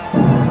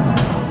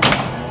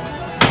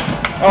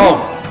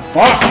 Oh,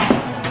 fuck!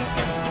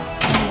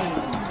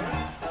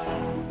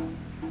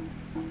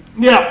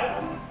 Yeah.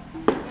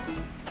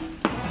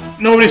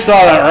 Nobody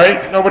saw that,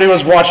 right? Nobody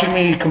was watching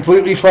me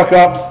completely fuck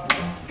up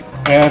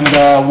and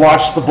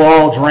watch the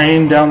ball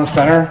drain down the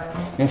center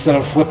instead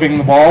of flipping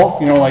the ball.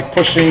 You know, like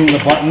pushing the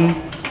button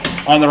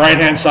on the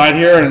right-hand side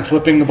here and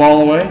flipping the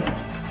ball away.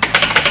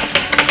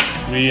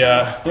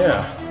 Yeah.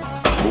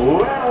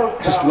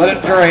 Just let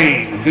it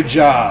drain. Good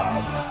job.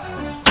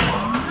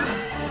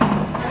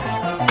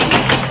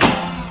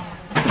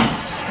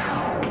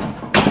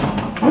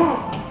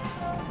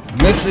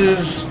 This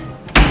is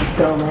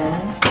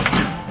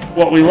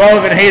what we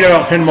love and hate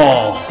about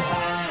pinball.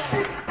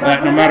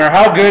 That no matter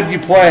how good you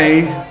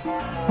play,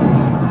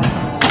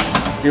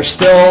 you're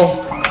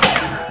still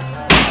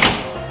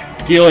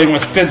dealing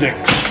with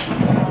physics.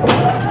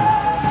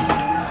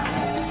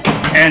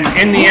 And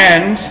in the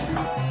end,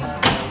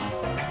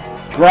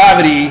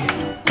 gravity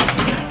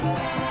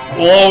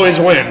will always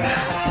win.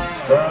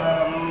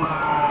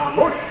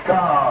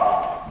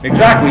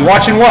 Exactly.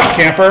 Watching what,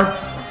 camper?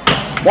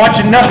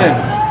 Watching nothing.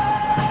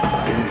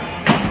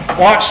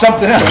 Watch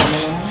something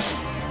else.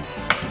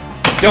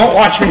 Don't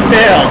watch me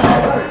fail.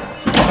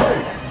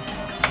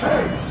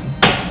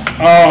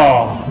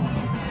 Oh.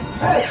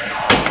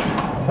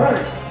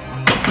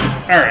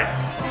 Alright.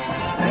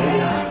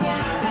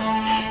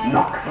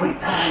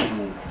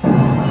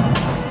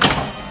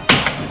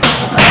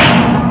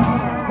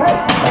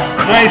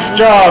 Nice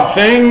job,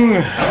 Thing.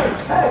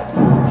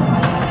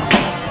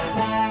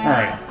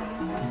 Alright.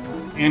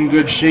 In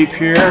good shape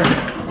here.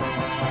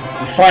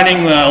 We're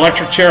finding the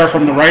electric chair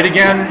from the right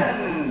again,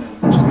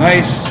 which is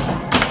nice.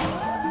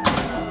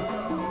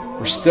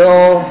 We're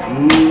still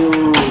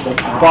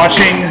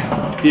watching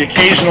the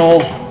occasional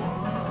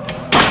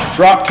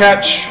drop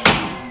catch,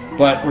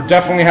 but we're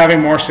definitely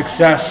having more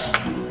success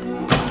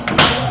than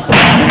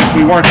if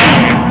we weren't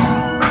doing it.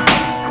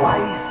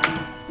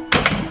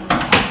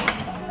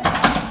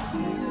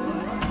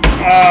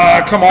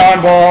 Come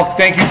on, ball.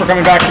 Thank you for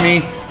coming back to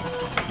me.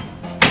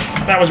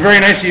 That was very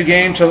nice of you,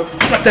 game, to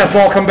let that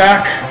ball come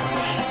back.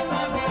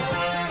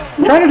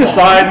 I'm trying to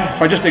decide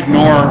if I just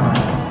ignore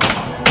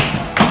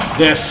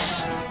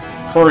this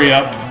hurry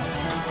up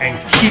and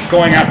keep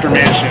going after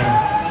mansion.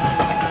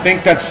 I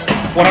think that's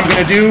what I'm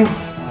going to do.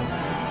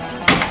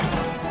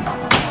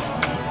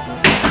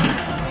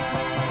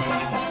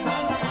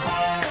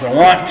 Because I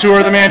want to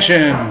tour the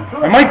mansion.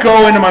 I might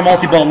go into my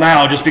multi-ball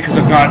now just because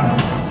I've got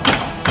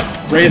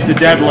raised the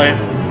dead lit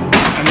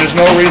and there's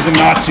no reason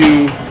not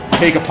to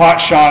take a pot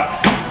shot.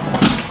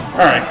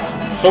 Alright,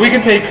 so we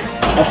can take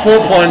a full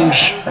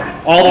plunge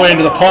all the way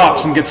into the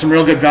pops and get some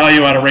real good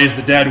value out of Raise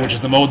the Dead, which is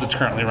the mode that's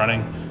currently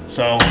running.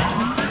 So,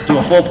 do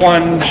a full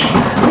plunge,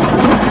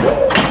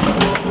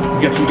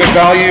 get some good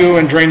value,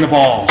 and drain the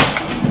ball.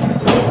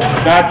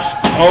 That's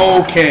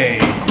okay.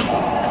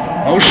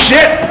 Oh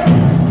shit!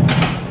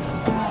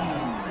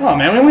 Oh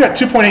man, we only got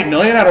 2.8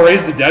 million out of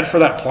Raise the Dead for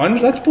that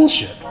plunge? That's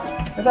bullshit.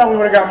 I thought we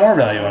would have got more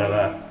value out of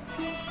that.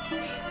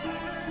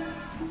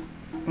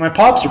 My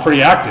pops are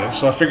pretty active,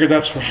 so I figured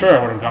that's for sure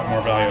I would have got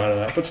more value out of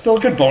that. But still a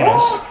good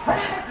bonus.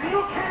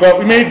 But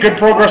we made good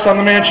progress on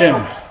the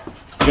mansion.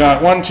 We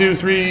got 1, 2,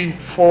 3,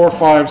 4,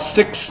 5,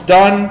 6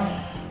 done.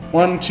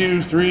 1,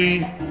 2,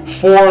 3,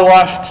 4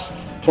 left,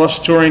 plus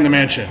touring the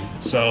mansion.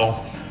 So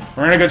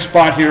we're in a good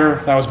spot here.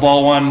 That was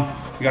ball 1.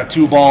 We got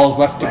 2 balls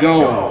left to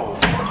go.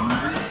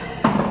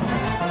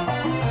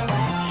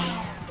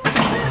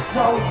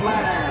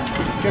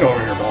 Get over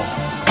here, ball.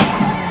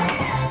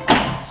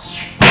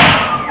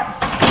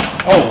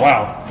 Oh,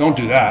 wow. Don't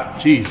do that.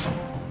 Jeez.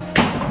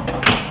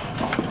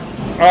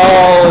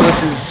 Oh,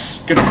 this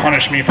is going to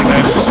punish me for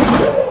this.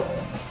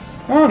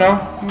 Oh, no.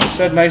 It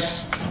said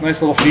nice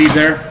little feed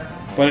there.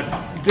 But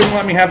it didn't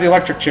let me have the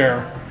electric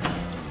chair.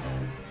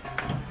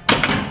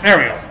 There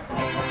we go.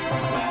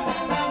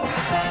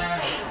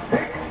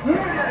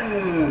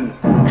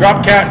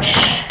 Drop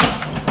catch.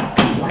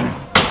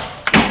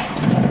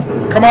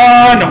 Come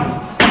on!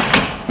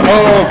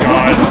 Oh,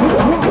 God.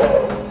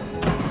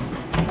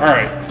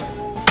 Alright.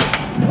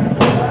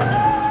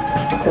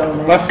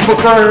 Left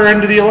flipper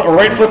into the, or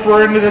right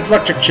flipper into the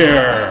electric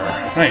chair.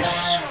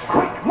 Nice.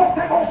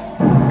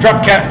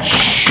 Drop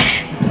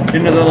catch.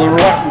 Into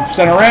the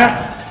center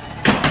ramp.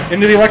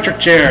 Into the electric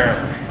chair.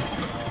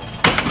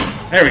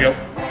 There we go.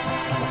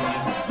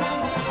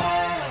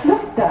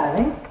 Look,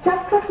 darling,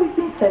 just what we've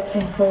been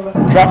searching for.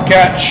 Drop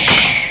catch.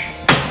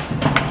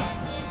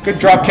 Good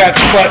drop catch,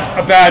 but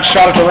a bad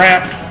shot at the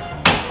ramp.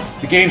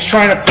 The game's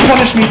trying to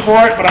punish me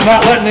for it, but I'm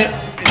not letting it.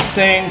 It's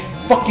saying,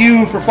 fuck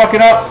you for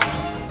fucking up.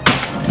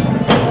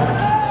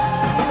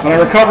 But I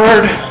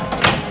recovered.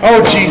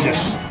 Oh,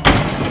 Jesus.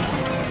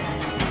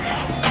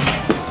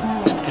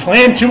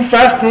 Playing too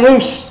fast and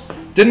loose.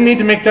 Didn't need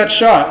to make that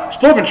shot.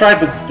 Still haven't tried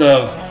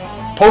the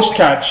post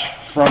catch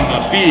from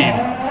the feed.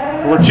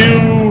 We're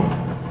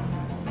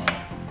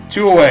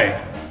two away.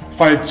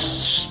 If I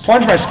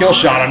plunge my skill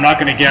shot, I'm not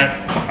going to get.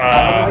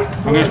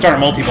 I'm going to start a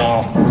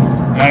multi-ball,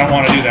 and I don't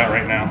want to do that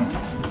right now.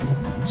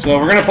 So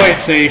we're going to play it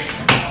safe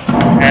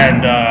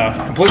and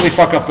completely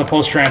fuck up the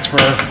post transfer,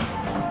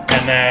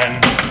 and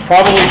then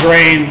probably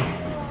drain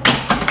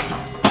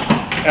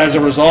as a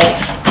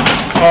result.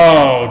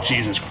 Oh,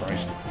 Jesus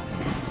Christ.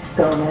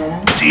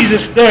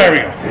 Jesus, there we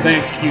go.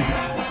 Thank you,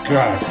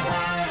 God.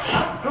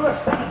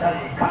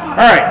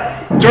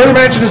 Alright, tournament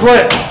mansion is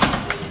lit.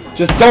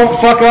 Just don't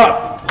fuck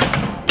up.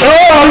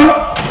 Oh, are you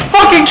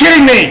fucking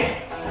kidding me?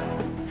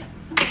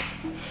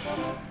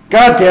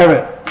 God damn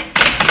it.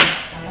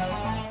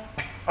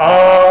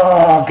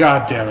 Oh,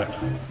 God damn it.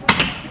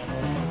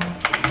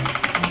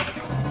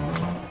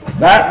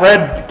 That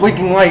red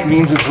blinking light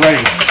means it's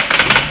ready.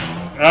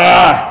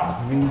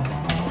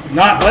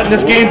 Not letting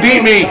this game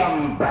beat me.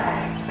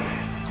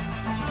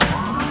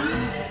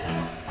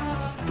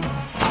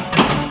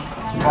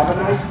 Have a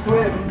nice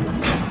swim.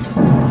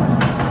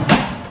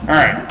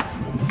 Alright.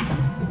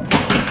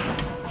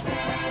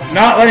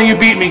 Not letting you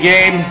beat me,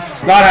 game.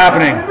 It's not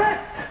happening.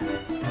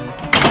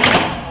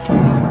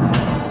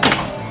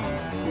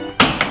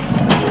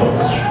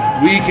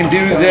 We can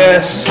do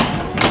this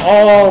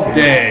all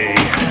day.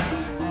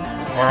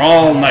 Or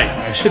all night,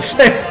 I should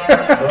say.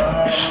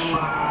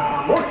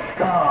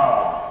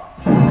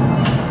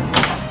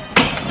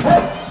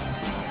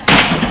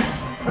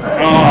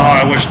 Oh,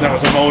 I wish that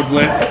was a mode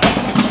lit.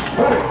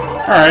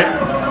 Alright.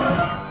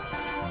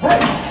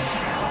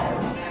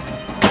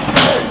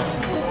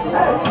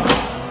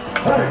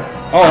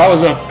 Oh, that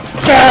was a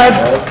bad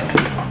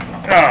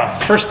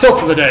first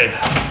tilt of the day.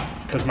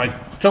 Because my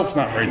tilt's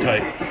not very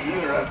tight.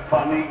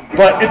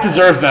 But it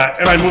deserved that,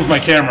 and I moved my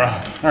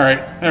camera.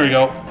 Alright, there we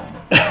go.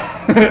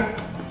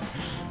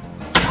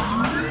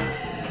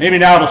 Maybe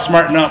now it'll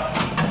smarten up.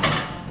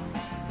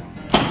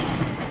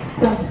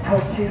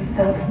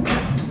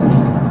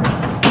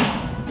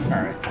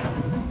 Alright.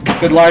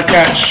 Good live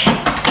catch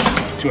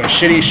to a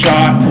shitty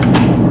shot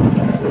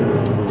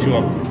to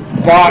a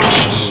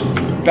botched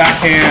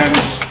backhand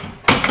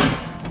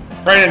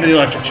right into the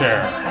electric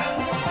chair.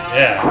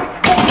 Yeah.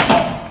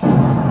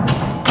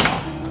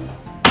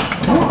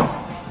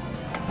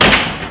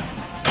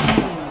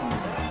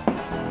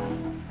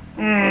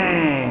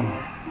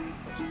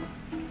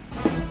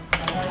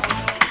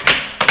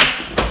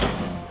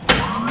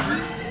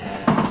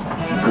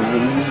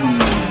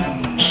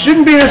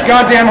 Shouldn't be this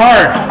goddamn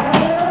hard.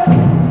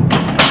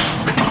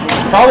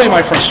 Probably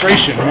my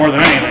frustration more than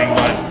anything,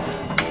 but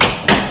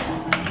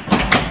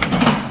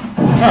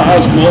oh, that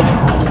was cool.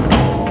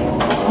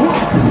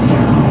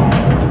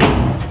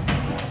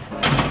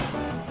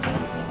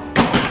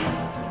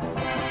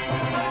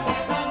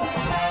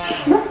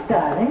 Look,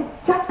 darling,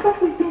 just what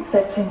we've been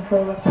searching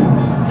for.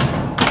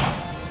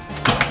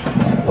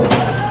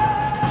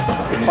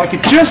 If I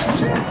could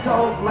just.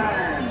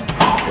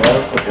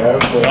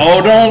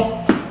 Oh,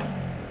 don't.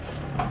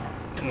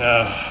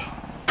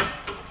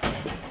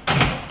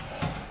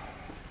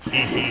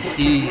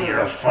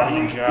 You're a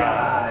funny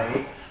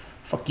guy.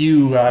 Fuck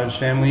you, Addams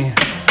Family.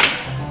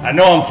 I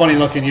know I'm funny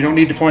looking, you don't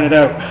need to point it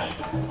out.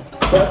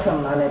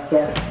 Welcome, honored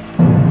guest.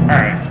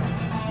 Alright.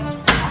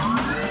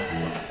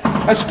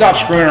 Let's stop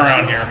screwing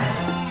around here.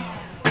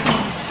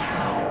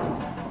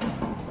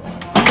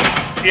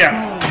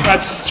 Yeah,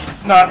 that's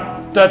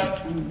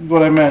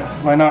what I meant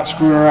by not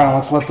screwing around.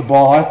 Let's let the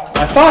ball.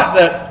 I thought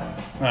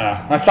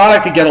I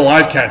could get a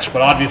live catch,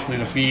 but obviously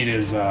the feed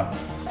is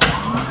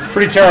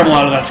pretty terrible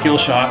out of that skill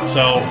shot,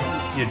 so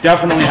you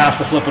definitely have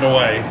to flip it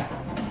away.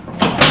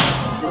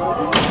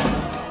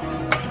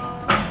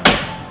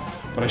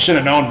 But I should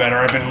have known better.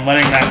 I've been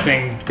letting that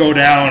thing go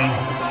down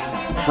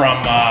from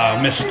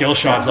missed skill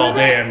shots all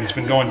day, and it's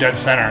been going dead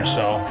center,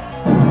 so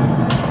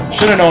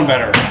should have known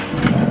better.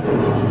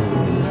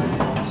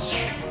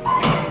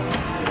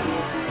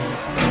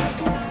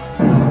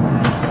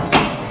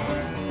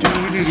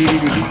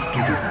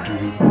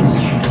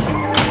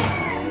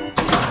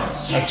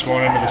 That's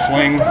going into the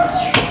sling.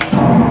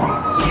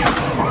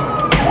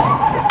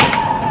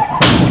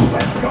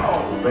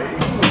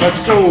 Let's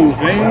go,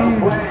 thing.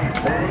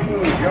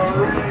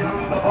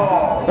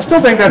 I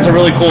still think that's a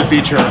really cool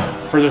feature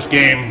for this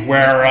game,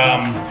 where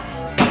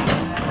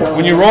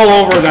when you roll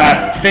over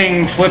that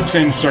thing flips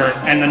insert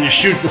and then you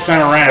shoot the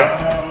center ramp,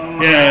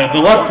 yeah,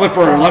 the left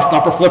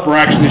upper flipper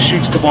actually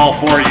shoots the ball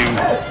for you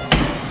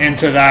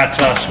into that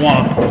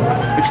swamp.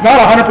 It's not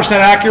 100%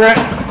 accurate.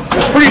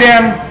 It's pretty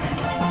damn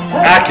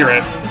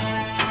accurate,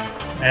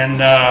 and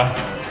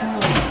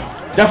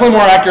definitely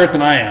more accurate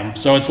than I am.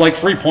 So it's like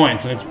 3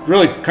 points, and it's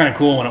really kind of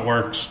cool when it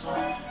works.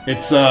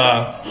 It's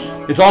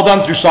all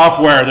done through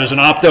software. There's an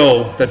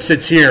opto that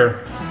sits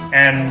here,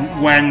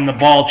 and when the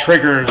ball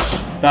triggers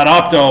that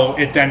opto,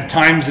 it then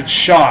times its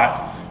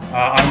shot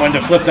on when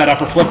to flip that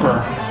upper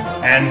flipper,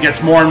 and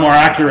gets more and more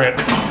accurate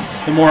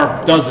the more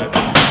it does it.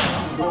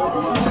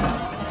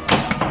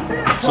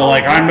 So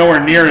like I'm nowhere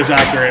near as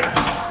accurate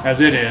as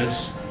it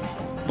is,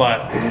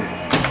 but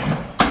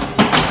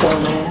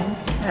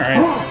all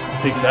right,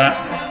 take that.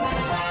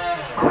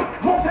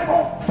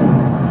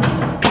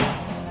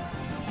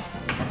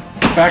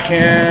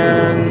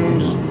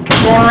 Backhand,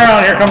 going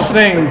around, here comes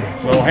Thing.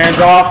 So hands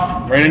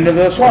off, right into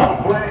the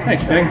swamp.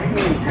 Thanks, Thing.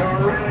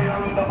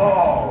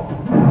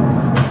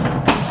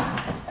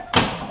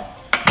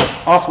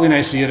 Awfully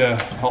nice of you to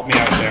help me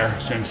out there,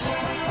 since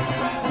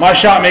my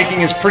shot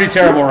making is pretty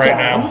terrible right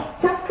now.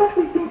 Just what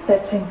we've been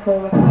searching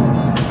for.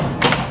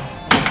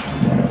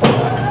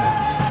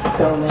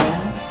 Go, man.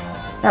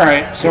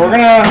 Alright, so we're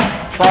gonna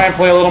try and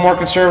play a little more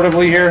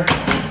conservatively here.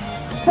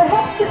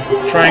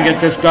 Try and get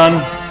this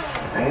done.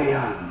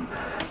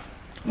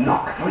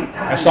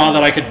 I saw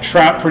that I could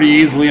trap pretty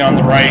easily on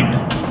the right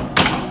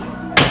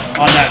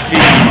on that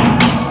feed.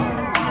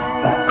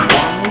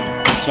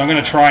 So I'm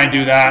gonna try and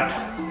do that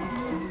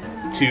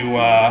to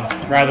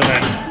rather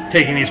than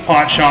taking these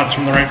pot shots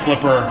from the right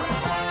flipper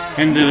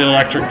into the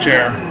electric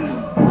chair.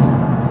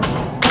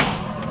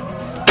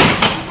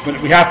 But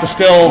we have to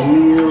still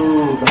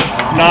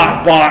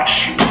not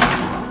botch.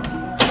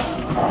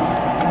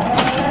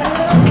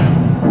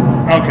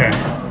 Okay.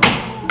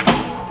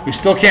 We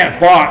still can't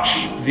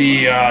botch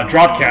the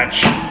drop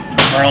catch,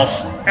 or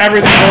else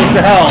everything goes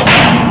to hell.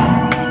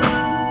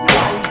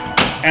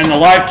 And the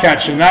live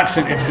catch in that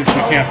instance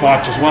we can't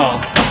botch as well.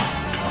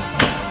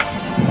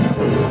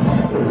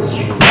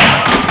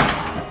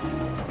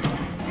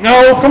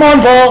 No, come on,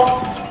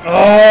 ball.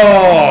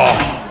 Oh.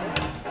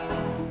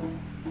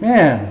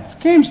 Man, this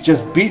game's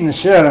just beating the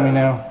shit out of me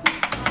now.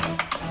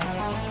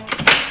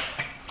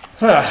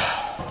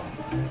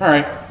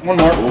 Alright, one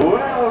more.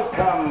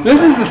 Welcome.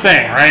 This is the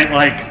thing, right?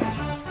 Like,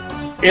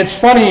 it's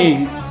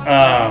funny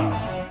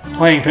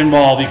playing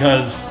pinball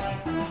because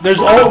there's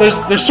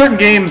certain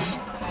games.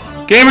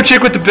 Gamer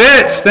Chick with the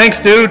bits. Thanks,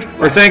 dude.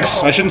 Or thanks.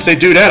 I shouldn't say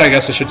dudette. I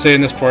guess I should say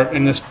in this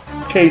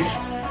case.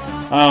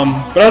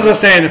 But as I was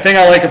saying, the thing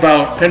I like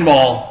about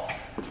pinball,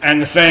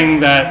 and the thing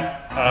that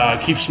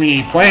keeps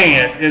me playing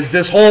it, is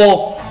this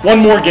whole one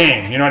more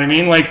game. You know what I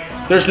mean? Like,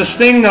 there's this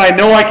thing that I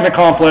know I can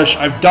accomplish.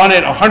 I've done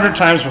it 100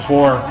 times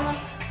before,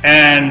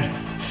 and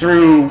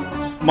through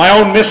my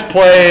own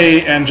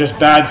misplay and just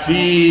bad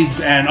feeds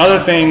and other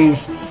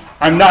things,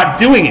 I'm not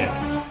doing it.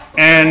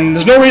 And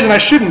there's no reason I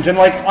shouldn't. And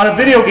like on a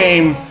video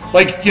game,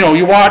 like, you know,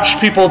 you watch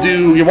people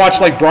do, you watch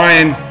like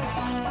Brian,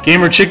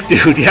 Gamer Chick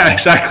Dude, yeah,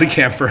 exactly,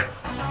 Camper.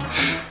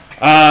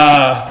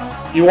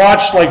 You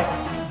watch like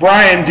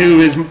Brian do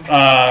his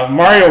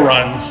Mario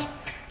runs,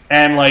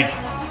 and like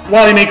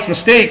while he makes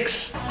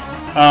mistakes,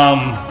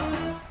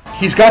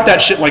 he's got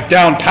that shit like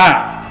down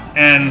pat,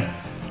 and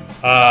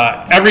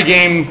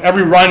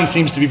every run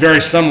seems to be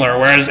very similar,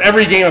 whereas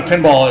every game of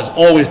pinball is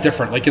always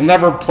different. Like, you'll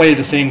never play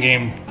the same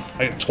game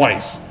like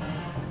twice.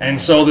 And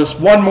so this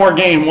one more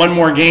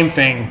game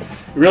thing,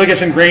 it really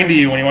gets ingrained to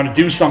you when you want to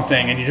do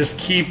something and you just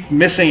keep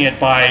missing it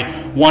by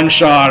one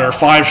shot or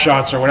 5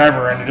 shots or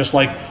whatever, and you're just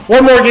like,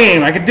 one more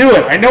game, I can do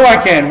it, I know I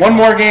can, one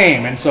more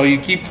game. And so you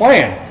keep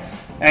playing.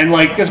 And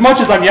like, as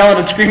much as I'm yelling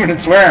and screaming and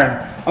swearing,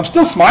 I'm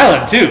still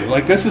smiling too.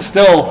 Like, this is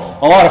still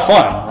a lot of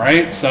fun,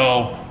 right?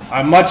 So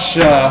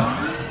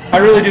I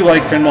really do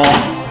like pinball,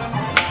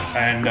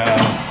 and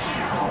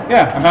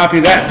yeah, I'm happy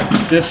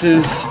that this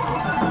is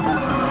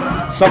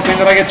something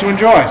that I get to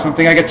enjoy,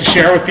 something I get to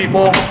share with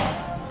people,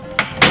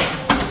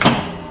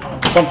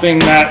 something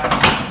that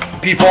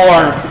people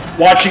are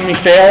watching me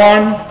fail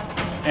on,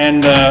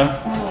 and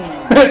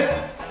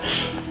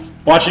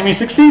watching me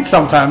succeed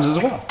sometimes as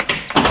well.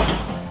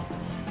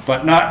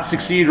 But not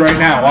succeed right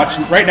now.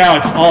 Right now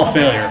it's all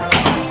failure.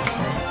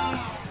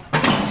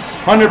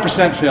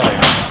 100%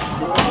 failure.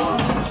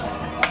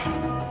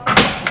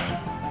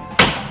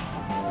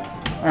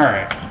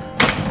 Alright.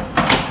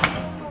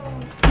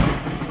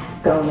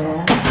 Go,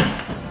 man.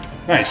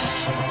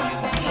 Nice.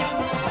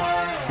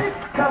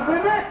 It's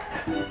coming it.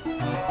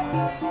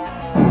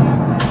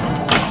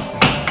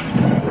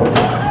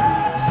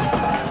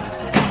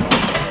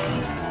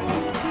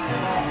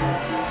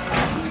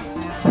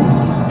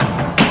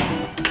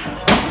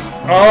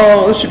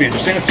 Oh, this should be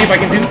interesting. Let's see if I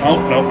can do... Oh,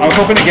 no. I was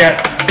hoping to get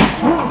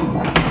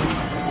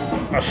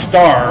a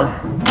star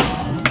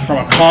from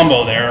a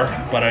combo there,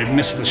 but I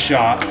missed the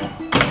shot.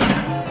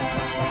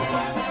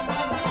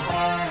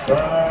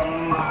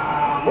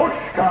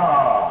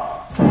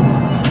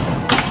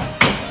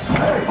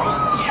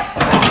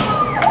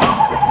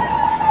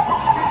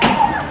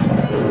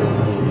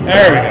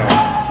 There we go.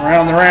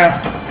 Around the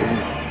ramp.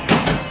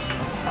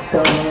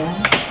 Go,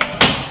 man.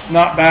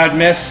 Not bad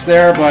miss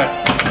there, but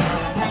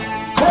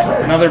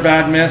another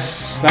bad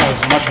miss. That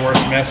was a much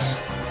worse miss.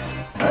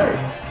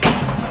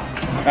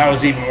 That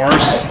was even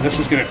worse. This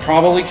is going to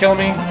probably kill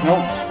me.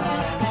 Nope.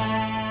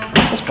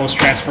 Let's post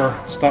transfer.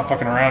 Stop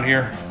fucking around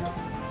here.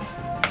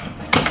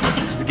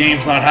 Because the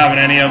game's not having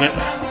any of it.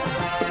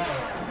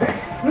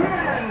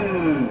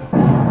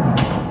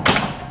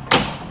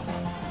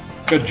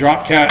 Good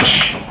drop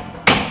catch.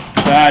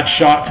 Bad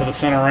shot to the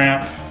center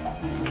ramp.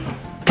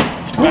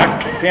 Let's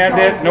backhand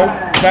it. Nope.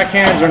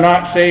 Backhands are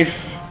not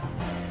safe.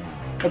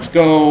 Let's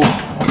go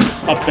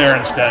up there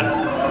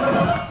instead.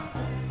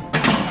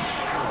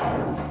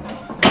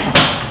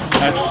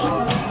 That's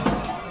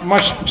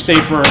much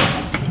safer,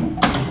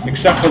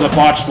 except for the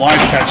botched live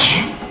catch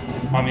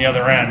on the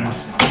other end,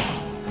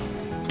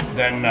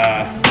 than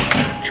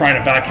trying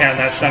to backhand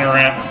that center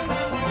ramp.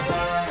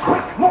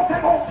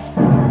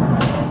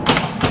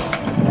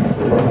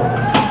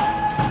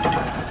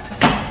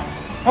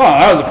 Oh,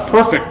 that was a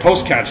perfect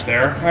post catch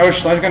there. I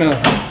wish I was going to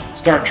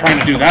start trying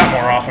to do that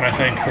more often, I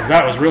think, because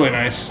that was really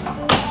nice.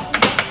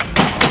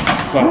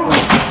 But we're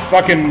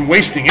fucking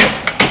wasting it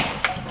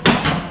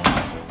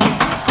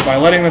by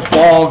letting this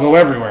ball go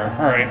everywhere.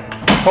 Alright,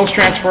 post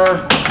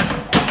transfer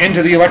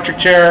into the electric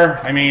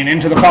chair,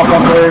 into the pop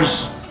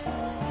bumpers.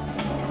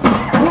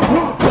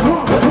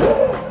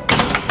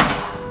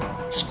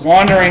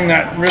 Squandering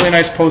that really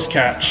nice post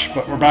catch,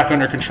 but we're back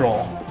under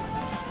control.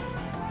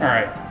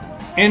 Alright,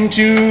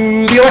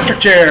 into the electric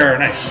chair,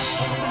 nice.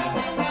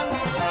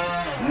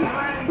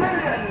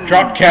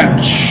 Drop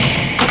catch.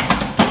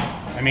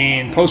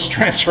 Post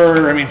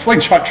transfer,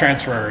 slingshot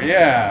transfer,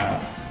 yeah.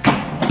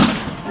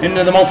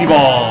 Into the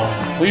multi-ball.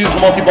 We'll use the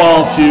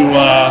multi-ball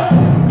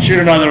to shoot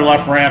another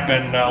left ramp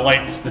and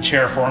light the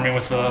chair for me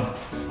with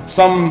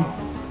some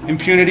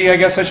impunity, I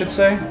guess I should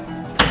say.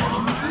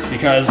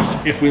 Because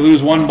if we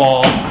lose one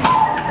ball,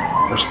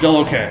 we're still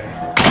okay.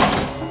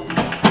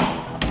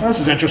 Well, this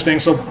is interesting.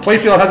 So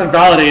playfield hasn't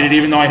validated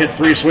even though I hit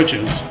 3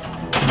 switches.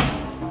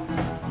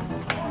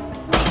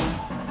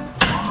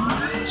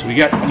 So we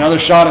get another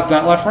shot at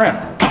that left ramp.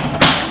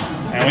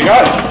 And we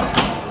got it.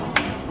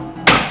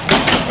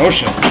 Oh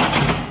shit.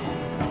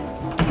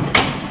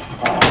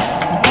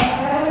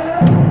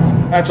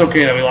 That's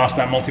okay that we lost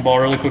that multi-ball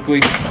really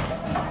quickly.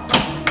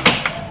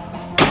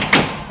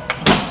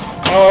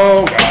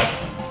 Oh god.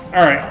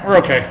 Alright, we're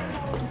okay.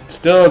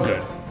 Still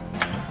good.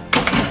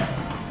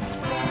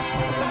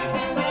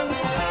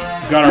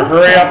 Got our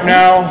hurry up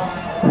now.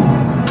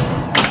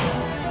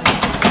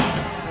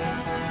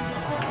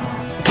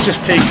 Let's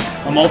just take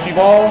a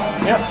multi-ball.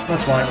 Yep,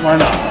 that's fine. Why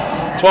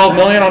not? 12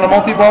 million on a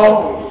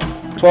multi-ball.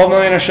 12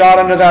 million a shot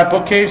under that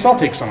bookcase. I'll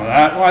take some of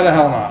that. Why the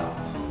hell not?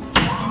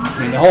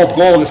 The whole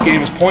goal of this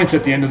game is points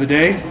at the end of the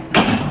day.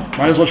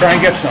 Might as well try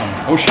and get some.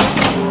 Oh shit.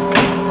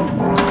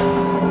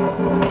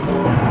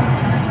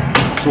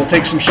 So we'll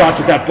take some shots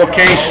at that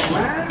bookcase.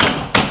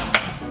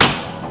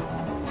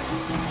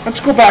 Let's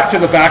go back to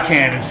the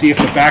backhand and see if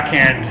the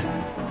backhand...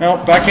 No,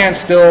 backhand's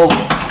still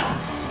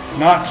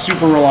not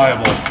super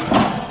reliable.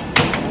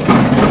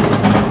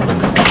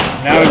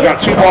 Now we've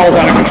got 2 balls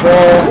out of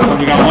control.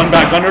 We got 1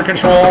 back under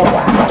control.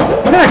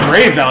 Look at that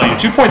grade value,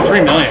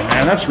 2.3 million,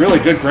 man. That's really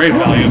good grade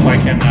value. If I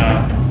can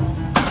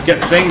get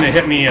Thing to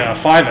hit me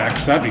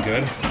 5x, that'd be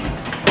good.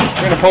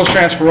 We're going to post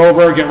transfer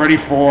over, get ready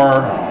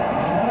for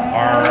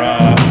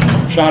our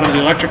shot of the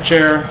electric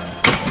chair.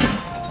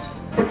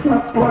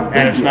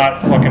 And it's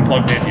not fucking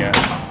plugged in yet.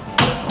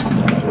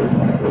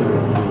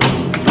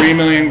 3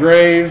 million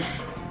grave.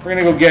 We're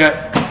going to go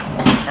get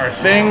our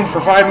Thing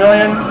for 5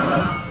 million.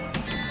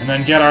 And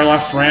then get our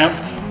left ramp.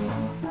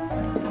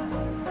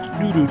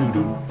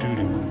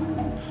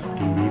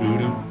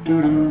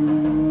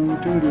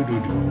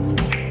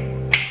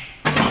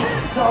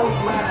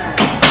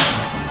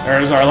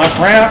 There's our left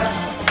ramp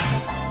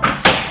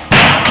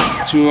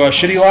to a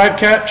shitty live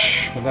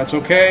catch, but that's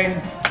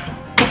okay.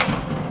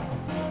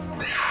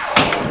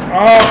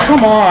 Oh,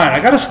 come on. I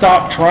gotta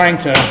stop trying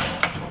to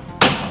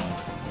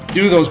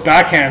do those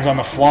backhands on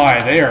the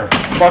fly. They are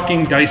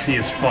fucking dicey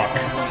as fuck.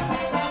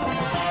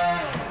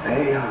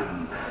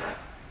 Aeon.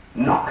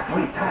 Knock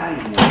 3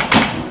 times.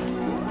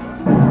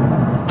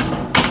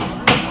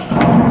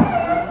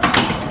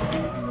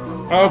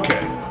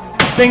 Okay.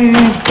 Bing.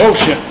 Oh,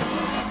 shit.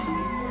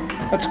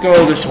 Let's go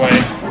this way.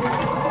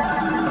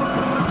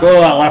 Go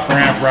to that left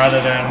ramp rather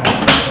than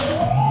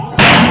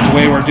the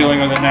way we're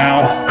dealing with it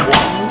now.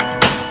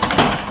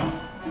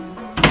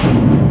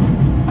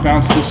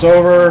 Bounce this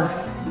over.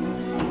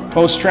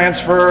 Post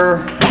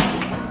transfer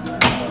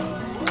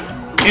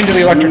into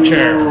the electric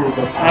chair.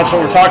 That's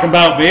what we're talking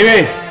about,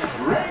 baby.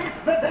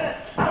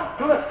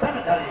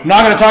 I'm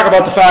not going to talk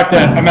about the fact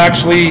that I'm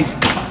actually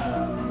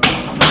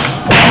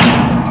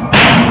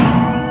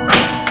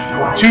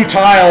 2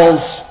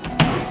 tiles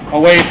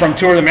away from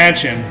Tour the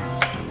Mansion.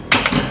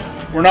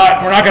 We're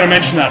not going to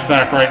mention that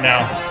fact right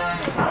now.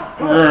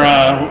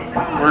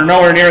 We're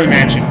nowhere near the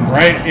mansion,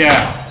 right? Yeah.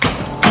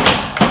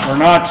 We're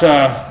not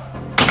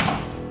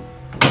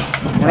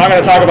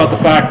going to talk about the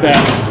fact that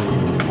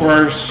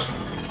we're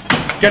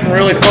getting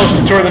really close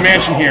to Tour the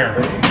Mansion here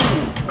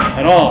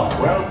at all.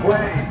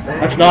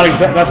 That's not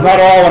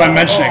all what I'm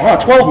mentioning. Oh,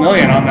 12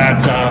 million on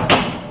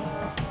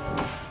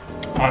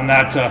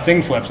that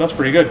thing flips. That's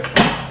pretty good.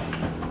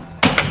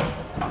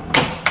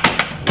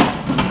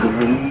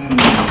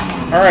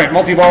 All right,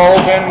 multi-ball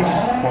open,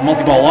 or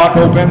multi-ball lock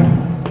open.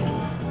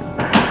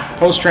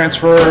 Post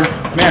transfer.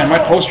 Man, my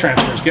post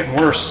transfer is getting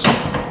worse.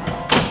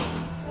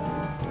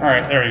 All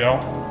right, there we go.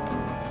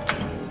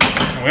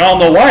 And we all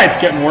know why it's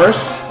getting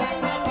worse.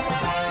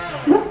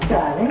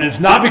 And it's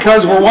not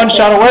because we're 1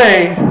 shot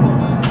away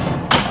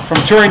from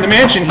touring the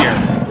mansion here.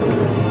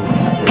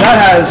 That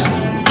has...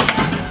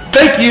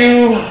 Thank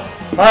you!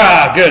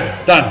 Ah, good.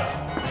 Done.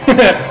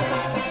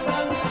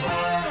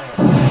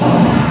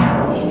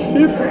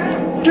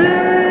 50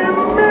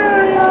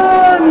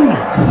 million!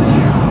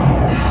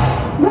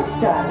 Look,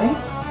 darling.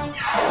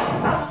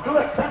 Up to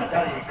the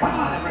cemetery. Come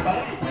on,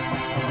 everybody.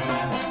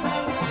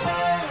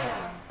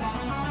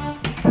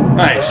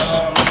 Nice.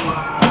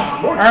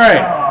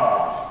 Alright.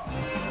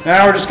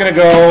 Now we're just going to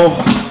go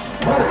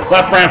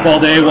left ramp all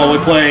day while we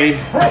play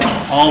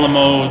all the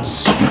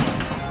modes.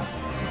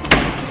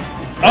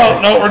 Oh,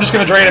 no, we're just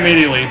going to drain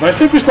immediately. But I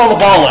think we still have the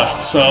ball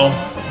left, so...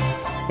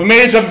 We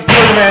made it to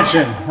the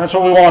mansion. That's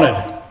what we wanted.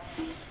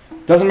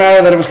 Doesn't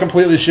matter that it was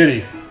completely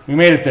shitty. We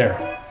made it there.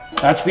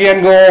 That's the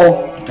end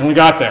goal, and we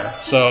got there.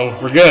 So,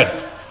 we're good.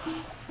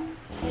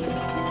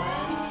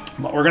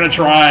 But we're going to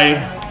try...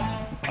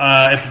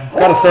 if we've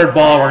got a 3rd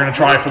ball, we're going to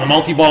try for the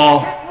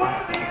multi-ball.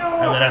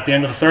 And then at the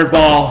end of the 3rd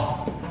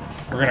ball,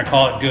 we're going to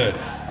call it good.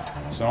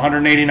 So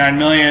 189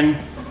 million.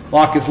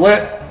 Lock is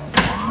lit.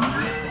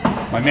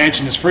 My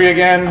mansion is free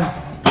again.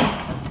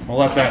 We'll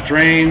let that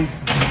drain.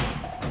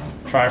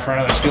 Try for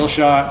another skill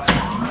shot.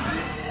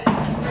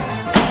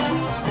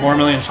 4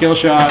 million skill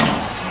shot.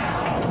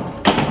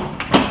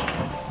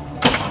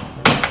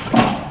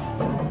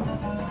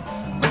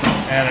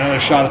 And another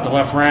shot at the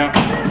left ramp.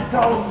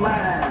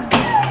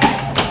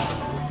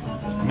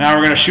 Now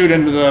we're going to shoot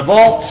into the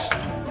vault.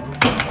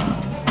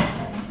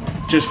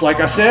 Just like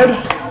I said,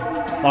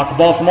 lock the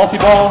ball for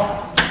multi-ball,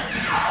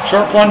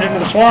 short plunge into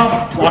the swamp,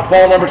 lock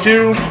ball number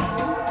 2,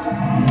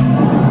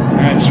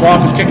 and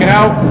swamp is kicking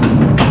out.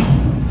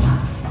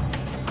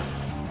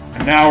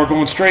 And now we're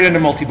going straight into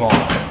multi-ball.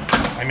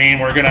 I mean,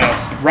 we're gonna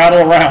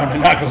rattle around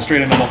and not go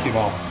straight into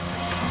multi-ball.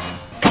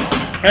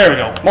 There we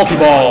go,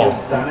 multi-ball.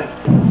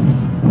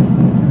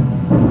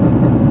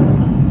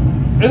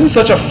 This is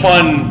such a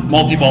fun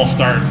multi-ball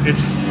start.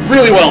 It's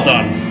really well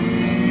done.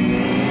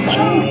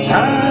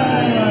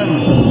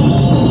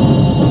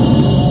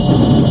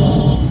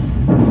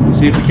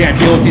 See if we can't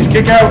deal with these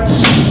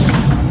kickouts.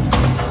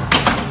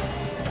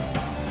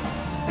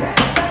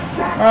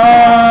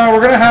 We're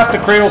going to have to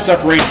cradle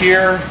separate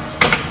here,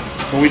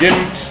 but we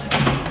didn't.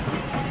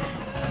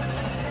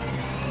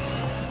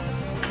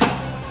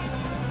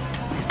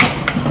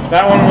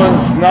 That one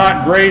was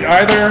not great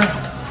either.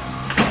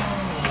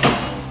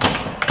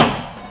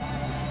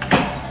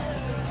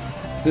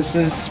 This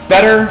is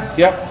better.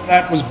 Yep,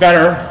 that was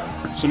better.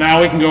 So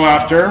now we can go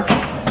after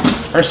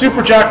our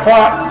super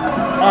jackpot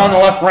on the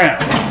left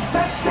ramp.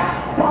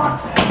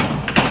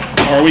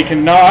 Or we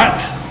cannot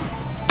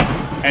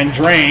and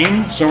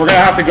drain. So we're going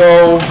to have to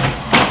go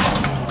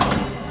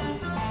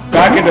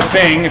back into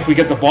thing if we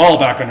get the ball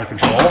back under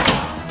control.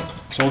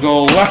 So we'll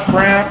go left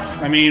ramp.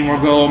 We'll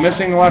go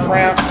missing the left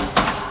ramp.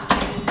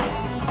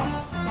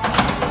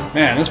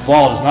 Man, this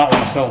ball does not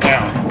want to settle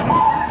down.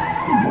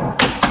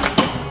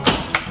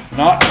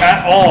 Not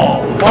at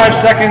all. 5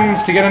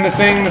 seconds to get into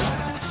thing to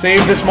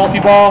save this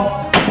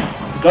multi-ball.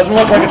 Doesn't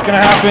look like it's going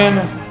to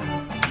happen.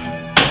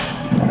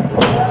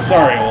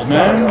 Sorry, old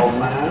man.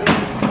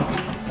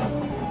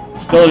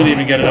 Still didn't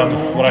even get it on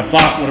what I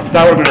thought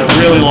that would have been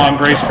a really long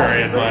grace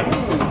period, but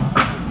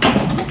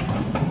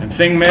and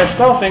Thing missed.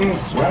 Oh,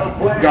 Thing's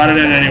got it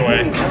in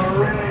anyway.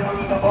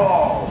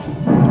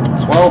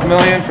 12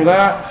 million for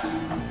that.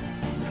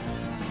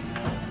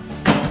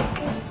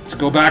 Let's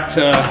go back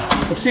to.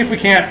 Let's see if we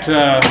can't.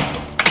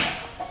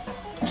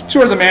 Let's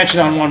tour the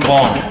mansion on one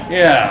ball.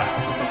 Yeah.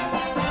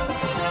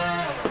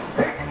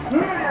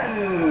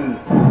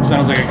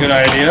 Sounds like a good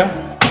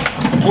idea.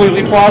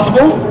 Completely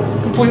plausible.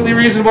 Completely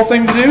reasonable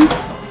thing to do.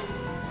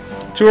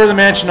 Tour the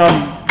mansion on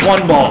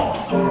one ball.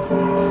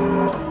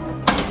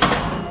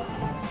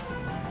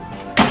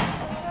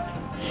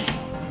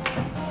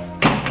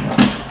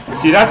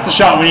 See, that's the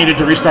shot we needed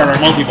to restart our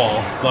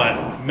multi-ball,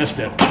 but missed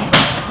it.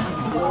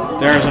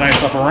 There's a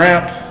nice upper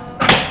ramp.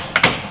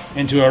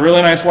 Into a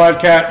really nice live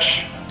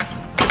catch.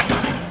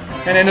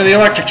 And into the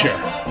electric chair.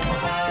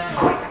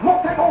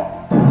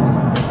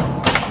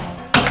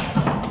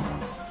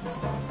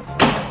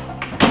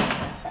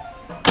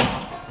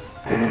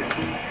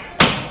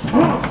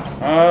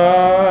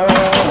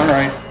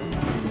 Alright.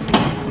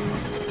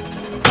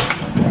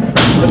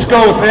 Let's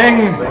go,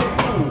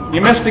 Thing.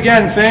 You missed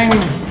again, Thing.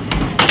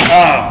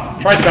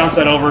 Tried to bounce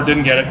that over,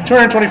 didn't get it.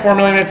 224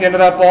 million at the end of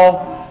that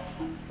ball.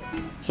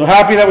 So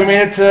happy that we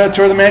made it to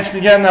tour the mansion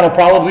again. That'll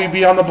probably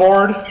be on the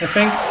board, I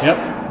think. Yep.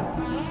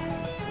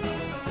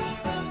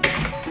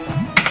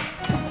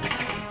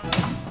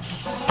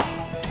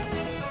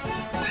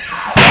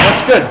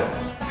 That's good.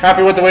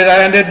 Happy with the way that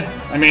ended.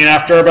 I mean,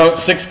 after about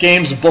 6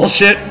 games of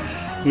bullshit,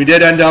 we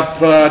did end up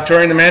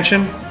touring the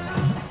mansion.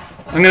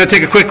 I'm going to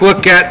take a quick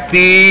look at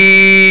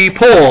the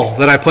poll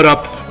that I put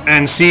up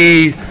and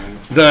see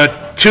the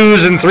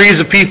 2s and 3s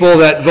of people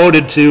that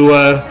voted to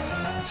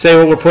say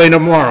what we're playing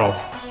tomorrow.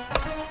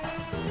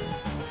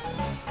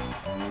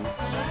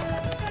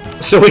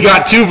 So we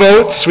got 2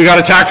 votes. We got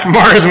Attack from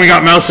Mars and we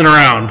got Mousing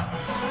Around.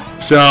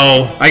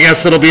 So I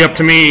guess it'll be up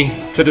to me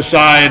to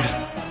decide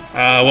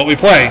what we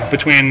play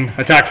between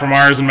Attack from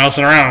Mars and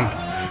Mousing Around,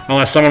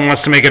 unless someone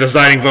wants to make a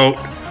deciding vote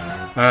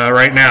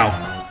right now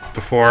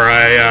before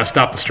I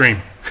stop the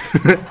stream.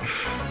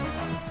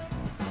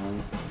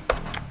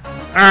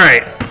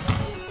 Alright.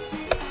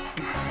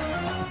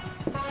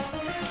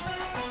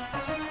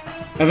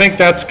 I think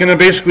that's going to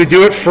basically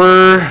do it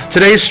for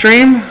today's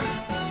stream.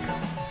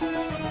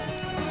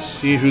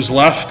 See who's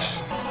left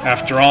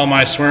after all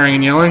my swearing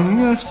and yelling.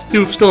 Yeah,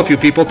 still a few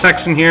people.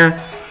 Texan here.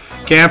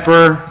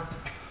 Camper.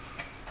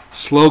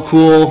 Slow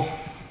Cool.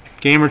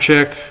 Gamer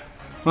Chick.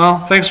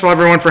 Well, thanks for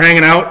everyone for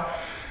hanging out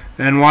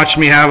and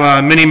watching me have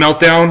a mini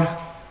meltdown.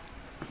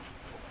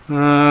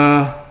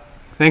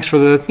 Thanks for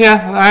the...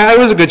 Yeah, it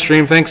was a good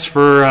stream. Thanks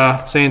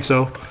for saying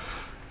so.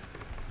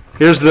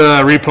 Here's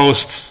the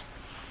repost.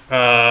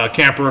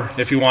 Camper,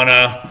 if you want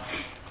to...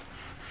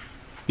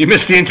 You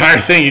missed the entire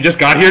thing. You just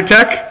got here,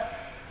 Tech?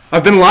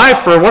 I've been live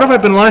for... What have I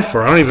been live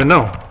for? I don't even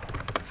know.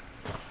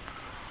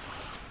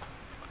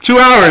 2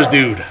 hours,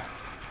 dude.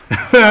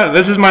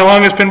 This is my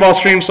longest pinball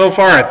stream so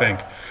far, I think.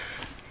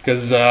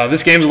 Because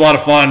this game's a lot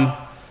of fun.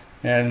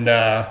 And,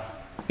 yeah,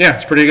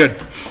 it's pretty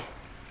good.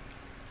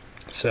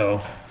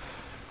 So,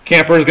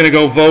 Camper is going to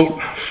go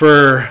vote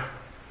for...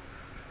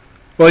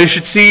 Well, you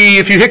should see,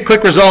 if you hit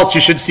click results,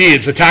 you should see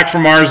it's Attack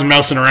from Mars and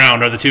Mousing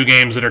Around are the 2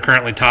 games that are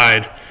currently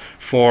tied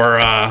for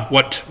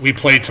what we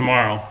play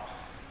tomorrow.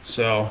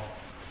 So,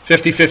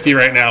 50-50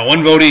 right now.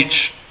 1 vote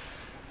each.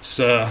 It's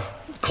a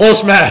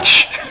close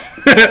match.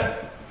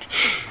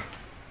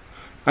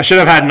 I should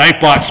have had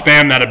Nightbot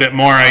spam that a bit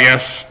more, I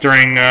guess,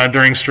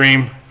 during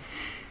stream.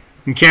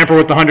 And Camper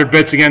with the 100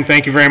 bits again,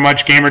 thank you very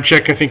much. Gamer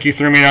Chick, I think you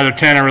threw me another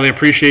 10. I really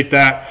appreciate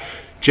that.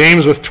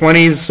 James with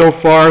 20s so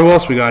far. Who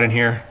else we got in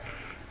here?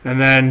 And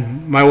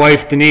then my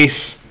wife,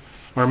 Denise,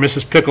 or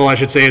Mrs. Pickle, I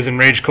should say, is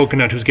Enraged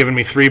Coconut, who's given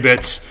me 3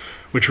 bits,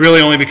 which really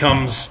only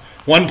becomes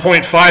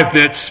 1.5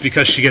 bits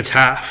because she gets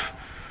half.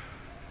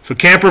 So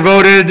Camper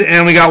voted,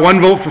 and we got 1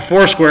 vote for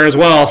Foursquare as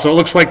well. So it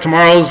looks like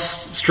tomorrow's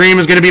stream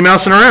is going to be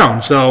Mousing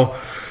Around. So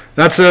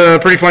that's a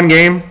pretty fun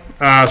game.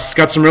 It's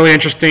got some really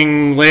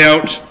interesting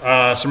layout,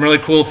 some really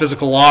cool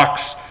physical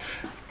locks,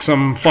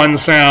 some fun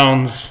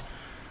sounds.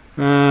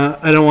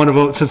 I don't want to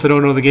vote since I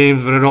don't know the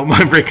games, but I don't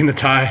mind breaking the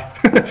tie.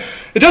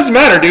 It doesn't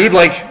matter, dude.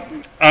 Like,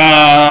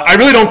 I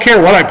really don't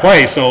care what I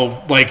play.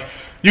 So, like,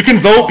 you can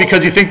vote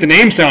because you think the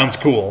name sounds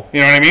cool. You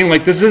know what I mean?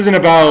 Like, this isn't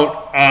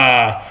about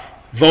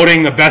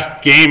voting the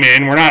best game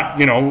in. We're not,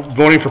 you know,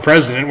 voting for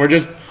president. We're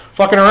just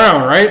fucking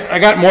around, right? I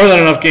got more than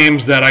enough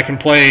games that I can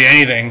play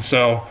anything.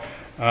 So,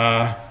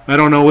 I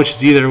don't know which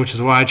is either, which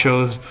is why I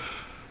chose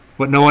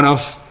what no one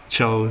else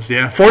chose.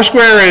 Yeah,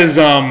 Foursquare is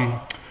an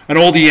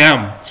old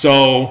EM,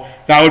 so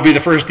that would be the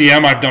first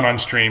EM I've done on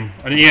stream.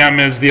 An EM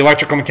is the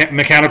electrical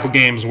mechanical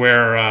games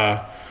where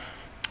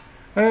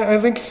I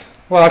think,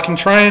 well, I can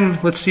try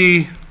and, let's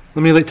see,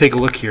 let me take a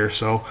look here.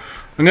 So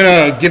I'm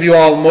going to give you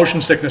all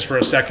motion sickness for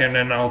a second,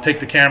 and I'll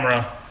take the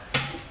camera.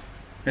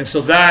 And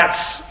so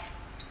that's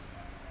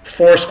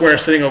Foursquare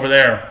sitting over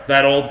there,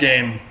 that old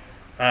game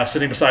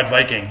sitting beside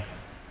Viking.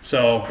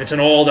 So it's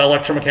an old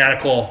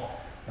electromechanical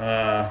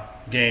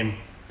game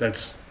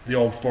that's the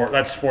old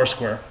that's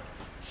Foursquare.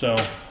 So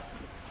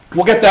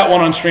we'll get that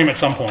one on stream at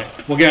some point.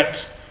 We'll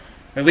get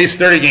at least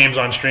 30 games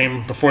on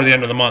stream before the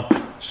end of the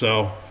month.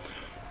 So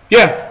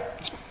yeah,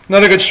 it's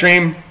another good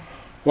stream.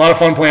 A lot of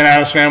fun playing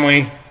Addams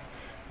Family.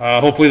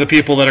 Hopefully the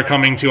people that are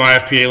coming to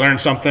IFPA learn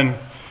something.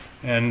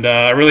 And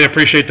I really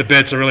appreciate the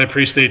bits. I really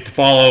appreciate the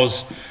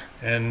follows.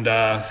 And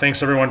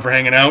thanks everyone for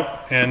hanging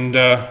out. And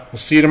we'll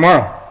see you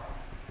tomorrow.